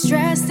 It's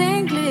dressed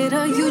in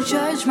glitter, you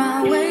judge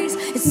my ways.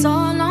 It's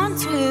all on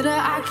Twitter,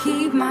 I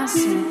keep my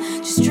sin.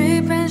 Just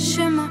drip and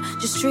shimmer,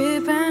 just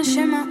drip and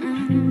shimmer.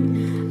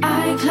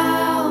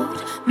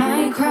 iCloud,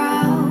 my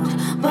crowd,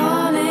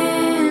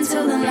 ballin'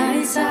 till the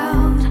lights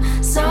out.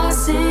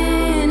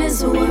 Saucing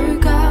is a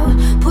workout.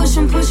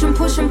 Pushing, pushing,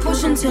 pushing,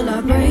 pushing till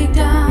I break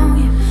down.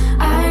 Yeah.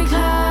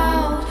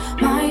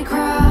 iCloud, my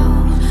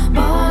crowd,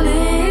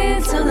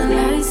 ballin' till the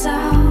lights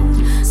out.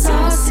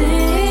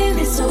 Saucing,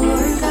 it's a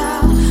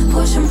workout.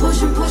 Pushing,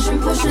 pushing, pushing,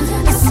 pushing.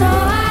 So I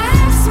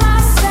ask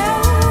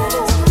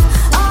myself,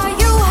 are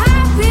you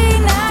happy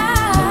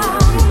now?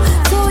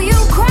 Do you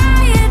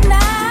cry at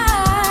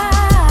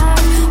night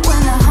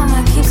when the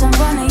hunger keeps on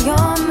running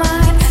your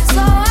mind?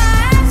 So I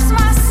ask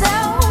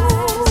myself,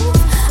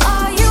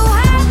 are you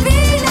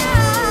happy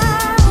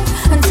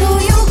now? Until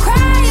you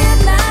cry at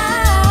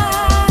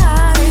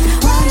night.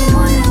 Why you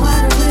wonder why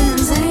the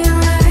rhythms ain't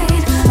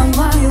right? And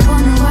why you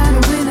wonder why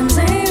the rhythms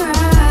ain't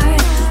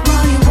right?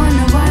 Why you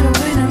wonder why the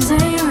rhythms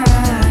ain't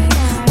right?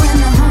 When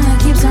the hunger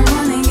keeps on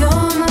running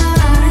your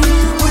mind.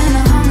 When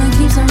the hunger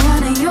keeps on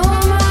running your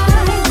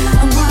mind.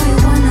 And why you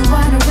wonder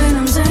why the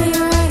rhythms ain't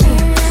right?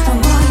 And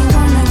why you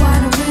wonder why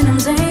the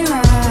rhythms ain't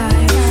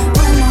right?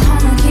 When the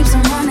hunger keeps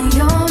on running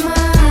your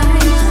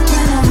mind.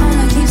 When the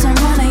hunger keeps on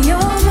running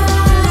your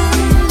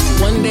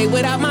mind. One day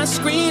without my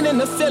screen and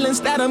the feelings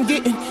that I'm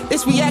getting.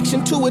 This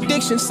reaction to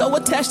addiction, so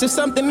attached to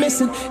something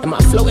missing. Am I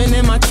floating,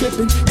 am I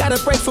tripping? Gotta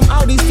break from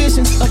all these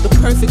visions of the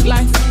perfect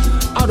life.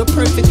 All the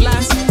perfect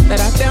lies that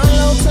I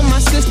download to my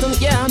system,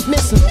 yeah, I'm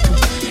missing.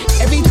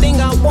 Everything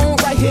I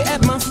want right here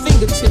at my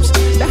fingertips.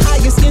 The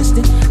highest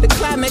instant, the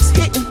climax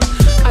hitting.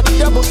 I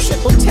double,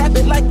 triple tap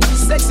it like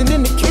sexing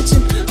in the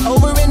kitchen.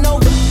 Over and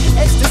over,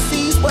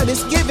 ecstasy's what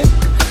it's giving.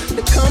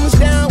 The comes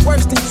down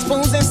worse than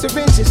spoons and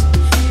syringes.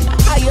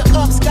 Higher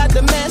ups got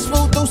the mass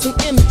rule through some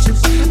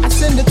images. I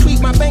send a tweet,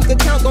 my bank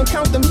account gon'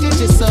 count them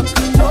digits up.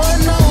 Lord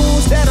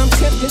knows that I'm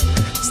tempted.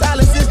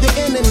 Silence is the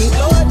enemy.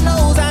 Lord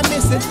knows I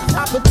miss it.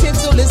 Our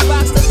potential is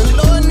boxed up, and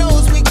Lord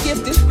knows we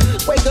gifted.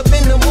 Wake up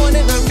in the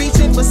morning, I'm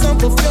reaching for some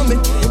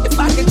fulfillment. If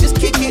I could just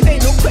kick it,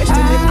 ain't no question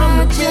that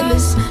I'm the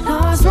realest.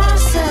 Lost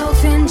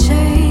myself in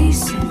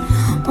chasing.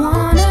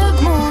 Wanted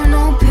more,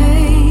 no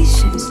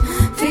patience.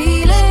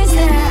 Feelings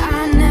that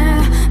I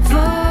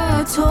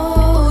never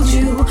told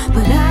you,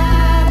 but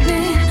I've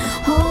been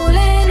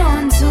holding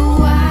on to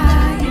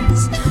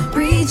wires.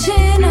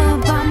 Reaching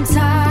up, I'm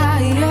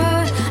tired.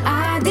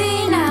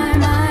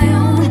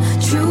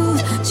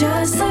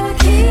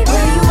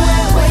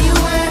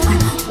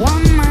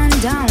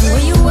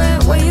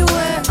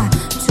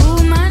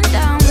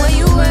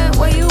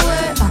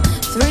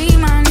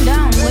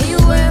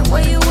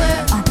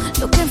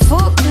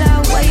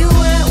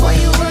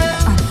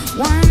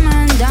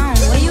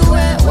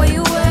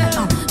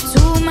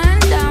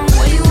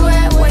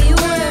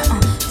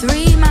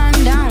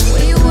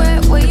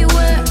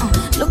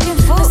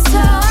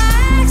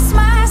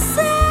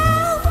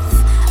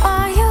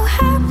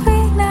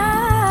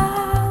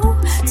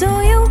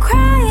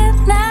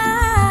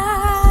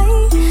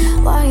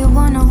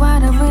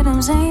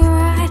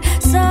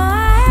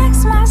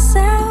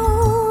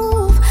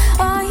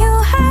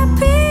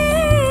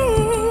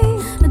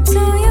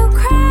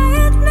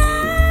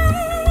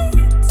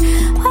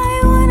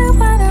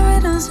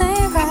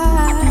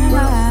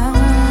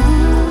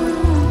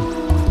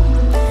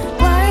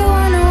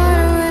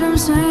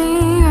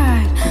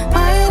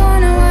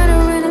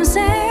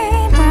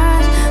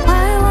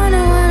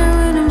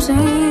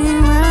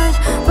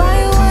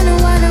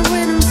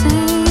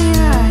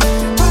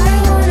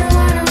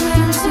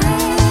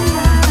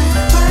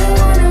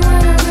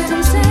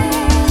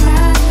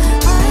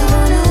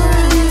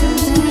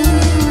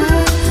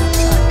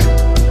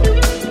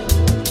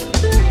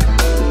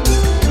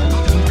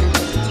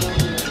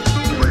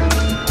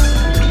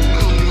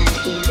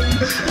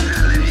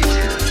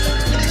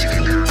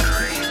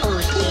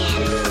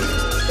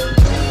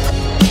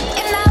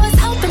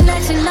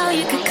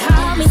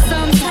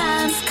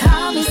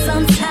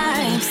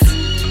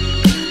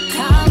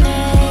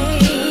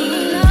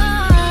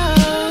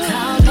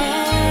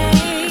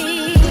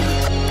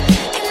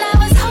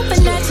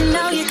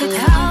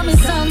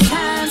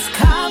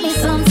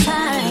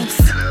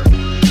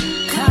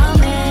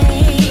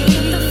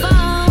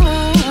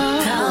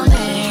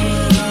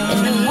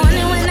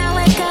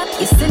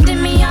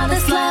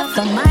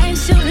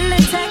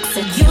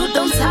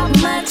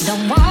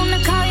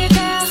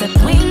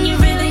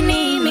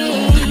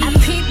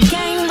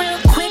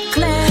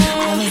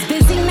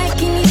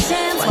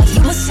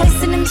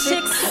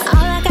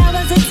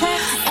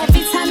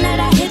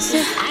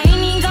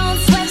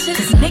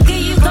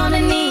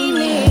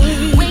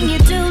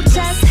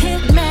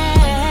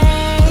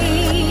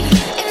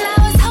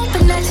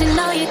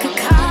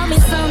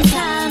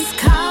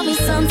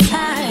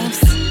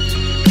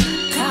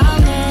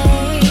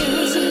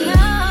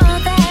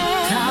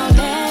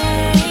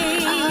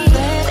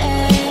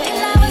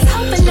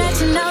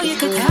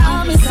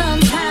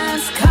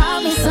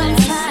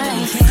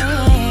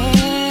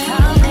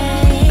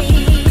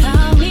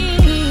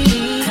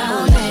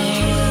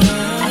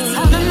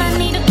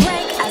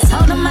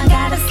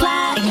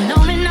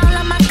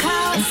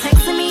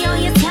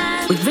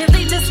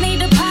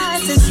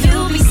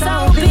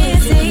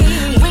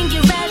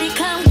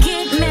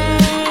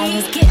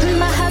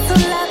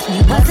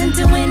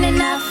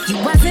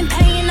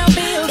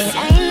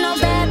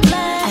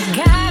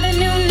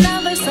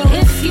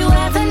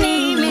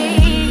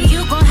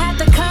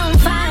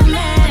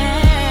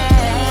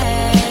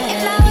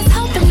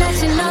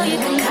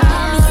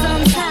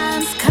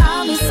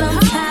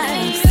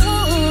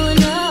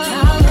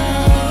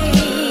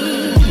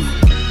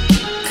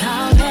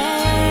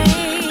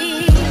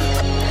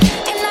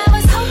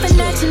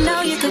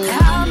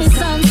 Call me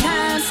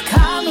sometimes,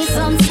 call me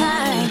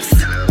sometimes.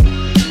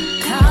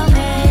 Call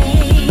me,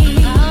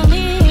 call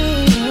me,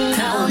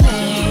 call me.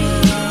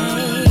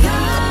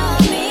 Call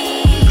me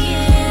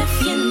if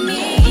you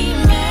need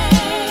me.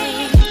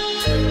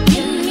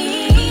 You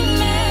need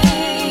me.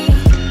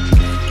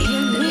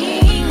 You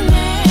need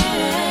me.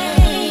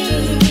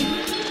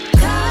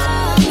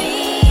 Call me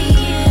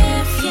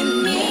if you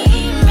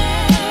need me.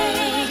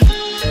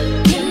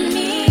 You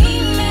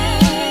need me.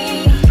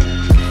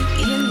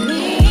 You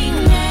need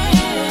me.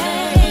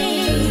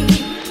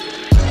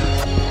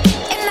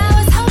 And I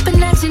was hoping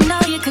that you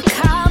know you could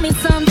call me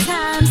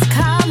sometimes.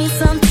 Call me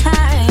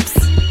sometimes.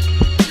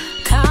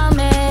 Call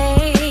me.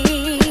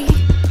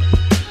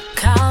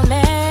 Call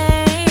me.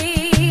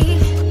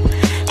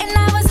 And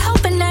I was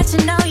hoping that you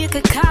know you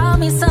could call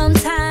me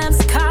sometimes.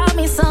 Call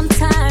me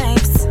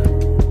sometimes.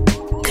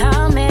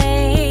 Call me.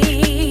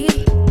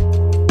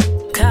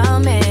 Call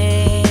me.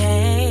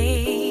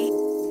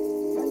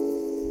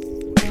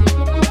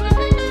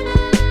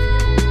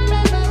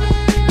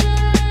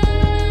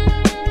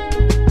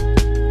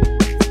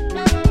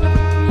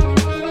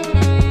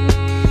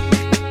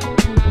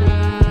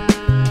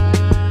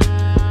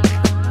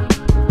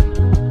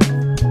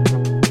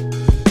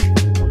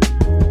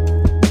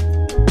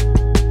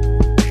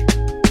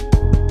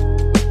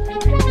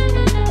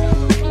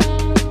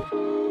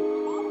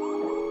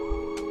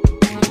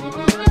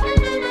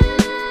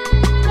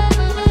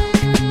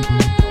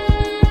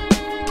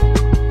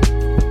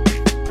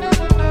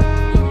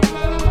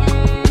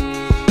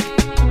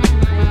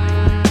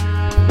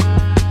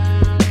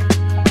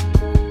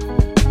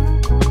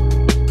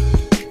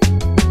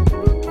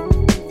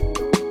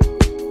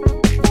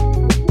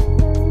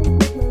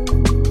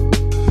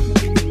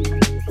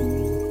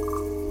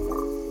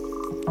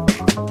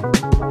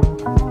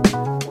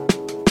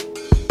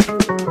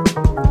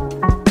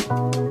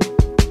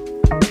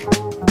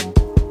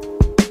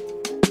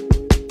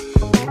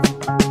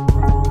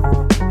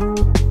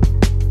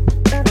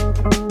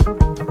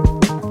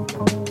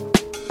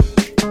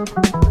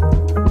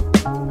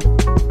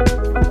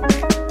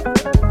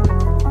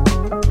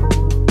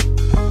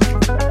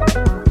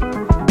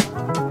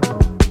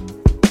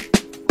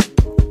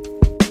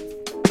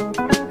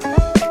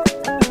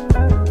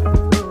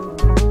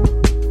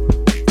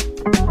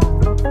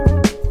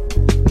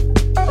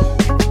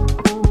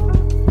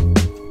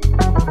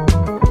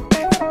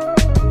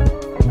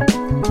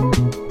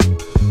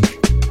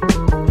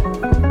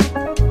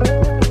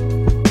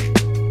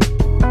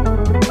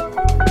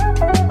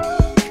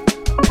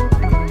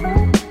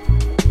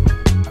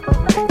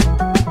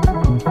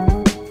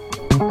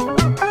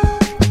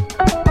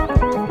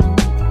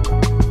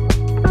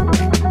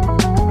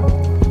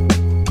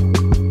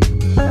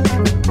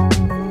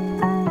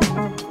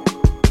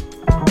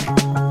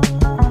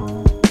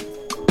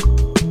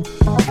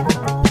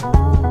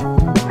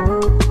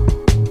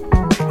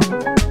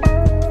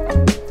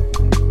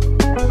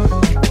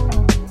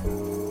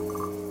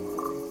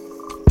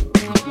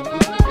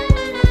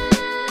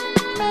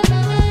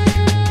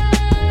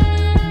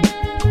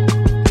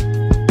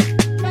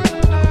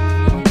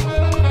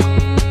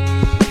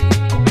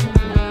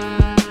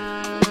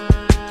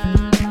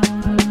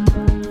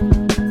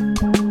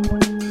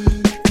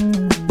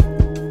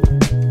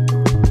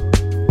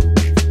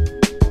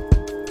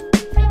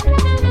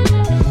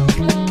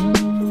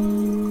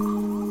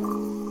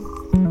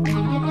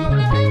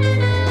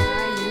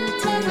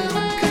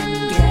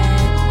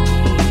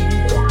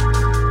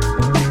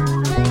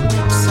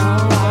 So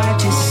I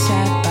just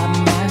sat by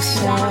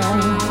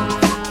myself.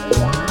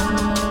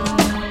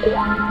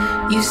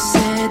 You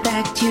said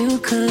that you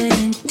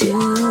couldn't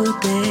do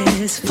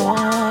this for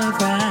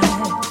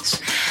us.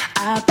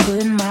 I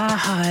put my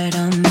heart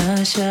on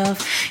the shelf.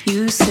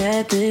 You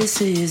said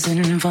this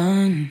isn't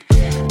fun.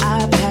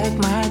 I packed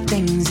my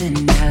things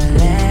and I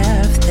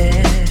left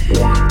there.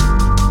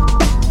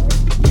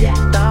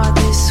 Thought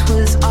this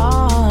was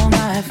all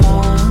my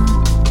fault.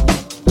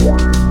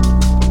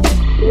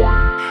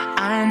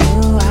 I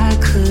knew I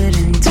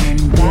couldn't turn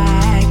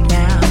back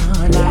now,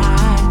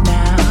 not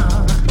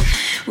now.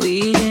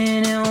 We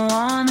didn't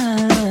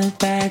wanna look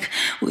back.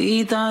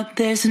 We thought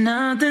there's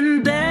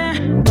nothing there.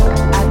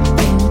 I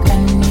think I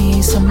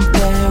need some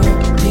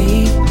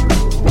therapy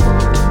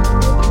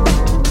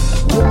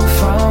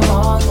from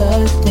all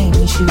the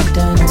things you've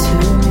done to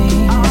me.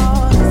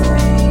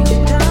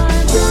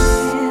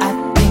 I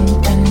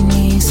think I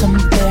need some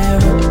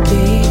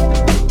therapy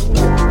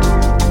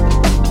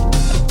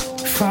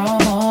from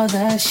all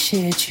the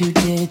shit you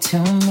did to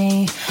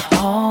me.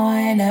 Oh,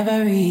 and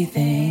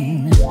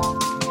everything.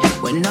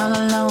 When all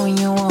alone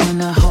you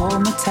wanna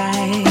hold me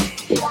tight.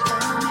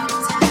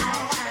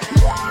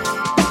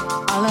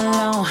 All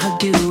alone, how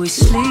do we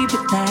sleep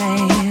at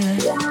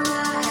night?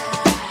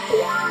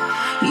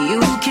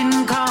 You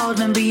can call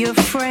and be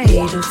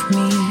afraid of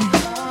me.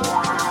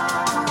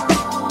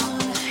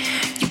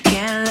 You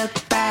can't look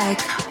back,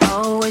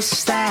 oh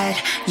it's that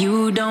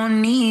you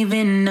don't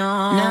even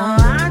know. No,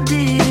 I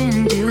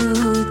didn't do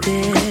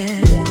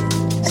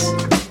this,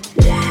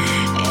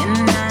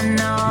 and I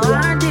know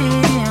I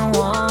didn't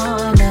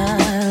wanna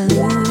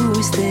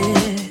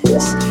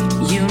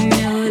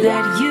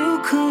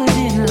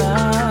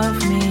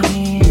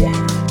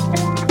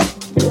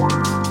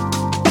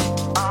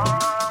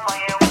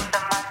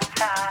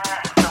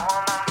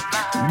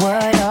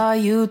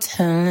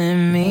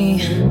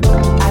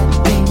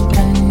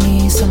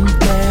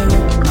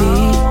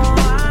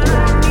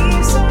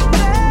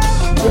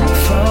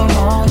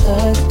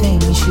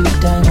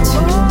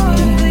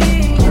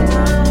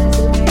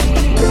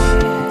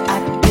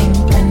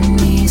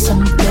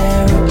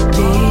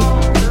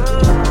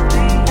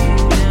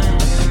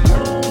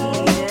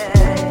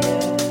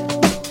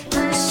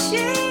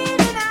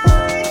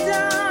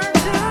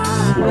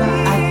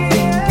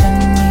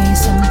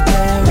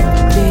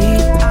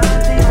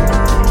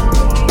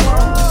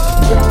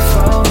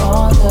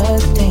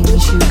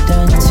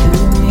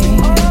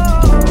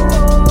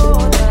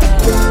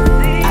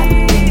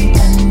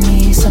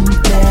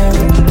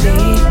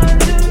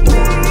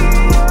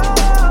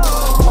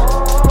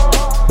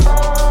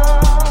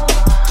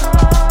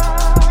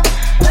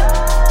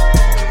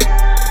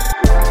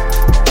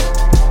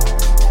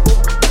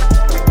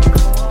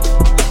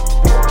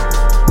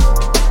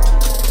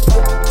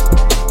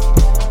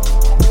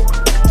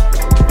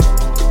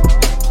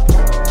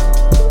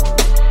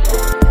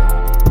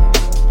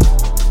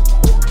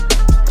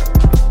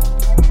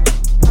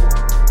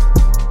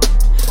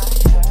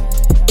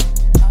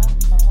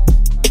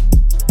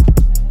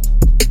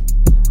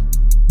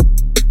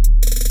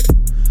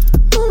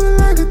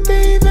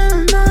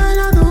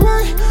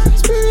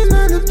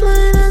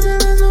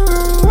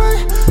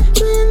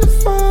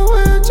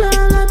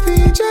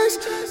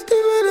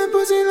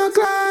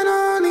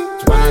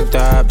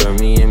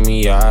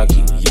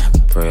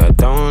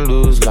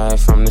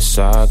life from the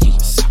soggy.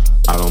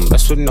 I don't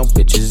mess with no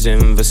bitches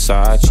in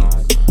Versace.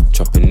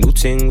 Dropping new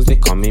things, they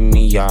call me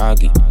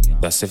Miyagi.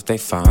 That's if they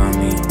find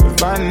me.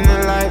 Fighting the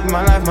life,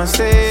 my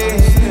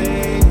stage.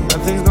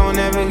 Nothing's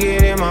gonna ever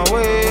get in my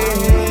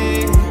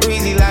way.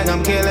 Breezy like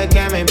I'm Killer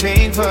Cam and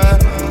Pink for.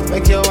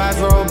 Make your eyes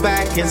roll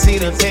back and see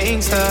the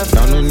pink stuff.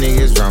 Don't the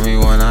niggas run me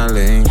when I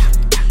link.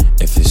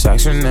 If it's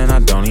action, then I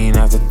don't even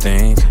have to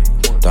think.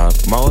 Dark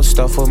mode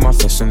stuff with my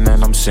fist and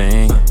then I'm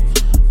singing.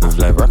 Move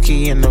like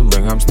Rocky in the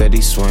ring, I'm steady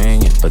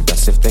swinging. But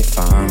that's if they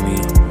find me.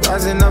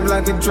 Rising up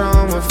like a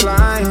drone, we're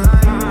flying.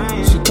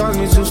 She calls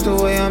me Zeus the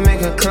way I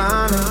make her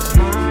climb.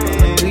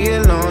 It'll be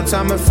a long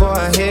time before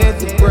I hit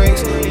the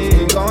brakes.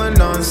 Been going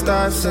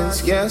non-stop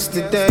since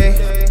yesterday.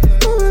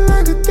 Moving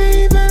like a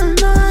thief and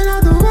a nine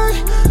out the way.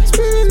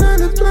 Speeding on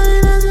the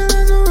plane as it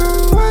lands on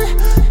the way.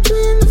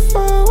 Treating the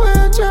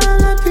four-wheel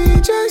drive like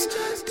PJs.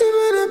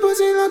 Steaming the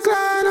pussy like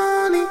Clyde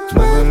on each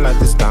way. Moving like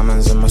there's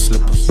diamonds in my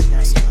slippers.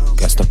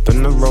 Gassed up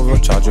in the Rover,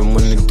 charging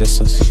when they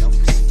diss us.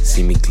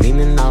 See me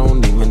cleaning, I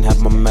don't even have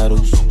my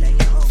medals.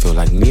 Feel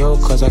like Neo,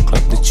 cause I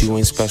clap that you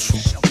ain't special.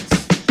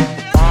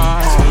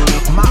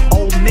 My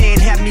old man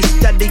had me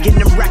studying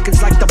them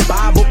records like the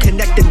Bible,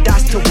 connecting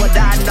dots to what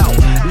I know.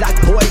 Like,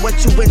 boy, what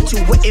you into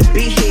wouldn't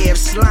be here if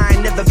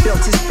Sly never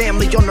built his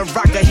family on the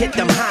rock or hit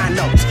them high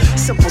notes.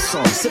 Simple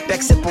song, sit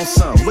back, sip on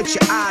some with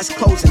your eyes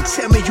closed and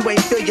tell me you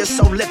ain't feel your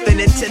soul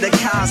lifting into the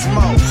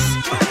cosmos.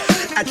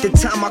 At the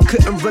time I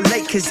couldn't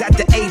relate, cause at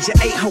the age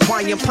of 8,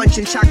 Hawaiian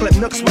punching chocolate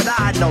milk's what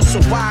I know. So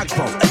I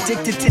grow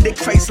addicted to the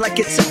craze like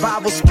it's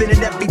survival,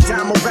 spinning every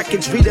dime on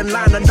records, reading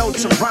liner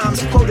notes and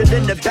rhymes quoted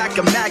in the back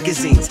of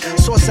magazines.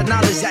 Source of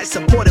knowledge that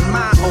supported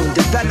my own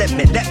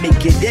development, let me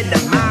get into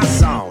my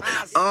zone.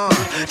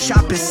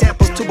 Chopping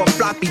samples to a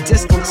floppy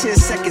disk on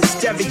 10-second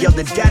stereo.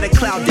 The data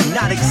cloud did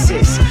not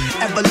exist.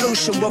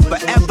 Evolution will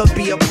forever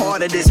be a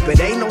part of this, but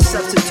ain't no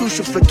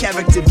substitution for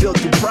character built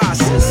through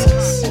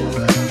processes.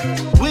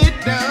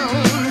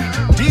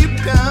 Down,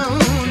 deep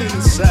down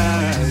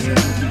inside,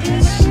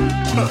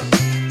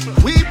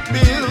 we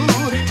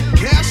build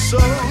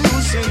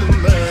castles in the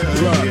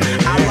mud.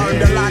 I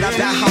learned a lot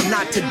about how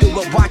not to do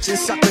it, watching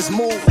suckers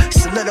move.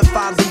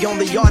 Solidify the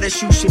only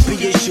artist you should be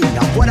is you.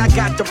 Now what I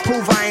got to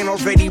prove, I ain't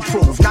already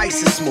proved.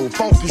 Nice and smooth,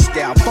 funky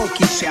style,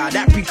 funky child,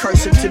 that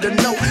precursor to the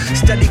note.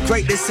 Study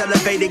greatness,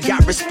 elevated,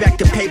 got respect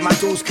to pay my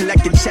dues,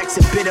 collecting checks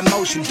and bit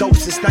emotion, dope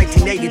since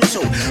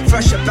 1982.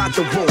 Fresh about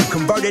the womb,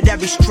 converted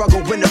every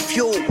struggle into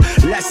fuel.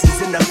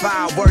 Lessons in the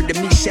fire, word to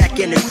me, Shaq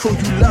and the crew,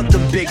 you love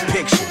them big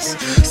pictures.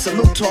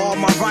 Salute to all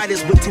my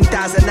writers with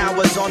 10,000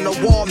 hours on the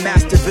wall,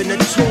 mastering the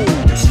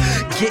tools.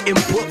 Getting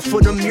booked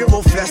for the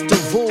mural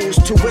festivals,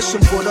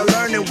 tuition for the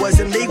learning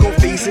wasn't legal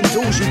fees and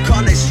dues. You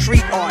call it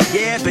street art,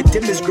 yeah, but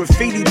them is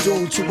graffiti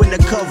dudes who in the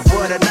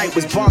cover of the night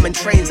was bombing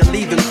trains and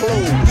leaving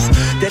clues.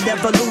 That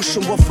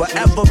evolution will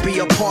forever be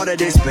a part of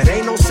this, but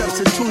ain't no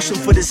substitution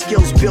for the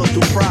skills built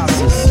through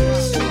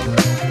processes.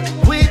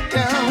 Way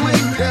down,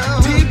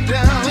 deep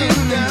down,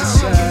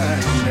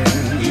 inside.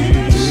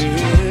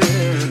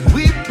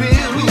 We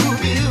build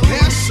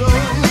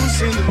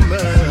castles in the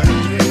mud.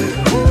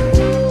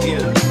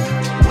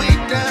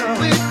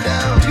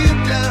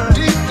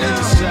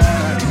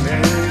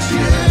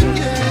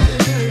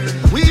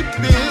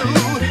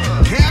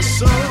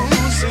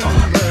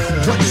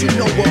 You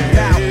know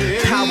about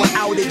power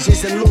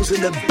outages and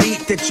losing the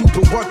beat that you've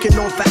been working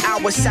on for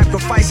hours,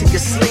 sacrificing your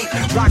sleep,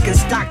 rocking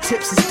stock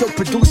tips and still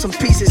producing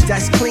pieces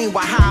that's clean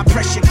while high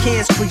pressure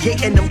cans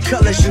creating them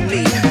colors you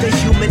need. The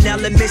human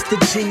element's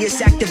the genius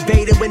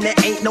activated when there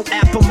ain't no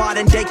app or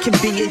modern day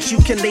convenience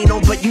you can lean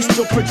on, but you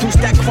still produce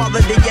that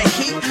quality of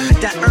heat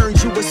that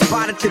earns you a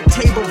spot at the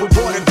table with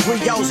water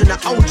griots and the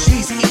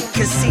OGs eat.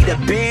 Cause see, the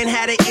band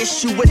had an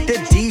issue with the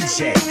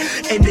DJ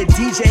and the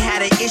DJ had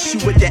an issue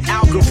with the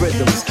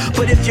algorithms.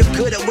 But if you're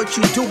good at what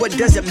you do, it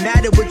doesn't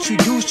matter what you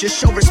use. Just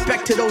show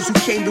respect to those who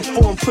came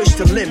before and push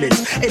the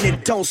limits. And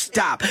it don't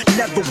stop,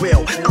 never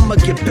will. I'ma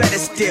get better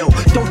still.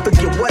 Don't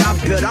forget what I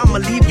built, I'ma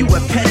leave you a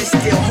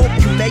pedestal. Hope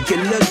you make it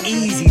look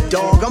easy,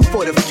 dog. I'm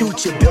for the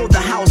future. Build the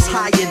house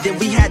higher than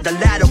we had the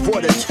ladder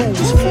or the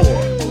tools for.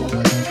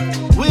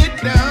 Way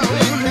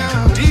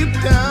down, deep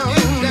down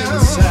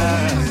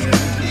inside.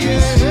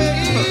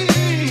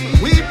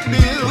 We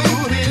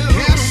build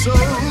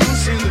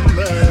castles in the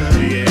mud.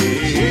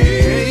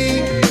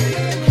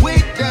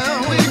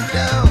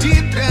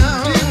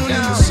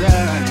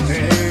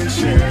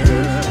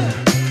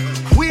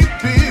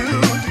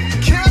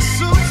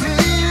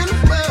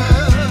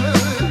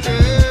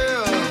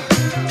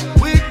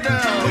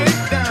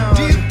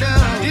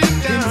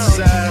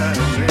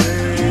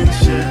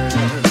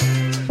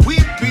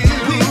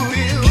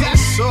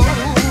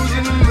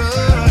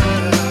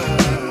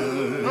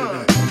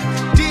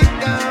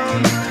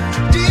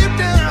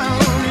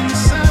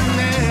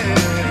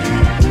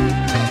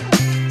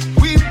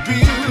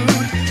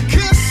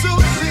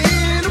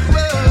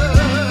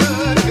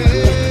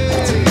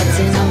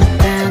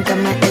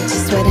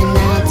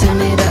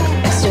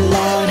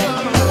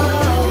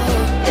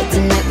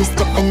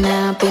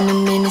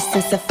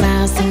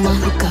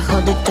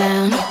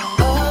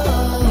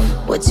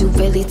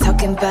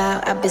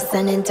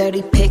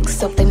 sending dirty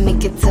pics, hope they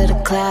make it to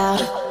the cloud.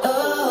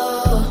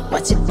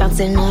 Watch it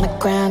bouncing on the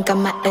ground, got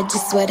my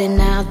edges sweating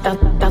out.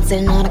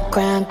 Bouncing on the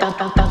ground,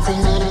 bouncing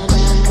on the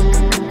ground.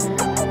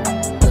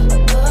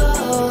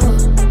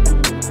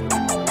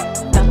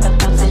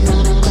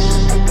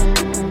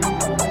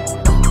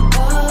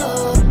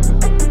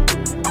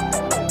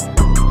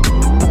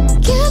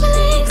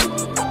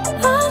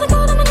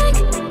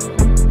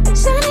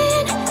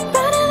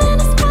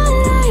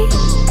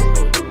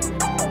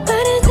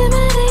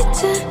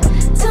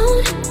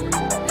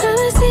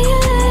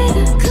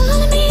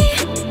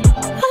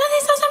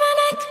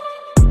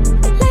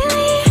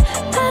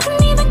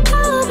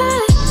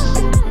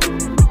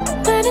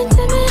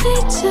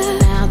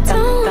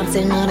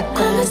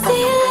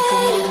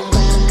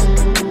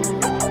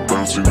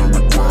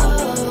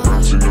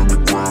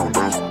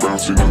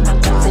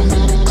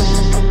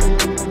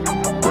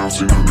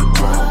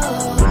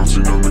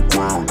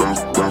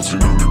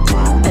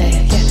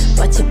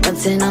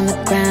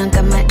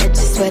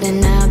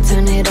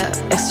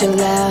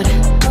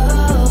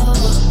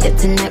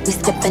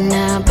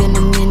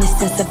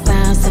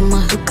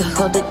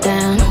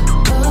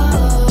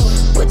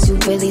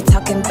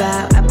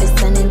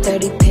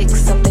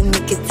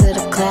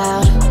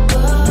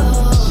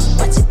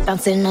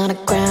 Bouncing on the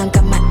ground,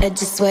 got my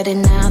edges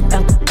sweating out.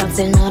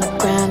 Bouncing on the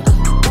ground.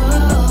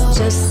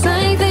 Just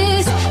like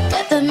this,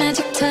 got the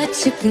magic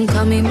touch. You can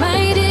call me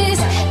Midas.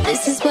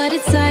 This is what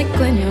it's like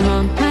when you're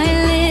on my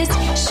list.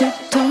 Shoot,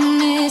 don't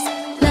miss.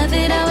 Love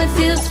it how it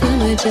feels when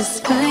we're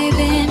just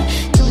vibing.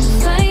 Don't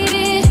fight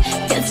it.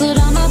 Canceled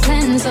all my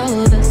plans,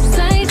 all the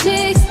side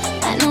chicks.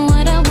 I know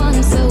what I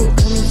want, so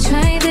come and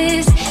try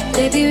this.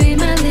 Baby, read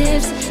my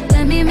lips.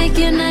 Let me make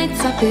your night,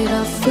 top it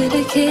off with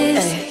a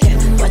kiss. Ay.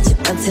 Watch it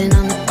bouncing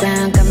on the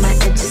ground, got my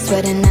edges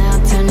sweating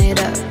out. Turn it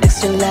up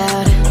extra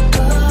loud.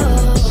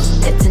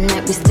 Yeah,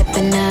 tonight we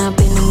stepping out.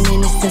 Been a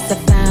minute since I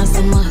found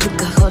someone who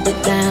could hold it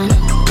down.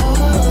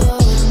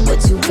 What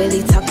you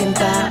really talking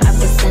about? I've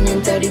been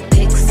sending dirty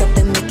pics, hope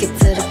they make it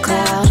to the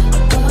cloud.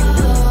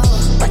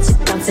 Watch it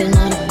bouncing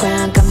on the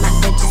ground, got my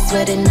edges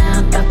sweating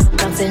out.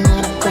 Bouncing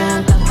on the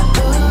ground.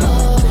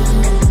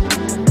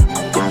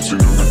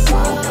 Bouncing on the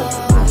ground,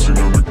 bouncing on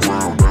the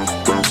ground,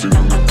 bouncing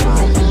on the ground. Bouncing on the ground, bouncing on the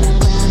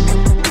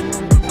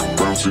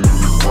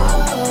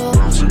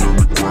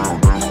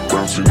ground,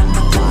 bouncing on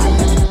the ground.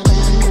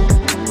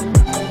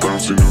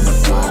 Bouncing on the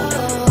ground,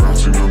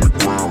 bouncing on the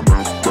ground,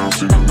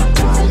 bouncing on the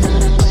ground.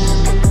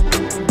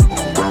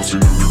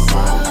 Bouncing on the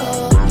ground,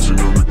 bouncing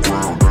on the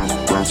ground,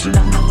 bouncing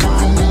on the ground.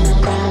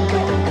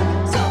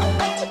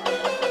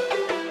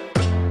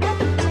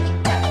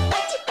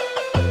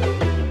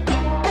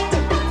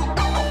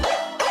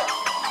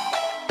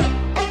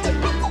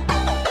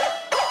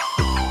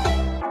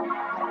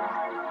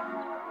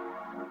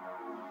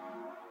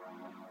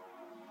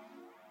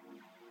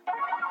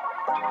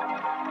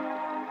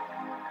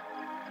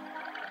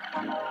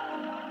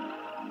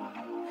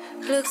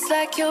 Looks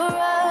like you're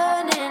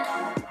running,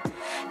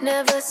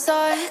 never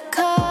saw it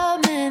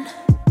coming.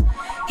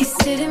 You're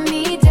sitting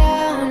me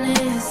down,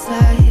 it's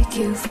like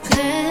you've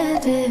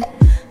planned it.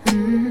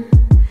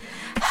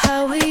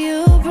 How are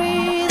you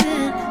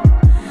breathing,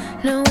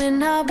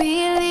 knowing I'll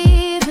be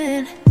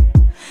leaving?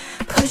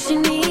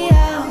 Pushing me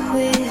out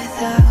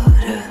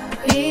without a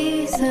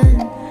reason.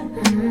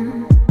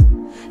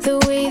 The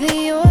way that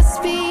you're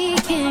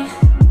speaking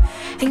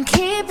and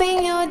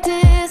keeping your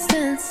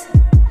distance,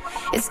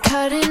 it's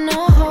cutting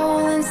a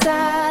hole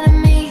inside of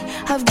me.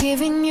 I've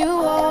given you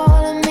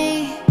all of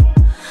me.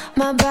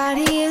 My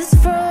body is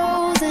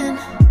frozen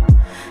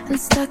and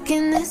stuck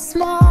in this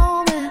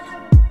moment.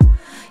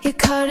 You're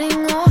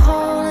cutting a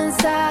hole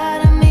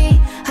inside of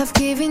me. I've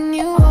given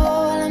you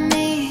all of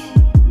me.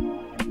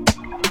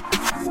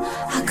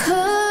 I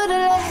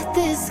could've let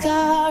this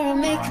scar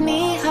make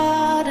me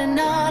hard and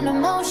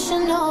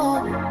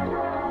unemotional,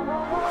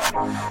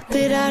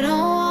 but I don't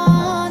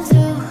want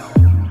to.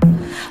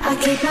 I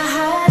keep my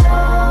heart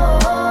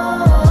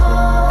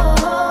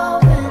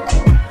open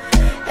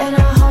and I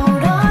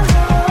hold on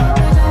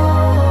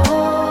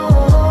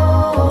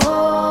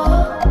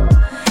open,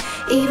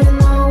 even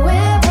though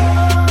we're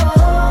broken.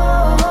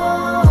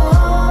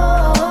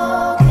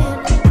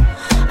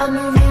 I'm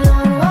moving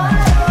on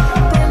wide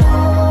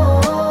open.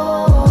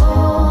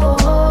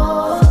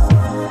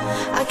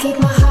 I keep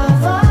my heart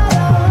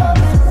wide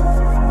open.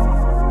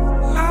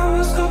 I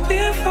was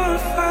hoping for a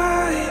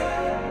fight,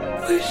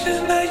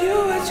 wishing that you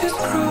would just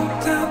calm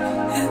down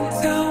and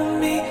tell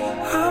me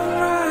I'm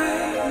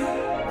right.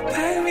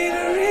 Beg me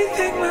to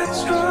rethink my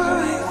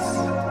choice,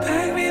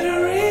 beg me to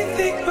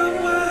rethink my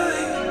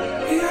mind.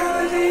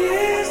 Reality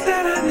is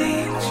that I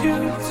need you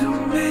to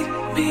make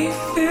me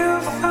feel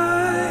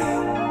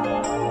fine.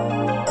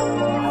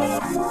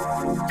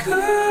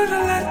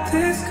 Could've let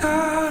this go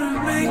to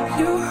make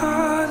you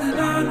hard and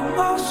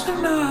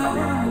unemotional,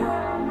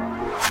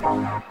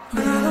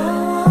 but I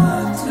don't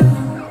want to.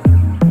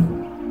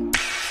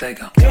 Say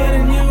go.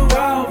 Getting you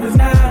off is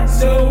not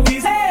so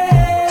easy.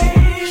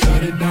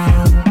 Shut it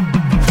down.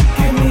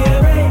 Give me a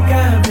break,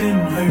 I've been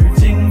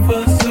hurting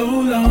for so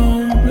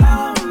long.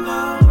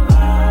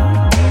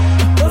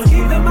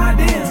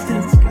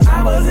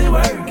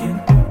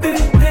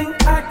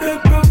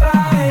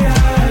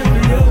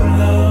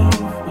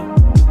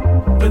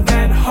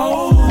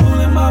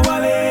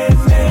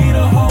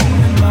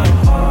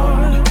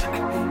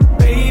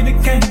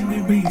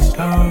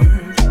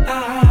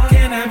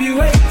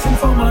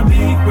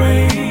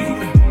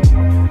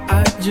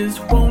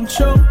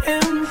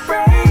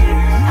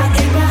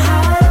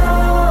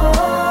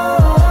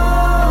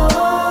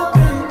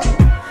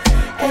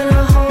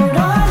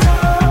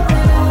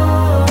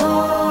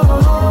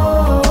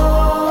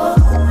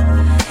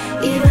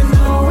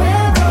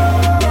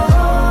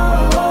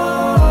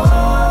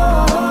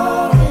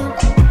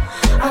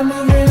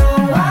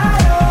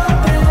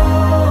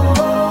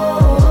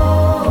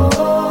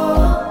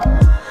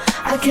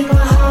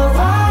 whole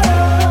wide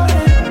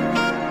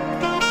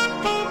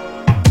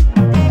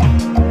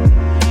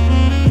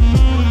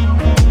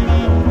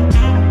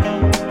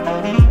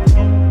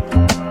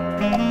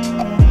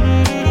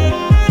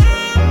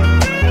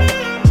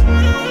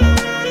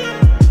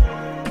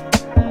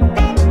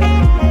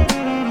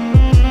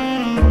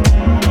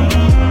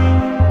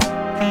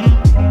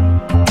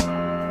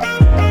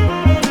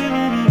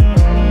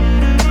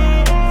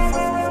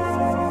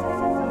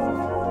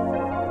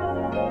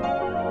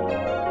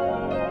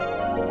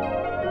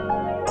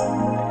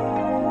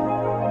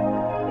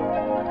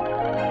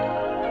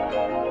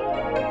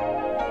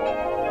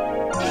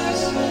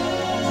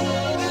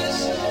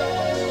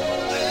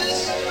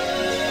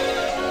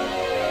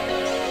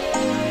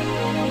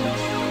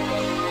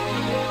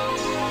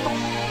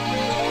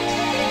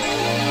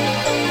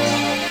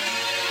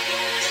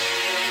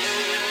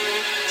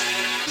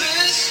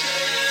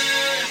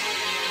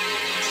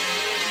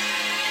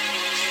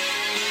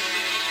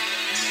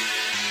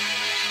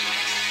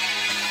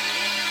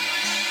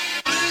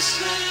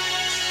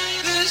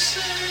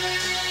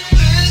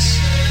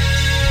Listen.